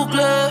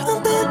bucle.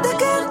 Antes de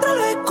que entre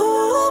lo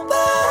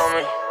escupe,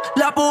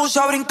 la puse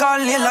a brincar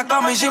y en la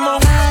cama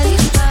hicimos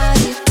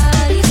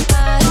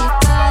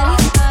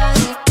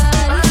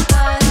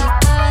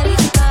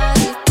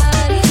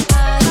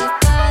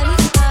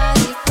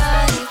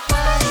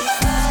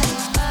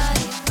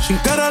sin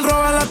querer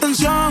robar la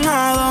atención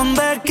a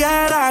donde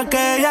quiera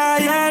que ella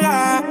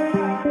llega.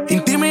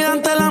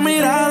 Intimidante la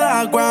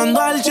mirada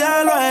cuando al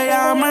cielo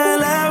ella me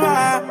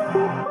eleva.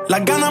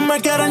 Las ganas me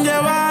quieren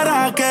llevar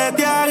a que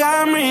te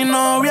haga mi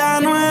novia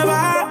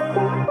nueva.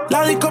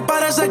 La disco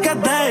parece que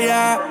es de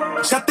ella.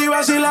 Se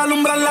activa si la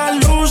alumbran las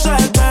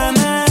luces de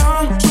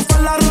neón. Su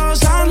falda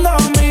rozando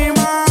mi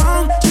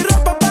mano. Si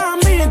ropa pa'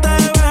 mí te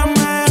ves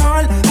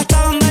mejor.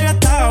 Hasta donde yo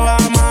estaba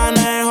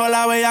manejo.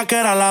 La bella que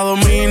era la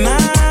domina.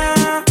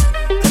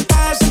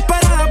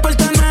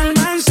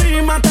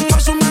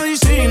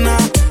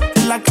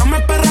 La cama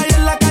es perra y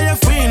en la calle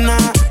fina.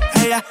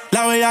 Ella,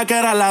 la bella que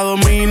era la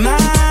domina.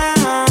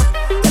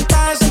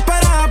 Está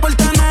desesperada por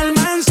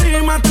tenerme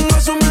encima.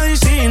 Tengo su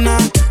medicina.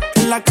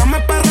 En la cama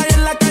es perra y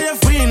en la calle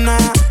fina.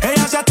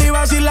 Ella se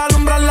activa si la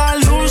alumbran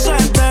las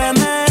luces de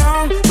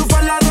neón. Tu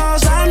falda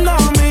rozando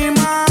mi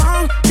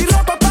mano. Y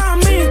ropa pa'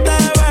 mí te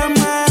ves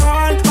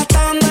mejor.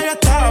 Hasta donde yo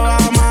estaba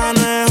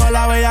manejo.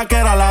 La bella que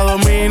era la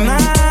domina.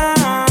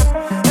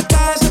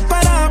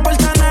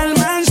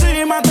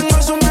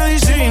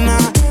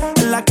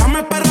 La cama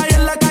es perra y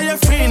en la calle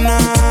fina.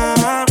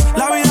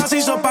 La vida se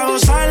hizo pa'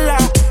 gozarla.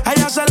 A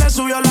ella se le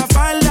subió la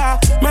falda.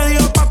 Me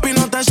dijo papi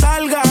no te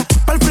salgas.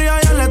 Pa'l frío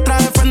ya le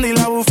traje Fendi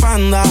la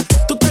bufanda.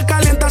 Tú te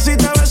calientas y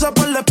te beso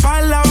por la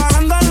espalda.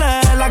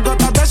 Bajándole las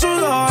gotas de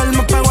sudor.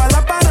 Me pegó a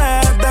la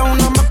pared, de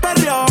una me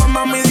perrió.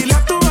 Mami dile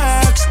a tu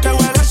ex que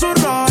juegue su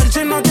rol.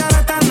 Si no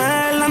quieres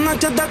tener las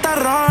noches de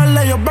terror,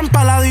 ellos ven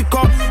pa' la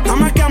disco, nada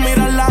más que a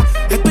mirarla.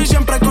 Estoy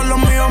siempre con los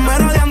míos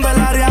merodeando el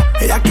área.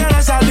 Ella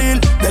quiere salir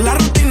de la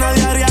rutina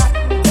diaria.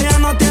 Ella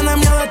no tiene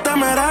miedo de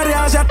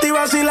temeraria. Se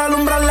activa si la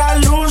alumbran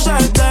las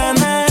luces de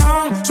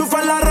neón. Su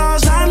falda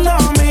rozando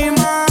mi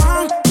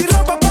mano. Y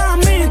ropa pa'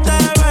 mí te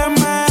ves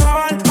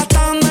mejor.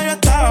 Hasta donde yo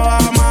estaba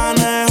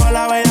manejo.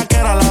 La bella que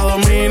era la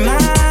domina.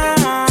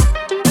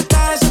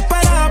 Está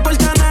desesperada por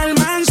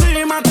tenerme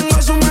encima.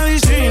 Tengo su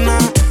medicina.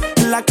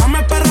 En la cama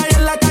es perra y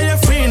en la calle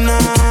fina.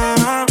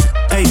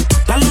 Ey,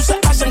 las luces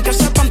hacen que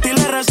ese panty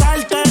le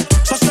resalte.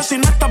 Socio, si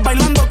no estás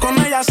bailando con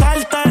ella,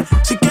 salte.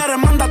 Si quieres,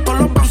 manda todos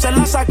los bronces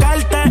a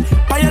sacarte.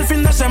 Pa' y el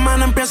fin de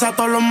semana empieza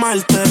todos los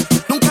martes.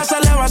 Nunca se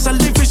le va a hacer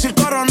difícil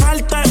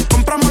coronarte.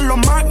 Compramos los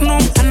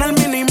Magnum en el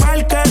mini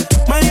market.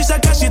 Me dice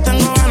que si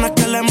tengo ganas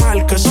que le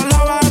marque. Solo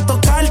va a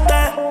tocarte,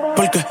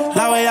 porque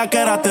la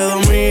bellaquera te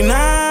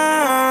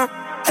domina.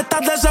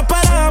 Estás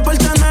desesperada por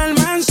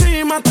tenerme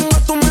encima. Tengo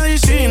tu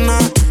medicina.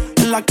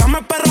 En la cama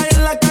es perra y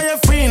en la calle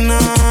fina.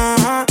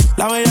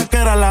 La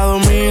bellaquera la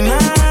domina.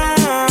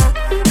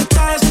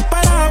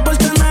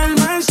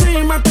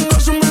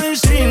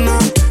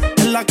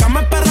 La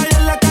cama es perra y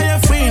en la calle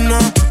fina.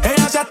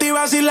 Ella se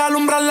activa si la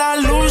alumbran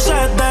las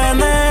luces de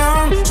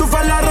neón. Su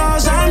falda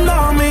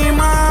rozando mi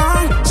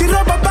mano. Si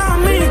ropa pa'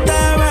 mí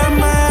te ves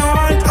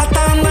mejor.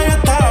 Hasta donde yo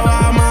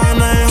estaba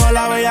manejo.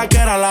 La bella que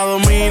era la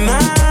domina.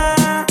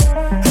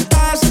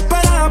 Está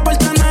desesperada por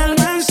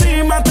tenerme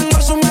encima.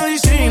 Tengo su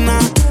medicina.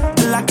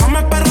 En la cama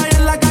es perra y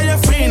en la calle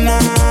fina.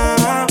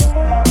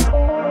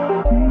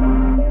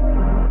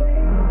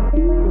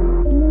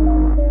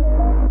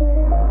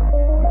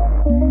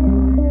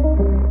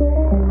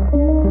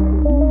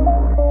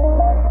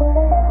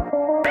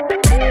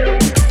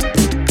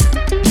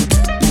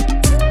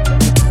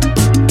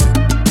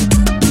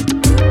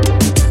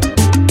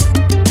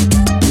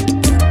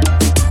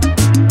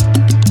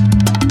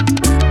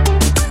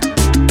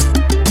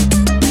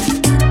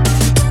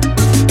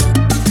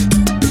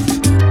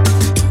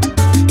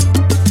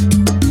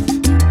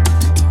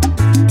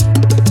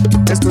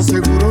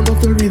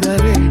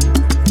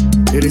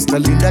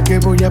 Tan linda que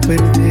voy a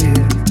perder.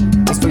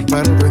 Estoy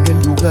parado en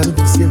el lugar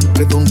de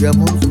siempre, donde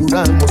amor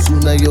juramos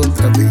una y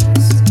otra vez.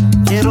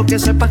 Quiero que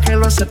sepas que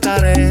lo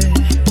aceptaré,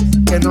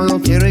 que no lo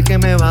quiero y que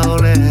me va a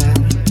doler.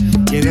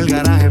 Y en el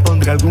garaje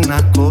pondré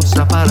alguna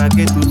cosa para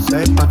que tú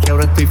sepas que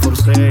ahora estoy for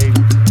sale.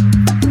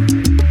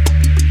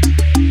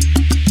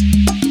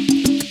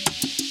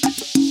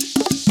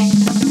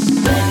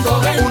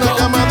 Una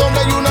cama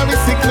doble y una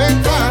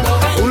bicicleta,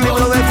 un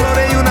libro de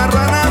flores y una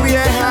rana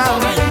vieja,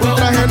 un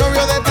traje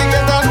novio de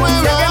etiqueta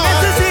nueva. Si alguien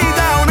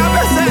necesita una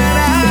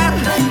pecera,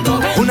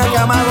 una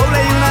cama doble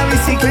y una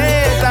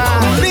bicicleta,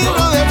 un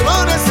libro de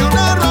flores y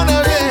una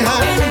rana vieja,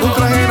 un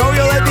traje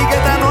novio de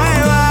etiqueta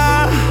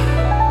nueva.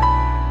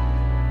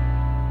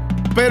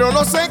 Pero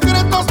los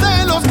secretos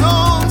de los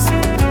dos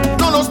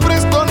no los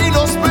presto ni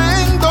los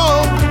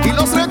vendo, y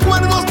los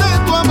recuerdos de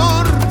tu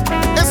amor,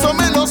 eso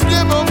me los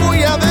llevo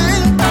muy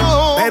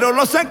adentro. Pero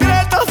los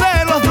secretos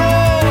de los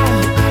dos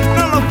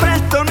no los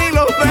presto ni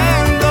los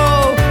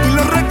vendo. Y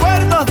los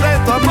recuerdos de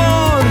tu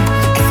amor,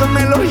 eso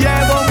me los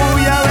llevo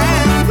muy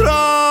adentro.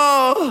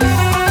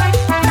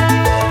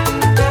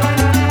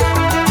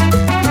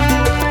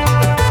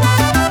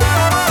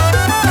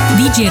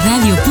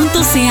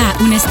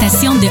 DJRadio.ca, una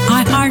estación de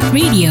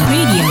iHeartRadio.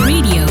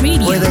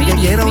 Puede que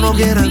quiera o no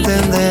quiera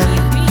entender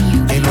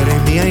que no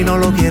eres mía y no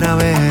lo quiera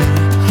ver,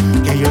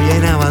 que yo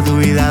llenaba tu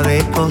vida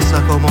de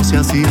cosas como si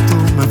así tú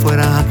me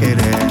fueras a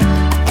querer.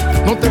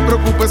 No te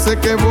preocupes, sé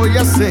que voy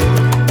a hacer.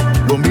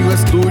 Lo mío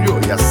es tuyo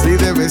y así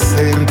debe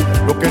ser.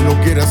 Lo que no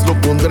quieras lo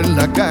pondré en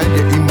la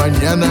calle y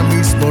mañana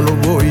mismo lo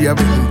voy a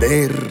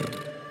vender.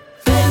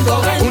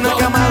 Una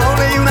cama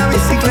doble y una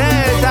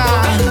bicicleta,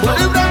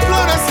 libran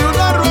flores y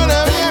una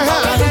rueda vieja,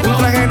 un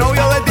traje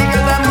novio de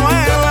etiqueta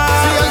nueva.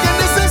 Si alguien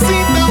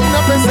necesita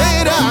una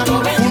pecera,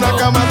 una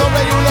cama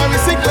doble y una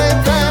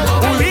bicicleta,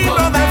 un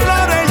libro de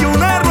flores y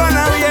una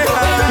rueda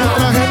vieja, un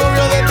traje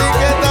novio de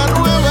etiqueta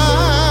nueva.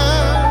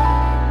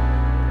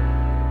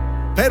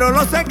 Pero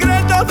los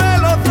secretos de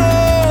los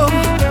dos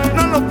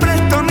no los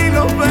presto ni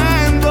los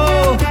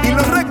vendo. Y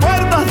los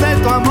recuerdos de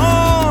tu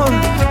amor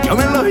yo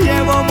me los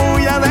llevo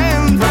muy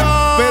adentro.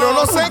 Pero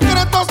los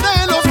secretos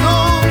de los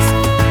dos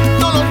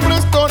no los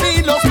presto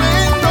ni los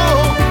vendo.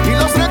 Y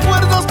los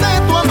recuerdos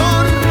de tu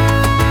amor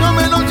yo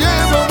me los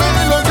llevo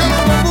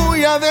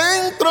muy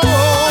adentro.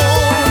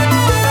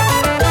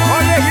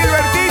 Oye,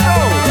 Gilbertito,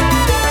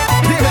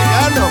 dime,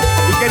 Carlos,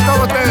 y que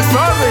todo te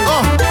desorden.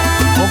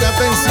 Ponga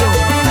atención,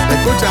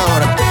 escucha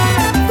ahora.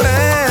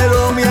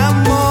 Pero mi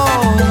amor,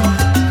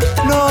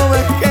 no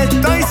ves que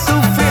estoy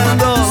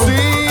sufriendo.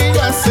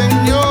 Siga,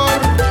 señor,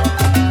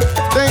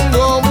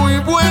 tengo muy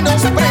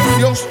buenos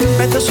precios.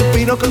 Meto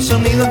suspiro con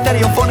sonido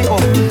estereofónico,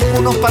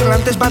 unos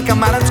parlantes marca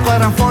Marantz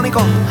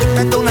cuadrafónico.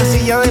 Meto una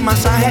silla de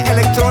masaje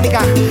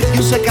electrónica y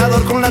un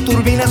secador con la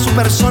turbina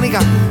supersónica.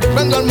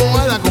 Vendo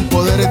almohada con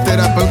poderes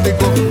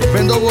terapéuticos.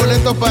 Vendo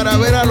boletos para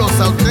ver a los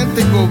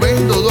auténticos.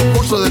 Vendo 2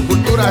 cursos de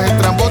culturas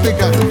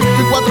estrambóticas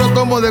y 4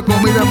 tomos de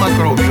comida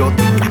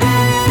macrobiótica.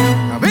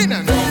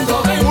 Camina,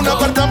 un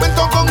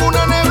apartamento con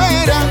una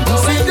nevera, un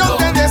sillón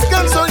de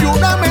descanso y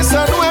una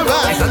mesa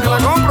nueva. Esa te la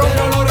compro.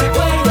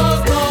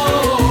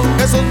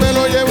 Eso te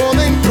lo llevo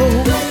dentro.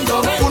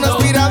 Una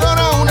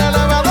aspiradora, una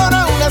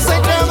lavadora, una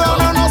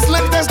secadora, unos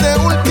lentes de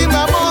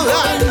última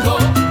moda.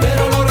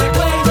 Pero los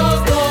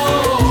recuerdos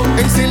no.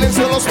 En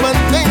silencio los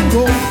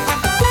mantengo.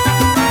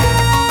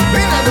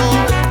 Míralo.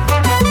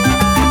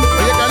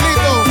 Oye,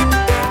 Carlito,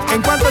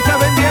 ¿en cuánto estás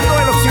vendiendo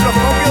el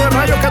osciloscopio de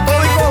rayos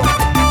catódicos?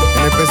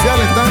 En especial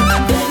está.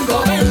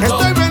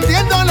 Estoy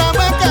vendiendo la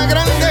marca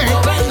grande,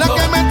 la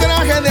que me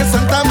traje de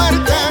Santa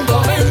Marta.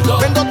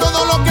 Vendo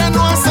todo lo que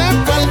no hace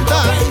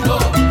falta,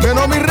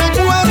 pero mi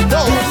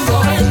recuerdo,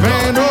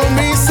 pero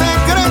mi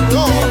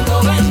secreto,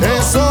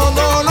 eso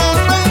no lo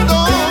vendo.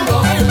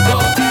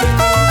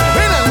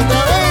 Mira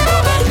otra vez.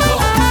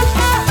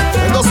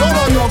 Vendo solo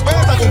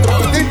trompeta con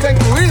trompetista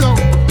incluido.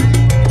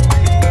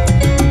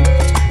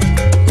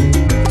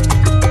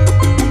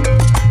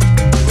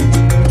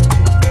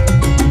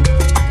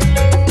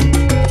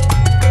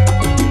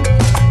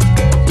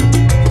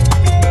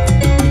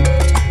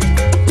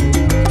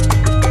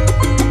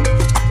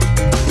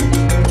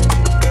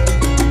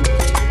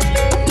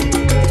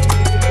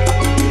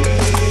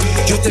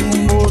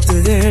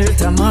 Del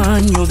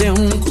tamaño de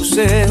un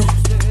crucero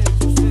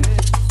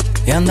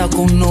y anda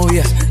con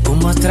novias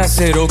con más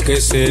trasero que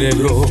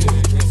cerebro.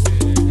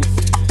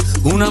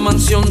 Una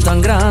mansión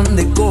tan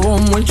grande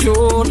como el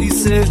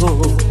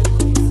Choliseo,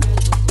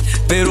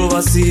 pero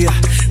vacía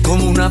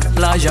como una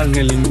playa en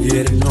el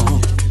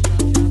invierno.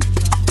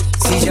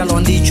 Si ya lo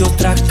han dicho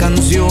otras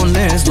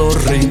canciones, lo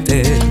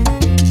reitero,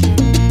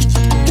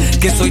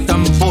 que soy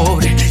tan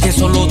pobre que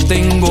solo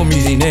tengo mi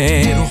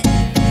dinero.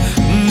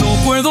 No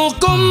puedo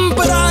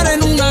comprar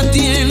en una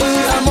tienda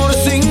amor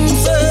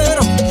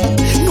sincero.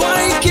 No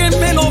hay quien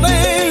me lo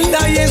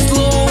venda y es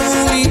lo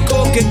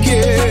único que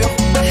quiero.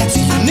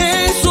 Sin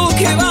eso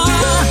que va,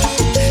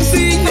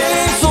 sin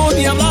eso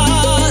ni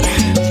hablar.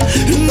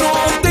 No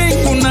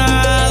tengo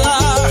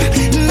nada,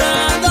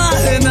 nada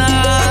de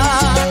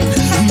nada.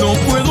 No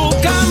puedo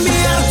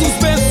cambiar tus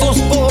besos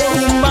por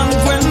un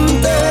banco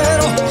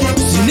entero.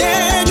 Sin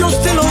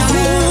ellos te lo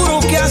juro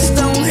que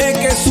hasta un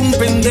jeque es un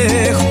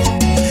pendejo.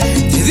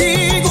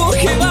 Digo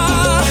que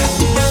va,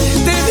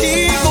 te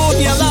digo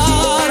ni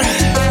hablar.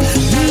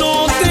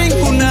 No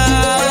tengo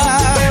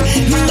nada,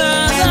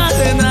 nada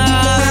de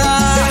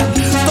nada.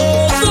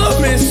 Todo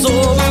me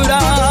sobra.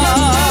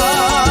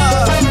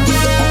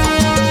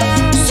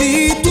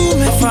 Si tú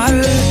me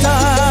faltas,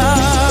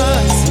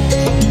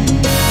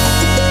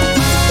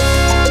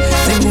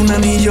 tengo un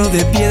anillo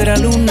de piedra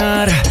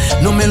lunar.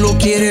 No me lo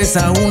quieres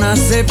aún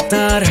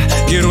aceptar.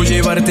 Quiero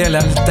llevarte al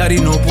altar y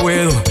no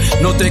puedo.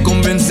 No te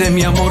convence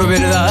mi amor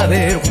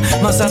verdadero.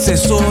 Más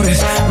asesores,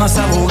 más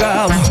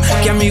abogados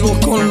que amigos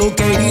con lo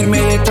que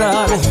irme de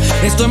trago.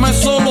 Estoy más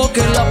solo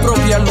que la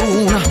propia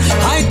luna.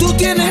 Ay, tú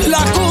tienes la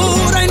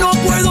cura y no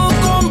puedo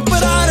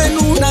comprar en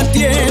una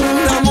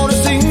tienda amor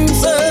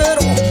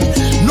sincero.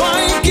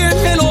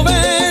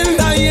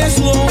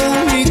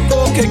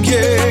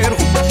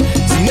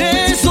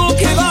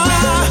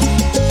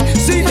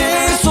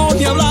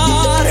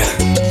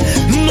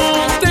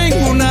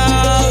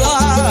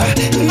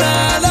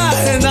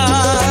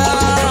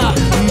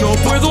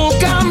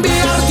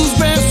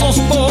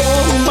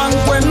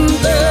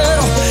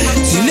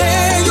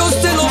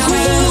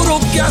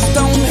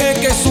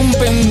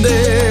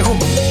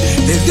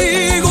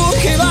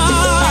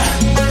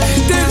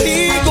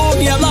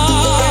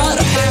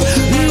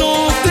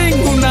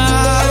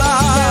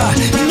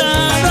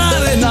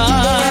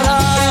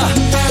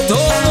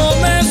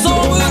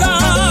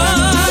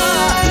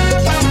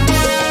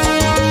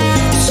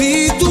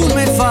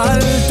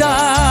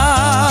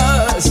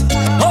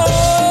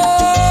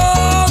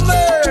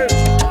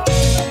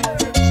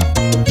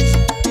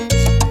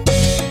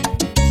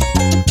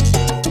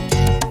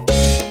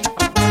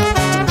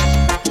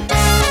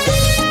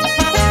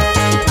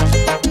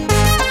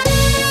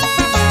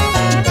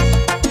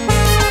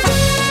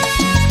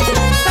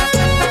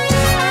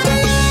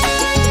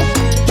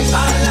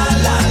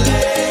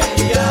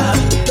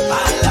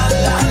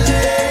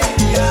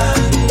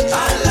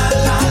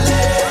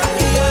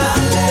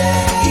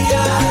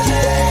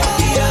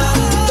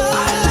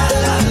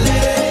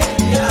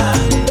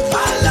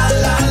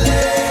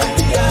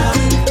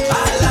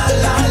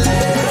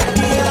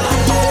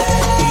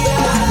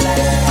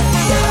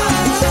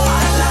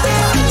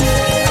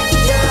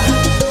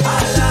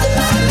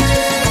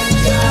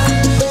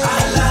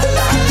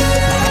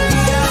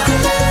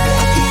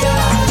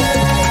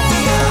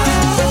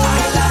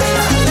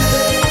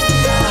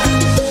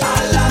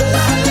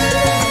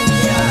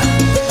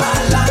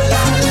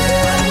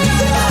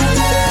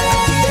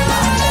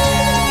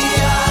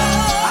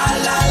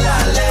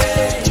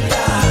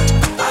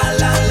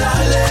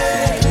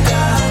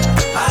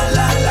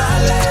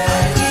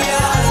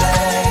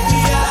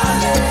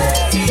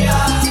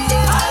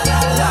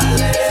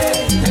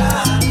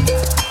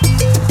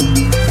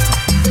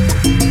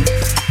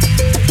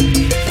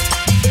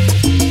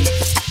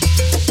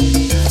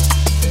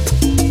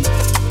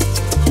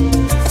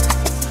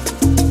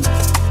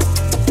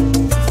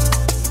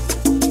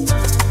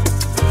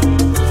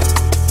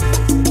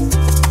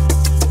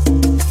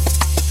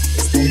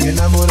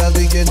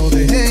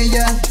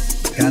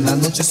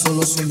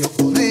 solo sueño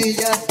con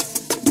ella.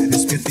 Me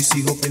despierto y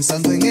sigo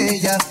pensando en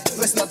ella.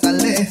 No está tan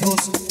lejos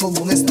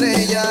como una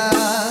estrella.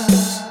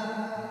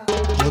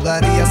 Yo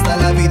daría hasta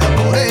la vida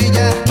por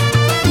ella.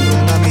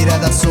 Una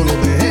mirada solo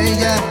de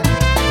ella.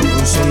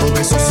 Un solo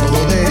beso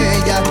solo de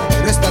ella.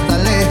 Pero está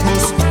tan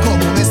lejos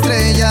como una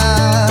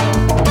estrella.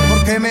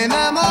 Porque me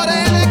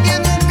enamoré de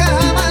quien nunca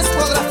jamás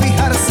podrá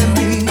fijarse en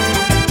mí.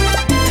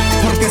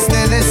 Porque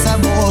este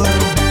desamor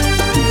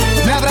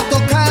me habrá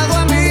tocado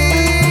a mí.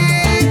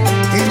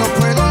 Y no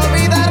puedo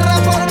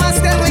olvidarla por más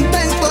que lo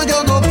intento.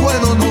 Yo no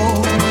puedo,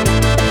 no.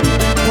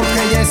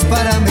 Porque ella es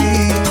para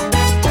mí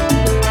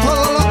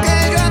todo lo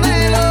que yo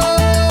anhelo.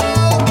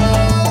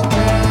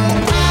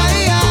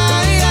 Ay,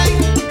 ay, ay,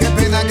 qué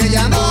pena que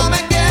ya no me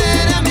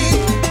quiere a mí.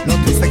 Lo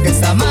triste que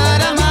es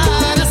amar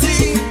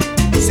así,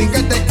 sin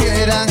que te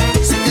quieran,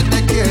 sin que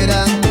te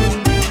quieran.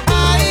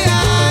 Ay,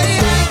 ay,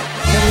 ay,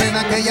 qué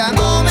pena que ya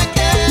no me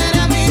quiere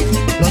a mí.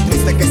 Lo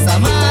triste que es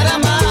amar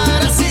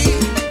así,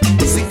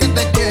 sin que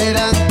te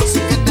quieran,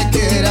 sin que te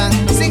quieran,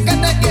 sin que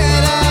te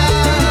quieran.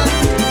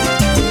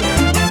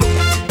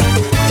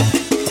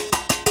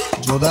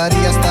 Yo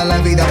daría hasta la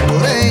vida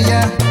por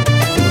ella,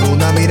 por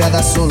una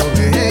mirada solo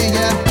de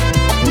ella,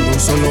 por un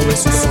solo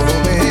beso solo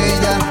de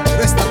ella.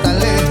 Pero está tan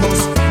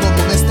lejos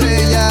como una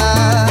estrella.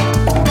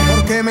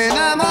 Porque me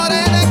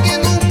enamoré de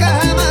quien nunca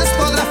jamás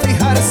podrá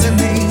fijarse en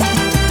mí.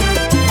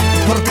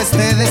 Porque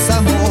este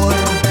desamor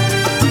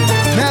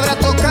me habrá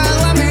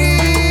tocado a mí.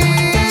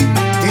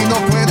 Y no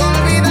puedo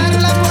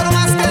olvidarla por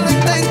más que lo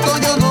intento.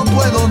 Yo no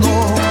puedo,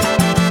 no.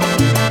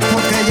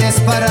 Porque ella es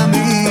para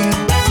mí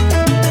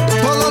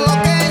todo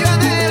lo que yo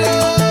anhelo.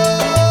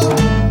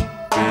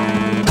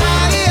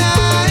 Ay,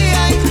 ay,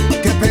 ay,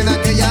 qué pena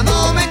que ya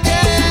no me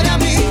quiere a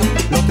mí.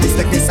 Lo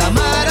triste que es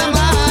amar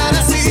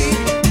así,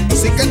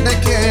 sin que te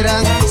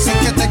quieran, sin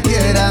que te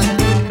quieran.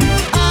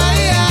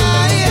 Ay,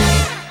 ay,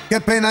 ay, qué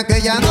pena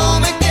que ya no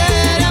me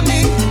quiere a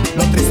mí.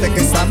 Lo triste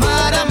que es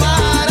amar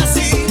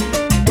así,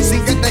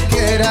 sin que te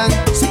quieran,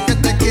 sin que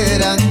te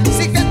quieran,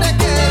 sin que te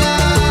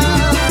quieran.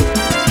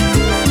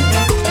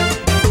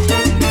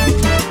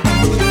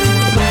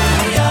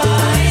 Ay,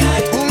 ay,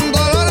 ay, un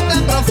dolor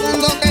tan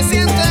profundo que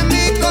siento en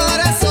mi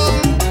corazón.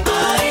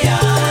 Ay,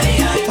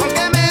 ay, ay,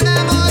 porque me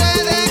enamoré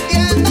de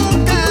quien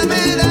nunca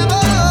me da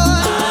amor.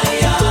 Ay,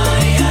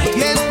 ay, ay,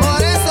 y es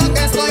por eso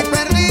que estoy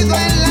perdido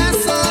en la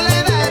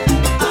soledad.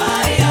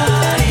 Ay,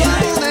 ay,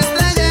 como una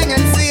estrella en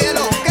el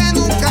cielo que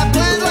nunca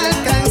puedo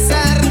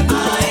alcanzar.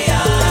 Ay,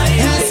 ay,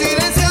 en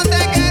silencio te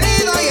he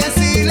querido y en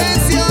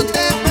silencio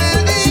te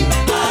perdí.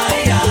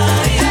 Ay,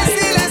 ay, en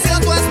silencio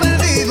tú has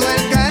perdido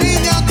el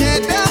cariño que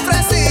te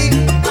ofrecí.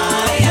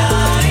 Ay,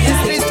 ay, es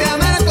triste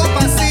amar con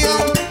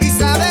pasión y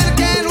saber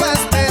que lo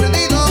has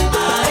perdido.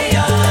 Ay,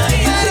 ay,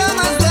 pero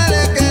más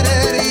duele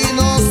querer y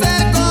no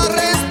ser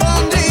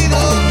correspondido.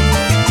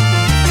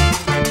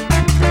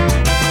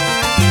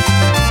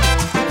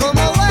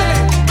 ¿Cómo huele?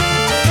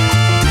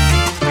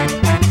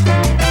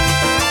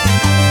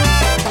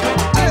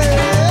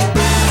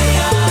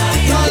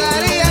 Yo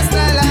daría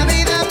hasta la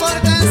vida por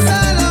tan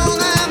solo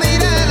una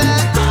mirada.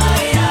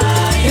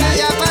 Y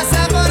ella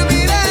pasa por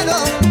mi lado,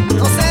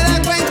 no se da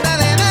cuenta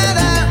de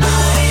nada.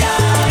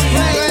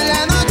 Luego en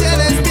la noche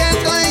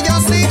despierto y yo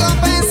sigo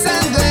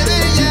pensando en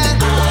ella.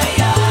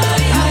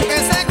 Aunque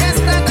sé que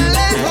está tan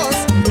lejos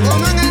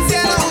como en el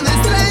cielo una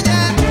estrella.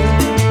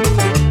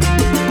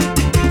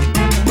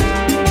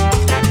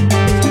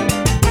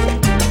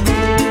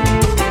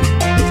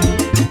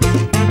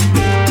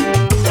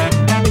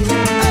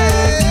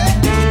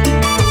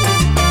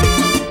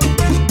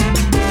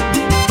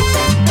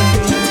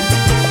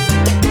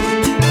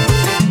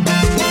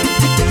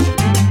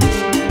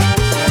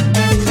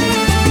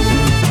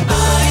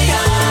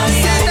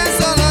 Si tan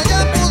solo yo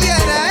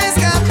pudiera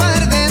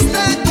escapar de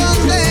esta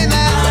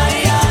condena,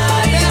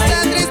 de esta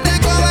triste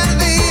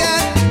cobardía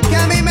que a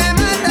mí me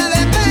mata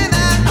de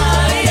pena.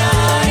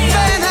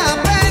 Pena,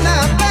 pena,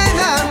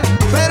 pena,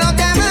 pero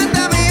que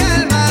mata mi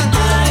alma.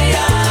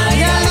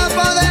 Y al no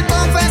poder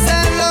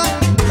confesarlo,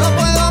 no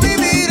puedo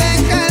vivir en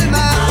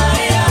calma.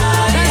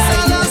 Tan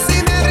solo si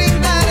me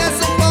brindaras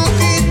un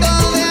poquito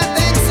de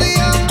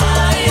atención.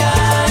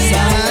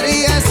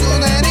 Sanarías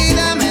una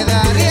herida, me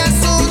darías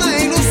una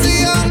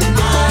ilusión.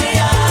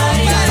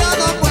 Pero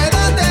no puedo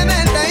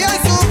tenerte y hoy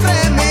sufre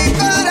mi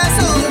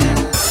corazón.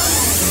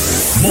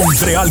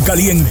 Montreal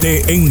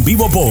Caliente en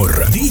vivo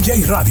por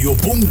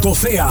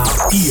djradio.ca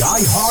y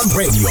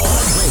iHeartRadio.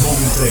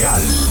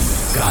 Montreal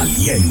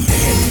Caliente.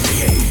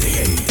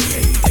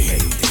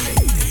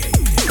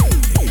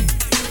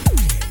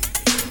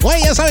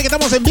 Oye, ya saben que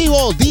estamos en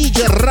vivo,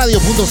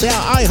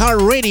 djradio.ca,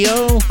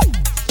 iHeartRadio,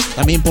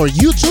 también por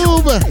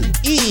YouTube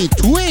y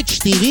Twitch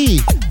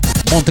TV.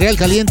 Montreal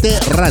Caliente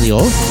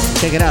Radio.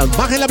 Check it out.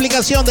 Bajen la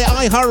aplicación de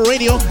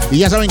iHeartRadio y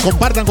ya saben,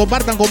 compartan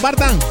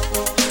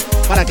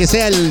para que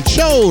sea el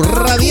show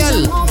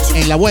radial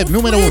en la web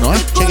número 1.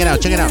 Check it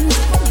out.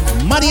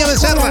 María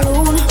Becerra,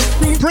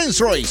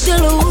 Prince Royce. Ya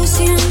lo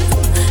siento,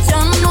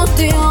 ya no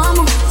te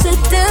amo, se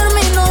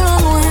terminó lo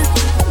nuestro,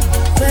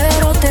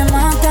 pero te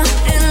mata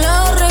el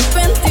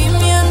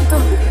arrepentimiento.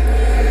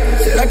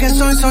 que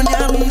estoy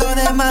soñando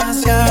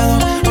demasiado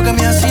o que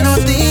me has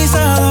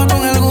hipnotizado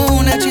con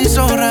algún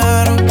hechizo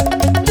raro.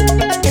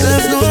 En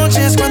las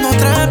noches cuando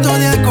trato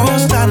de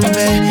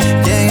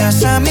acostarme,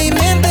 llegas a mi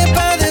mente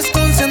para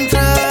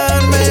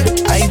desconcentrarme.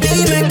 Ay,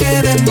 dime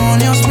qué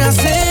demonios me has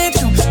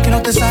hecho, que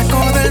no te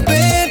saco del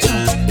pecho.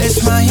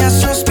 Es magia,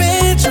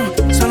 sospecho,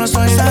 solo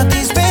soy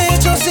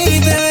satisfecho si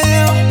te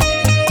veo.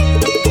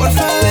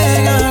 Porfa,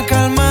 ven a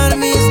calmar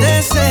mis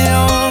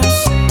deseos,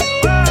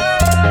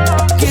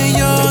 que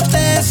yo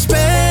te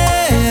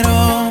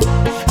espero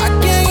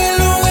aquí en el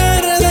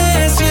lugar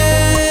de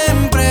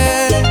siempre.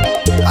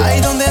 Ahí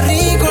donde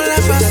rico la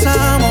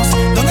pasamos,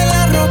 donde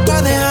la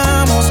ropa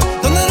dejamos,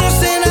 donde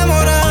nos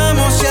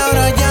enamoramos y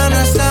ahora ya no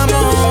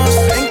estamos.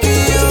 Ven que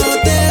yo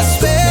te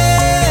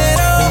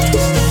espero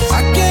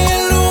aquí en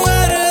el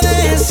lugar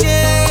de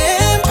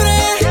siempre.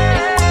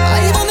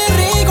 Ahí donde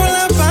rico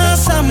la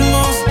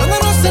pasamos, donde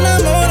nos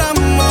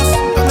enamoramos,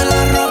 donde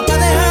la ropa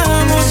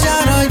dejamos y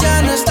ahora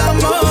ya no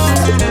estamos.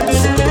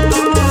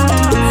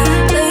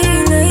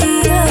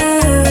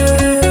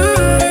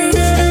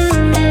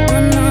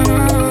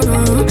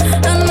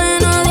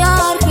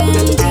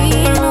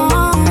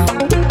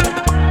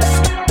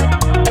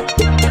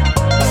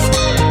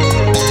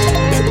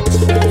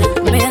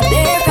 Me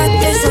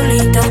dejaste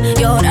solita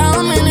y ahora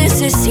me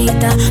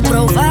necesitas.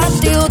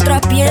 Probaste otra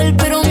piel,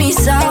 pero mi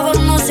sabor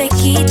no se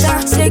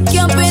quita. Sé que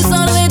a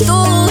pesar de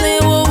todo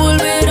debo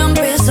volver a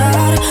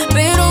empezar,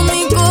 pero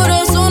mi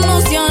corazón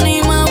no se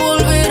anima a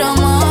volver a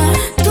amar.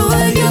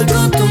 Tuve que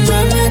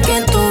acostumbrarme a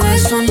que tu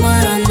beso no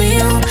era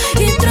mío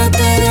y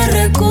traté de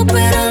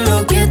recuperar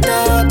lo que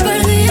estaba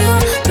perdido,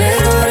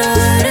 pero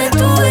ahora eres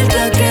tú el que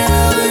ha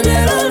quedado en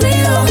el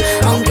olvido.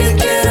 Aunque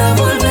quiera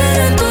volver,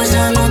 esto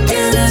ya no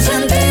tiene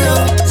sentido.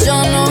 Ya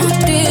no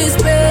te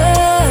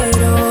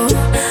espero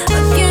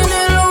aquí en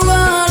el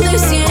lugar de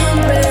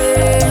siempre.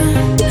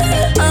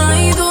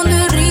 Ahí donde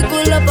rico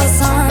la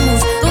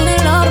pasamos, donde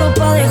la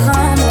ropa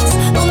dejamos,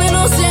 donde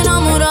nos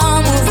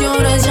enamoramos y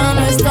ahora ya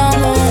no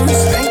estamos.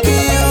 Ven que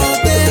yo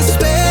te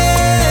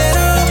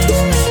espero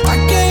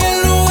aquí en el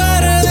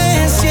lugar de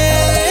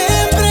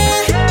siempre.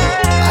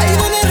 Ahí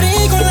donde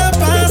rico la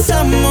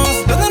pasamos,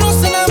 donde nos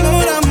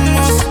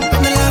enamoramos,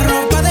 donde la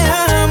ropa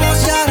dejamos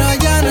y ahora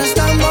ya no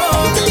estamos.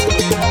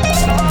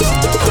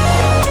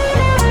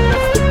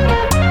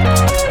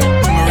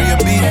 Maria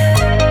B,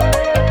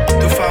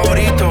 tu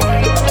favorito,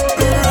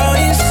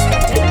 Royce.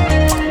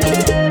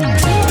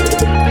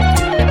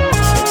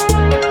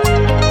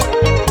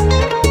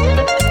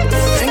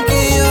 Ven que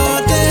yo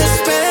te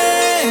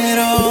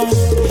espero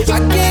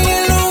aquí en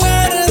el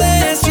lugar de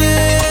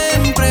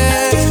siempre.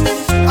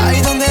 Ahí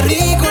donde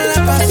rico la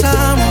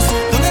pasamos,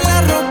 donde la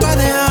ropa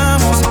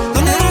dejamos,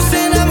 donde nos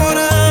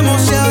enamoramos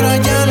y ahora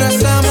ya no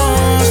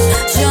estamos.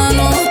 Ya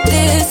no te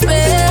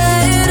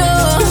espero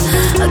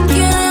aquí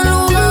en el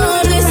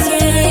lugar de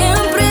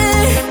siempre.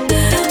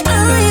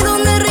 Ahí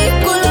donde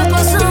rico la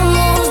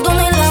pasamos,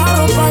 donde la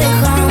ropa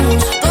dejamos,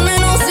 donde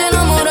nos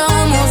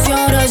enamoramos y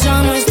ahora ya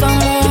no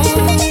estamos.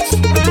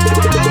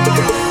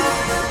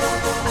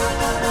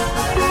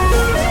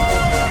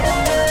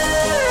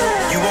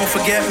 You won't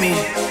forget me.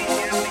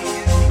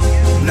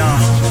 No.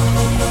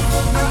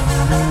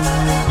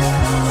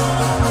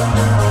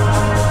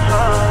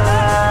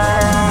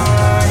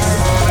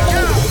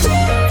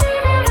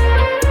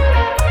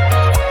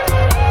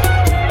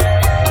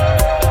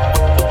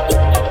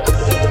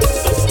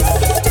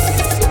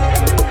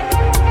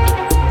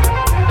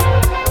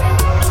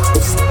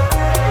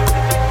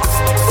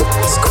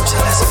 Escucha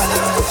las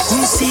palabras.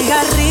 Un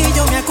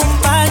cigarrillo me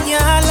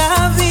acompaña al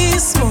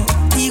abismo.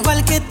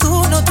 Igual que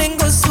tú no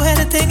tengo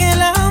suerte en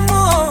el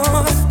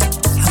amor.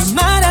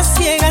 Amar a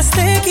ciegas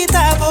te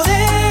quita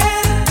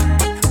poder.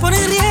 Pone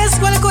en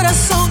riesgo al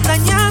corazón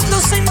dañando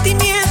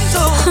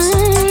sentimientos.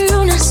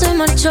 Luna se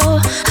marchó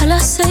a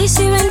las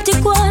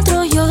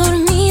 6:24. Yo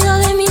dormida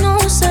de mí no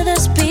se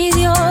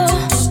despidió.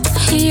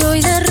 Y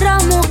hoy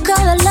derramo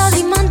cada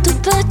lágrima en tu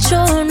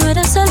pecho. No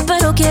eres él,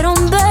 pero quiero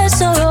un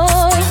beso.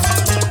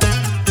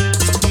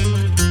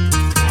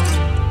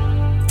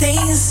 Te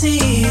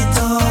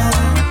incito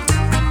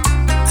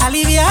a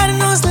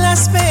aliviarnos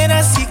las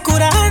penas y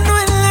curarnos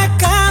en la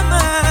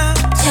cama.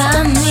 Te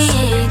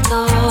admito,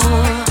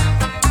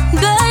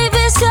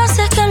 baby, si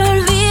haces que lo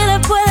olvide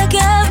puede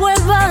que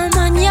vuelva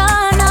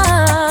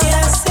mañana. Te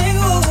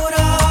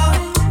aseguro,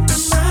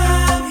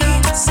 mami,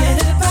 ser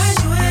el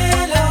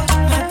pañuelo,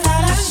 mata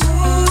la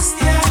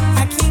angustia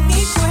aquí en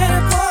mi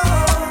cuerpo.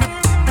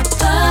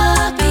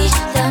 Papi,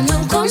 dame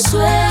un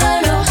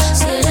consuelo,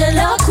 seré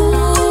la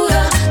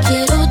cura,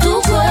 quiero tu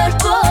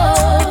cuerpo.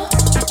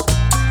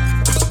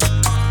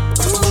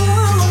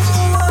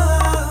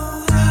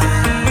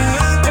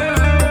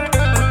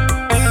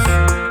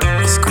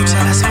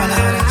 Escucha las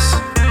palabras.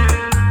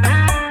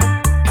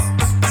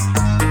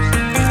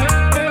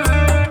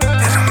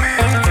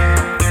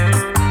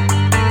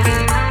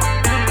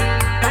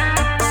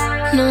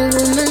 No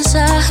hubo un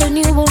mensaje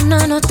ni hubo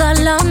una nota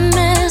en la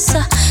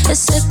mesa.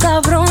 Ese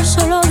cabrón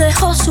solo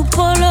dejó su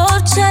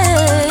poloche.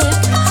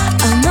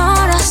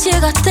 Amar a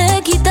ciegas llegas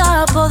te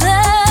quita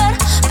poder,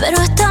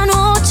 pero esta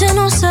noche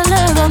nos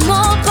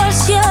elevamos pa'l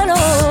cielo.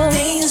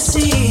 Te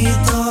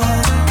incito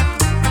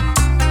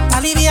a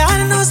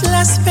aliviarnos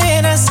las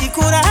penas y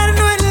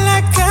curarnos en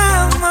la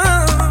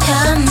cama. Te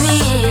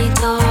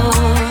admito,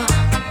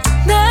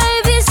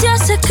 baby, si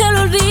haces que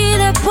lo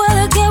olvide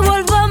puede que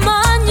vuelva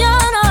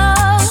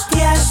mañana.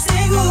 Te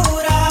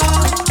aseguro,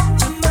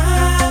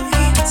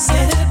 mami,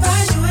 ser el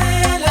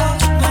pañuelo,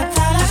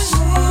 mata la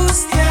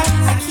angustia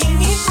aquí en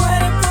mi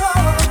cuerpo.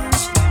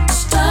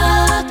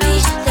 Papi,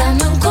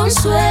 dame un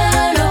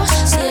consuelo,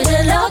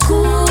 seré la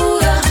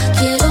cura,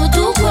 quiero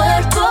tu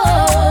cuerpo.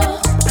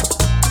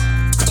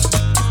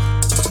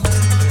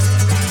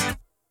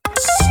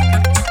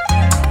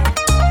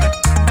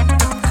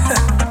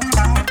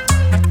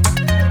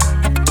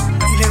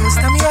 ¿Y le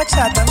gusta mi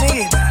bachata,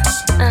 amiguita?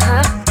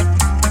 Ajá.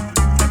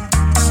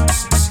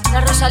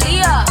 La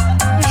Rosalía.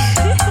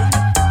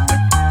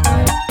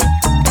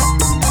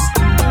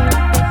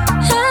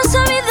 Es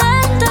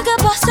evidente que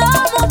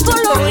pasamos por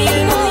lo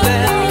mismo.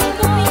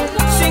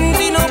 Sin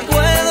ti no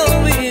puedo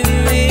vivir.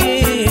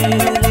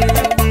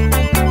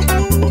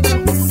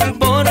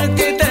 ¿Por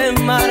qué te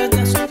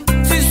marchas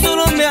si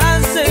solo me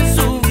haces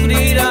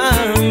sufrir a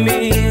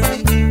mí?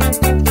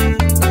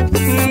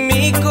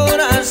 Mi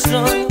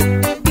corazón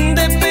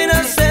de pena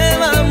se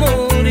va a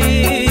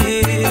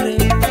morir.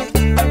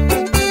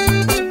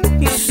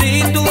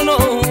 Si tú no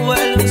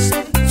vuelves,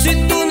 si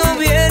tú no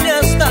vienes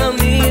hasta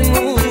mi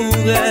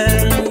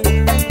mujer.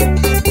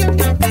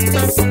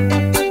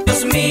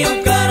 Dios mío,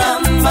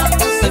 caramba,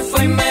 se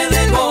fue y me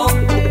dejó,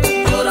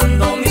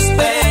 llorando mis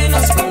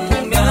penas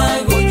como me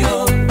hago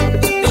yo.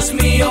 Dios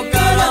mío,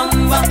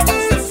 caramba,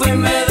 se fue y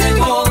me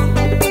dejó,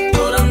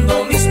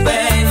 llorando mis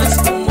penas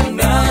como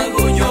me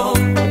hago yo.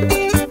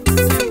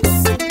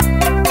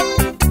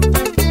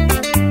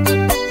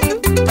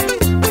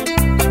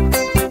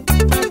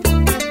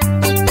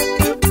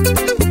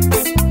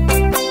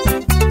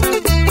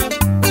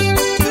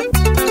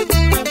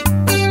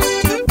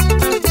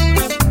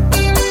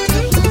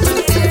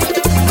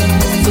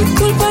 Fue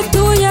culpa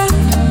tuya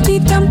y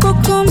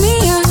tampoco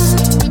mía.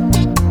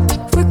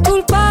 Fue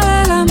culpa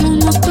de la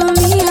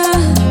monotonía.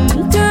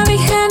 Nunca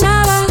dije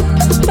nada,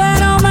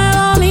 pero me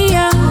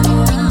dolía.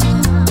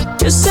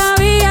 Yo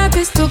sabía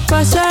que esto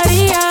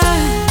pasaría.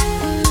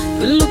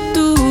 Fue lo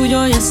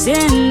tuyo y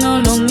haciendo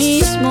lo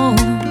mismo.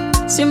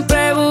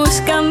 Siempre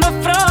buscando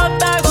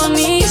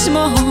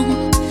protagonismo.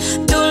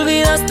 Te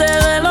olvidaste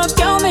de lo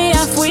que un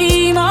día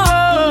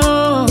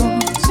fuimos.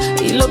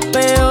 Y lo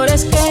peor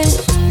es que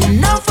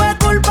No fue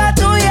culpa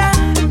tuya,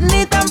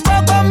 ni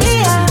tampoco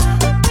mía.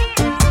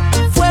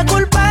 Fue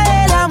culpa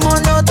de la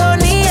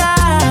monotonía.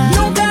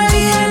 Nunca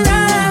dije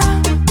nada,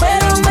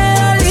 pero me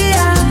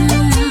dolía.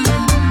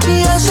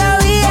 Y yo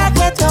sabía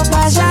que esto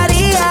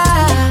pasaría.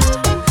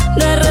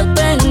 de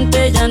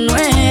repente ya no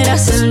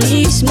eras el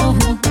mismo.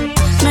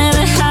 Me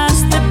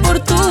dejaste por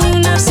tu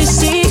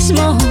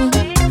narcisismo.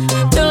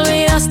 Te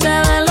olvidaste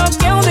de lo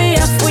que un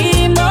día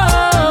fuimos.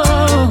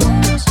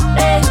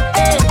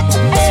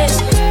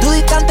 Tú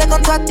distante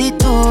con tu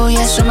actitud y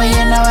eso me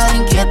llenaba de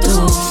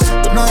inquietud.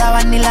 Tú no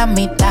dabas ni la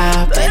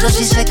mitad, pero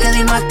sí sé que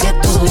di más que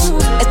tú.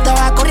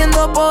 Estaba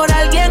corriendo por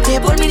alguien que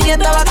por mí ni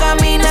estaba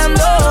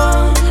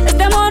caminando.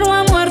 Este amor no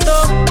ha muerto,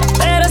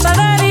 pero está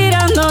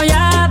delirando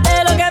ya.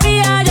 De lo que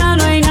había ya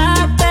no hay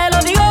nada. Te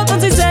lo digo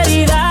con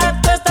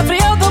sinceridad. Tú estás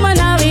frío como en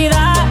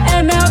Navidad.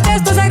 Es mejor que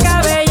esto se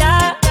acabe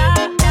ya.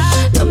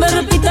 No me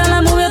repitas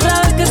la movie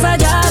otra vez, que esa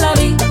ya la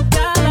vi.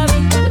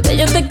 Que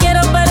yo te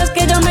quiero, pero es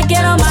que yo me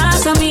quiero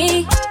más a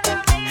mí.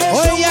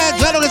 Oye,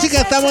 claro que sí que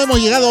hemos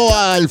llegado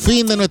al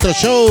fin de nuestro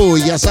show.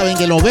 Ya saben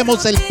que nos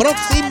vemos el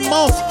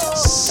próximo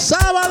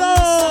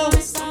sábado.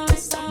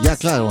 Ya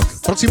claro,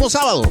 próximo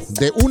sábado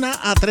de 1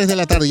 a 3 de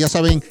la tarde. Ya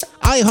saben,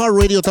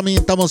 iHeartRadio, también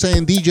estamos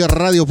en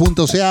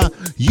djradio.ca,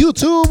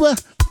 YouTube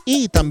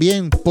y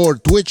también por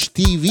Twitch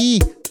TV,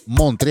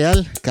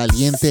 Montreal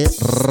Caliente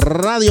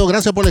Radio.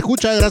 Gracias por la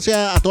escucha,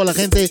 gracias a toda la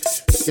gente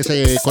que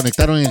se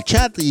conectaron en el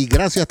chat y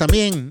gracias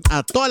también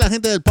a toda la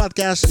gente del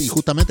podcast. Y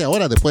justamente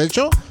ahora, después del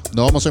show,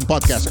 nos vamos en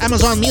podcast.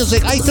 Amazon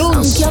Music,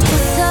 iTunes,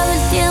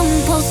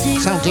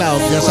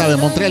 SoundCloud, ya saben,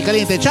 Montreal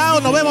Caliente.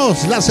 Chao, nos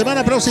vemos la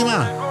semana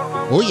próxima.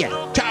 Oye,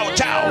 chao,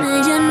 chao.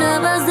 Me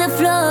llenabas de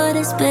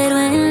flores, pero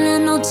en la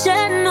noche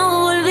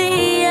no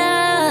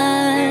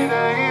volvía.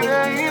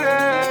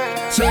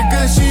 Sé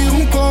que he sido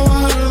un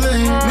cobarde,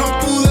 no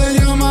pude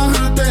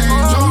llamarte.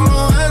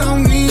 Solo era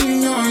un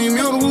niño y mi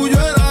orgullo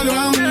era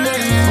grande.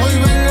 Hoy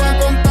vengo a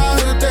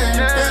contarte,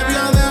 voy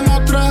a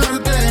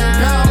demostrarte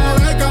que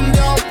ahora he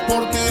cambiado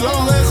por ti,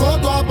 lo dejo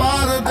todo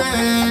aparte.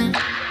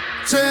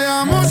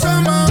 Seamos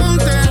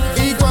amantes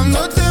y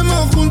cuando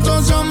estemos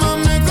juntos,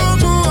 amame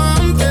como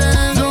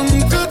antes. Yo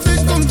nunca te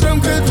encontré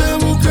aunque te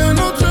busqué en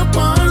otra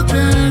parte.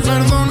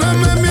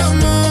 Perdóname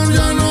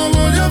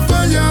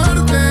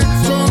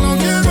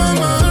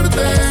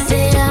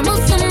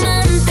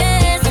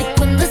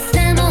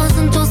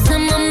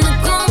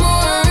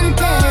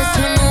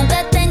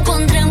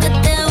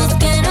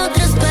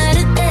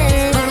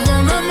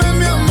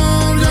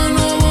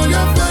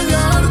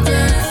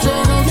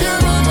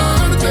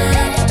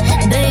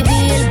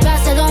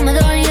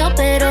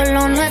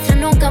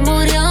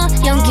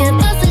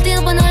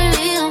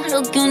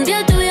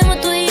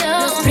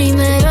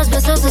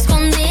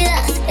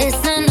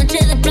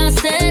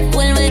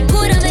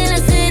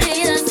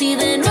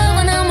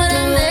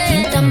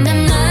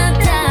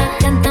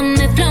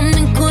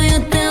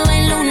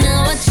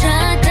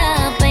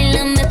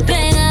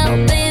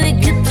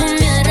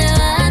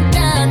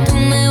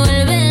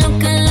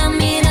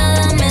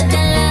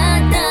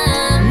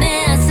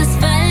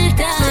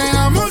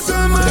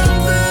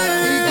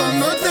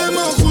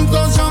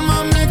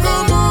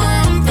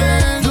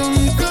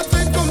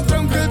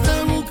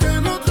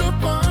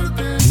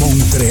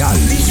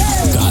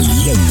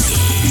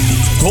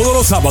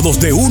sábados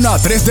de 1 a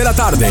 3 de la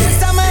tarde.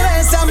 Bésame,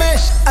 bésame,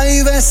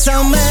 ay,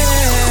 bésame.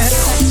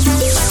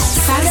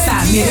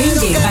 Salsa,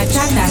 merengue,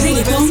 bachata,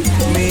 reggaetón.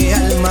 Mi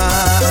alma.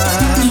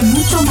 Y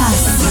mucho más.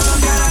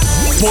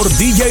 Por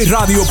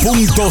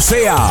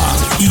djradio.ca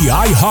y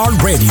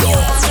iHeartRadio.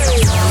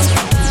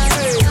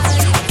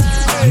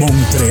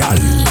 Montreal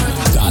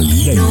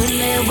Caliente. No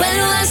me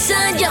vuelvas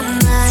a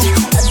llamar,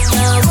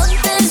 acabo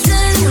el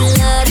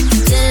celular,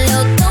 de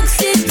lo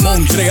tóxico.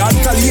 Montreal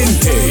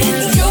Caliente.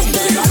 Yo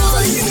te voy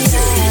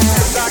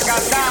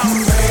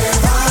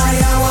Hay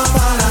agua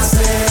para la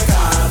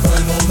seca, todo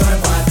el mundo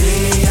en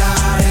patilla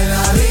en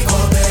la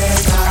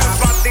discoteca.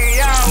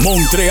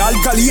 Montreal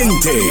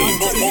Caliente.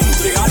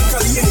 Montreal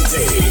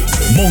Caliente.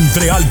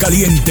 Montreal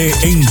Caliente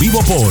en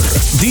vivo por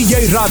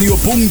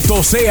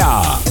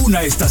djradio.ca,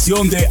 una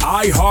estación de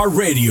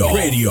iHeartRadio.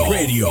 Radio.